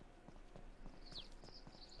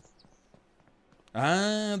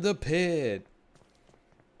 Ah, the pit.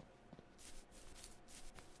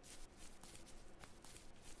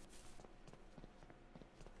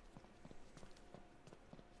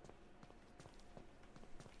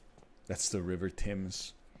 That's the River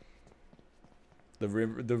Thames. The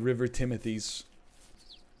River Timothys.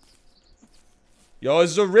 Yo,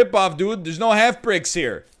 this is a ripoff, dude. There's no half bricks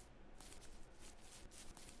here.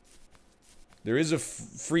 There is a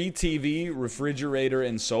free TV, refrigerator,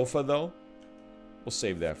 and sofa, though. We'll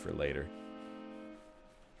save that for later.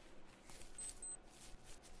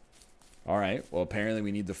 Alright, well, apparently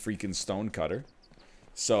we need the freaking stone cutter.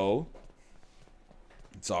 So,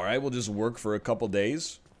 it's alright. We'll just work for a couple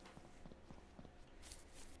days.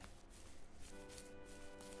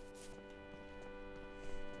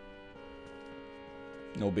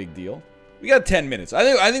 No big deal. We got 10 minutes.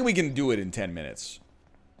 I think we can do it in 10 minutes.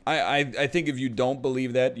 I think if you don't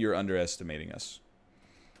believe that, you're underestimating us.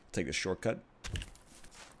 Take the shortcut.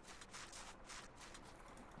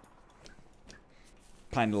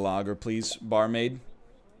 Pint of lager, please. Barmaid.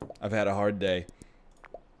 I've had a hard day.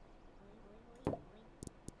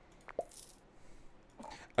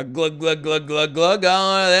 A glug, glug, glug, glug, glug.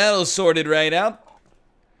 Oh, that'll sort it right out.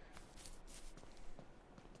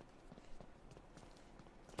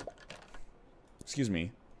 Excuse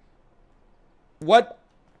me. What?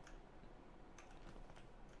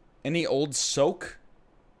 Any old soak?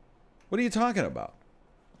 What are you talking about?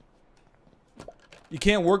 You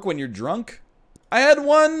can't work when you're drunk? I had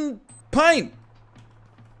one pint.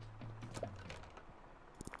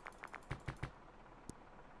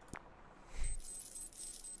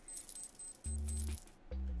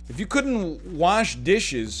 If you couldn't wash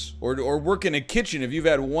dishes or work in a kitchen if you've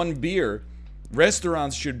had one beer,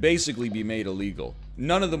 restaurants should basically be made illegal.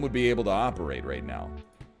 None of them would be able to operate right now.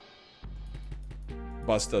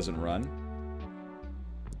 Bus doesn't run.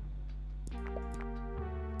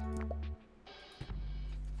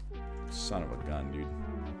 Son of a gun, dude.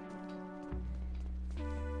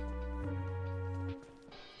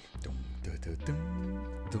 Dum, dum, dum, dum,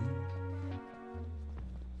 dum.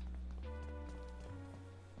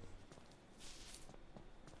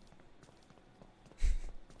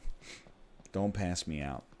 Don't pass me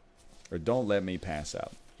out. Or don't let me pass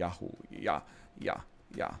out. Yahoo. Yeah. Yeah.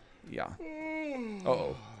 Yeah. Yeah.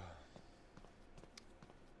 Uh-oh.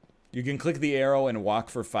 You can click the arrow and walk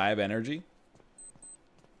for 5 energy.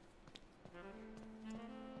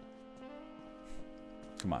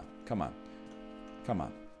 Come on. Come on. Come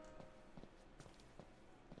on.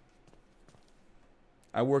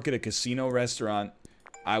 I work at a casino restaurant.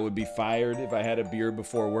 I would be fired if I had a beer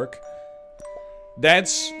before work.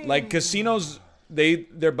 That's like casinos,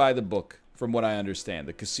 they're by the book, from what I understand.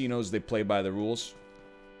 The casinos, they play by the rules.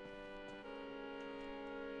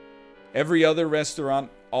 Every other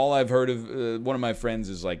restaurant, all I've heard of, one of my friends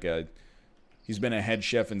is like he's been a head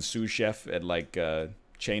chef and sous chef at like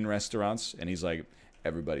chain restaurants, and he's like,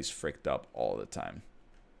 everybody's fricked up all the time.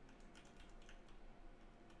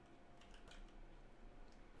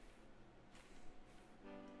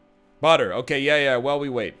 Butter. Okay, yeah. While we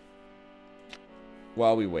wait.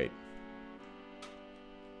 While we wait.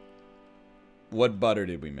 What butter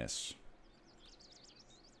did we miss?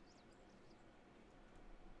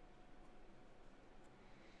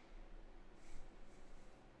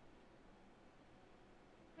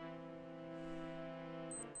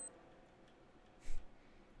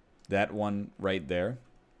 That one right there.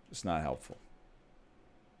 It's not helpful.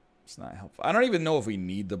 It's not helpful. I don't even know if we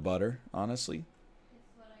need the butter, honestly. It's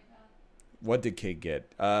what I got. What did Kate get?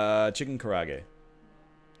 Chicken karage.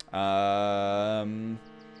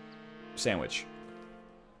 Sandwich.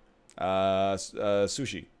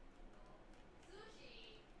 Sushi.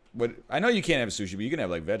 What? I know you can't have sushi, but you can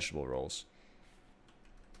have like vegetable rolls.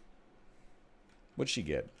 What'd she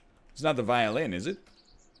get? It's not the violin, is it?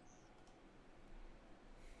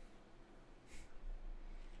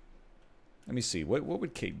 Let me see. What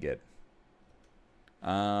would Kate get?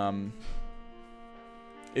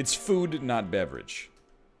 It's food, not beverage.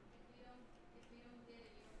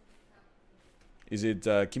 Is it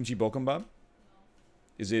kimchi bokkeumbap?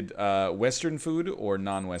 Is it Western food or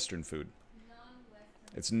non-Western food?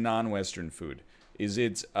 Non-Western. It's non-Western food. Is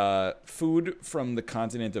it food from the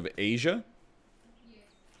continent of Asia? Yes.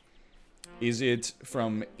 Is it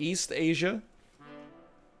from East Asia?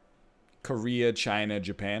 Korea, China,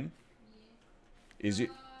 Japan? Yes. Is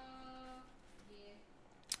it Yeah.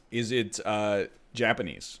 is it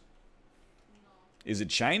Japanese? No. Is it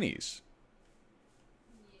Chinese?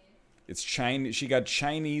 Yeah. It's Chinese. She got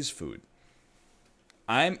Chinese food.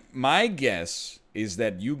 My guess is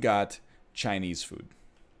that you got Chinese food.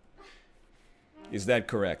 Is that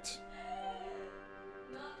correct?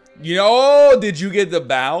 Not really. You know, did you get the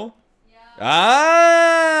bow? Yeah.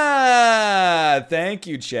 Ah, thank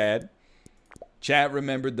you, Chad. Chat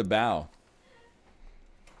remembered the bow.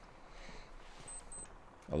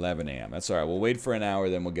 11 a.m. That's all right. We'll wait for an hour,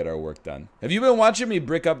 then we'll get our work done. Have you been watching me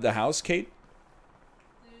brick up the house, Kate?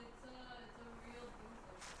 Dude,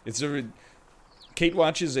 it's a real doozy. Kate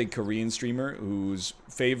watches a Korean streamer whose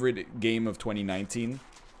favorite game of 2019,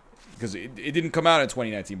 because it didn't come out in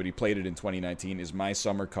 2019, but he played it in 2019, is My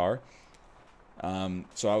Summer Car.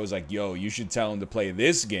 So I was like, yo, you should tell him to play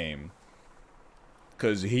this game,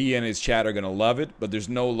 because he and his chat are going to love it, but there's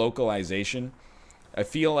no localization. I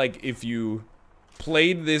feel like if you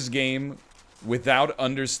played this game without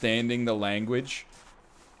understanding the language,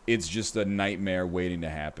 it's just a nightmare waiting to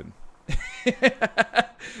happen.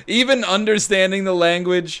 Even understanding the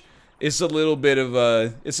language is a little bit of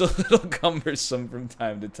it's a little cumbersome from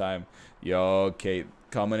time to time. Yo, Kate,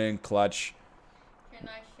 coming in clutch Can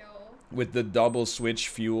I show with the double switch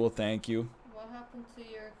fuel. Thank you. what happened to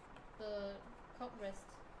the cup rest?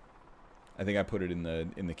 I think I put it in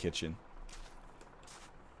the kitchen.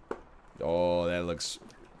 Oh, that looks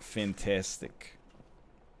fantastic.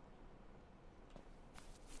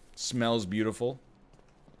 Smells beautiful.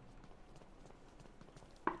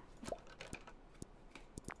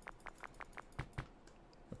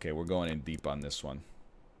 Okay, we're going in deep on this one.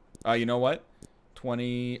 You know what?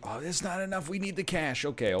 20. Oh, that's not enough. We need the cash.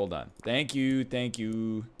 Okay, hold on. Thank you. Thank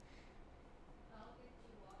you.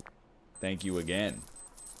 Thank you again.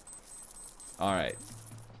 All right.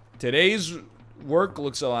 Today's work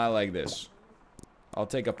looks a lot like this. I'll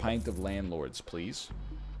take a pint of Landlords, please.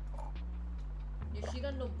 Yeah, she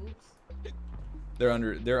got no boots. They're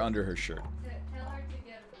under her shirt. Tell her to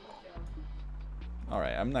get a boot job. All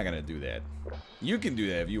right, I'm not gonna do that. You can do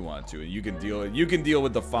that if you want to, and you can deal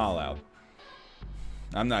with the fallout.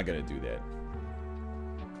 I'm not gonna do that.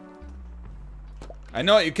 I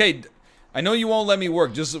know, okay. I know you won't let me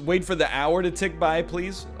work. Just wait for the hour to tick by,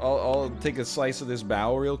 please. I'll take a slice of this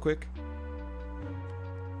bow real quick.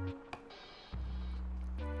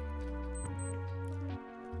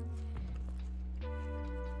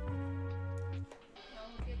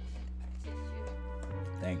 I'll get tissue.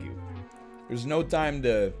 Thank you. There's no time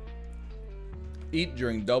to eat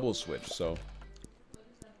during double switch, so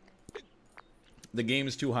the game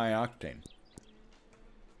is too high octane.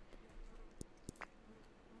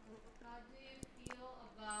 How do you feel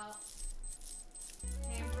about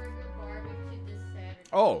hamburger barbecue this Saturday?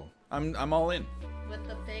 Oh, I'm all in. With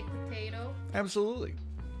the baked potato, Absolutely.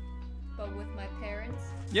 but with my parents?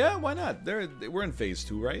 Yeah, why not? We're in phase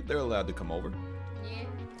 2, right? They're allowed to come over. Yeah.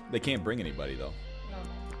 They can't bring anybody though. No.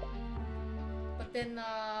 But then,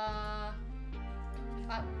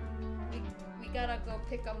 we gotta go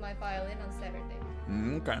pick up my violin on Saturday.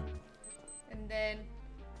 Okay. And then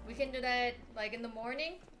we can do that like in the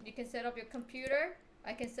morning. You can set up your computer.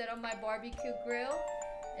 I can set up my barbecue grill.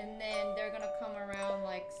 And then they're gonna come around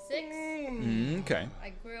like 6. Okay.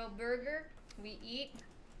 I grill burger. We eat.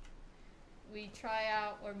 we try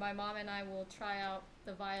out, or my mom and I will try out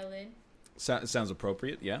the violin. Sounds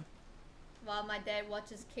appropriate, yeah. While my dad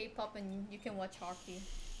watches K-pop and you can watch hockey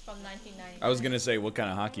from 1999. I was gonna say, what kind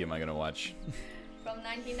of hockey am I gonna watch? From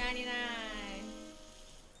 1999.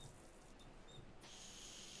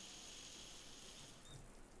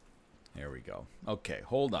 There we go. Okay,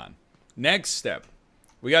 hold on. Next step.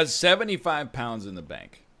 We got 75 pounds in the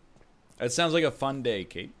bank. That sounds like a fun day,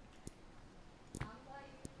 Kate.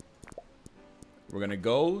 We're gonna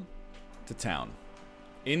go to town.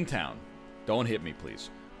 In town. Don't hit me, please.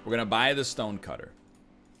 We're gonna buy the stone cutter.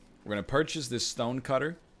 We're gonna purchase this stone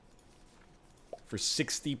cutter for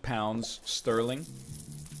 60 pounds sterling.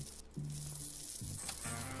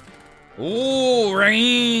 Ooh,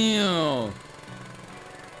 real.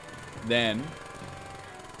 Then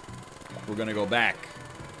we're gonna go back.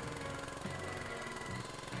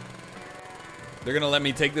 They're gonna let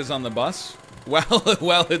me take this on the bus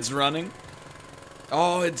while it's running.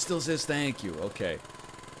 Oh, it still says thank you. Okay.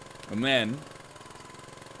 And then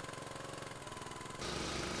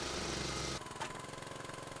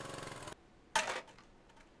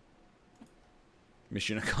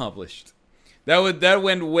mission accomplished. That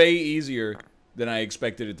went way easier than I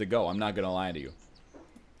expected it to go. I'm not gonna lie to you.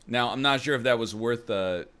 Now, I'm not sure if that was worth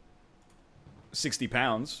 60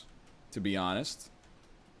 pounds, to be honest.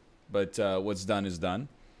 But what's done is done.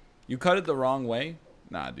 You cut it the wrong way?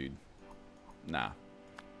 Nah, dude. Nah.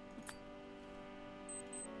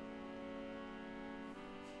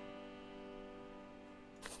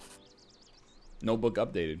 Notebook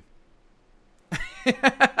updated.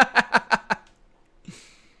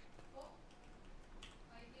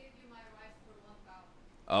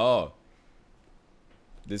 Oh.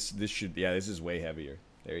 This should, yeah, this is way heavier.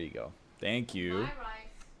 There you go. Thank you. My rice.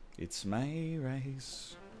 It's my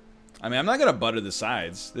rice. I mean, I'm not gonna butter the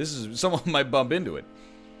sides. This is, someone might bump into it.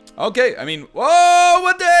 Okay, I mean, whoa,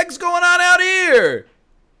 what the heck's going on out here?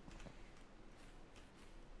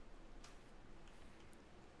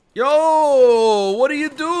 Yo, what are you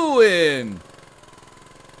doing?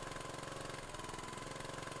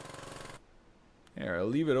 Here, I'll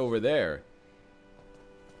leave it over there.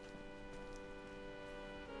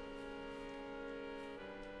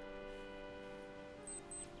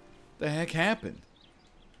 The heck happened?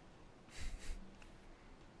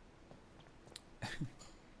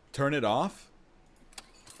 Turn it off?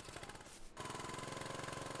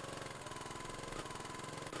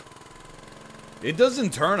 It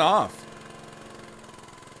doesn't turn off.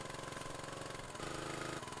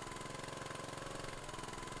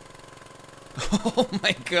 Oh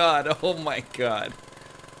my god, oh my god.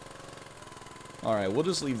 Alright, we'll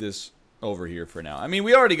just leave this over here for now. I mean,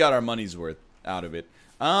 we already got our money's worth out of it.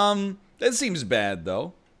 That seems bad,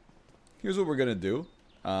 though. Here's what we're gonna do.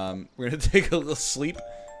 We're gonna take a little sleep.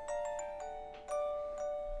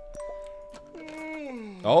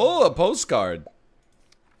 Oh, a postcard.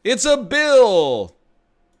 It's a bill!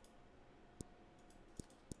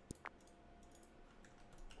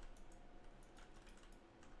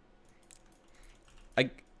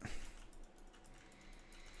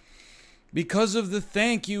 Because of the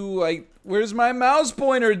thank you, where's my mouse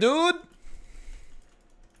pointer, dude?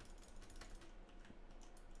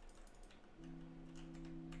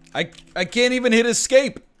 I can't even hit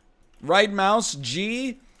escape. Right mouse,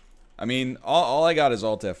 G. I mean, all I got is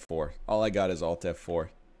Alt F4. All I got is Alt F4.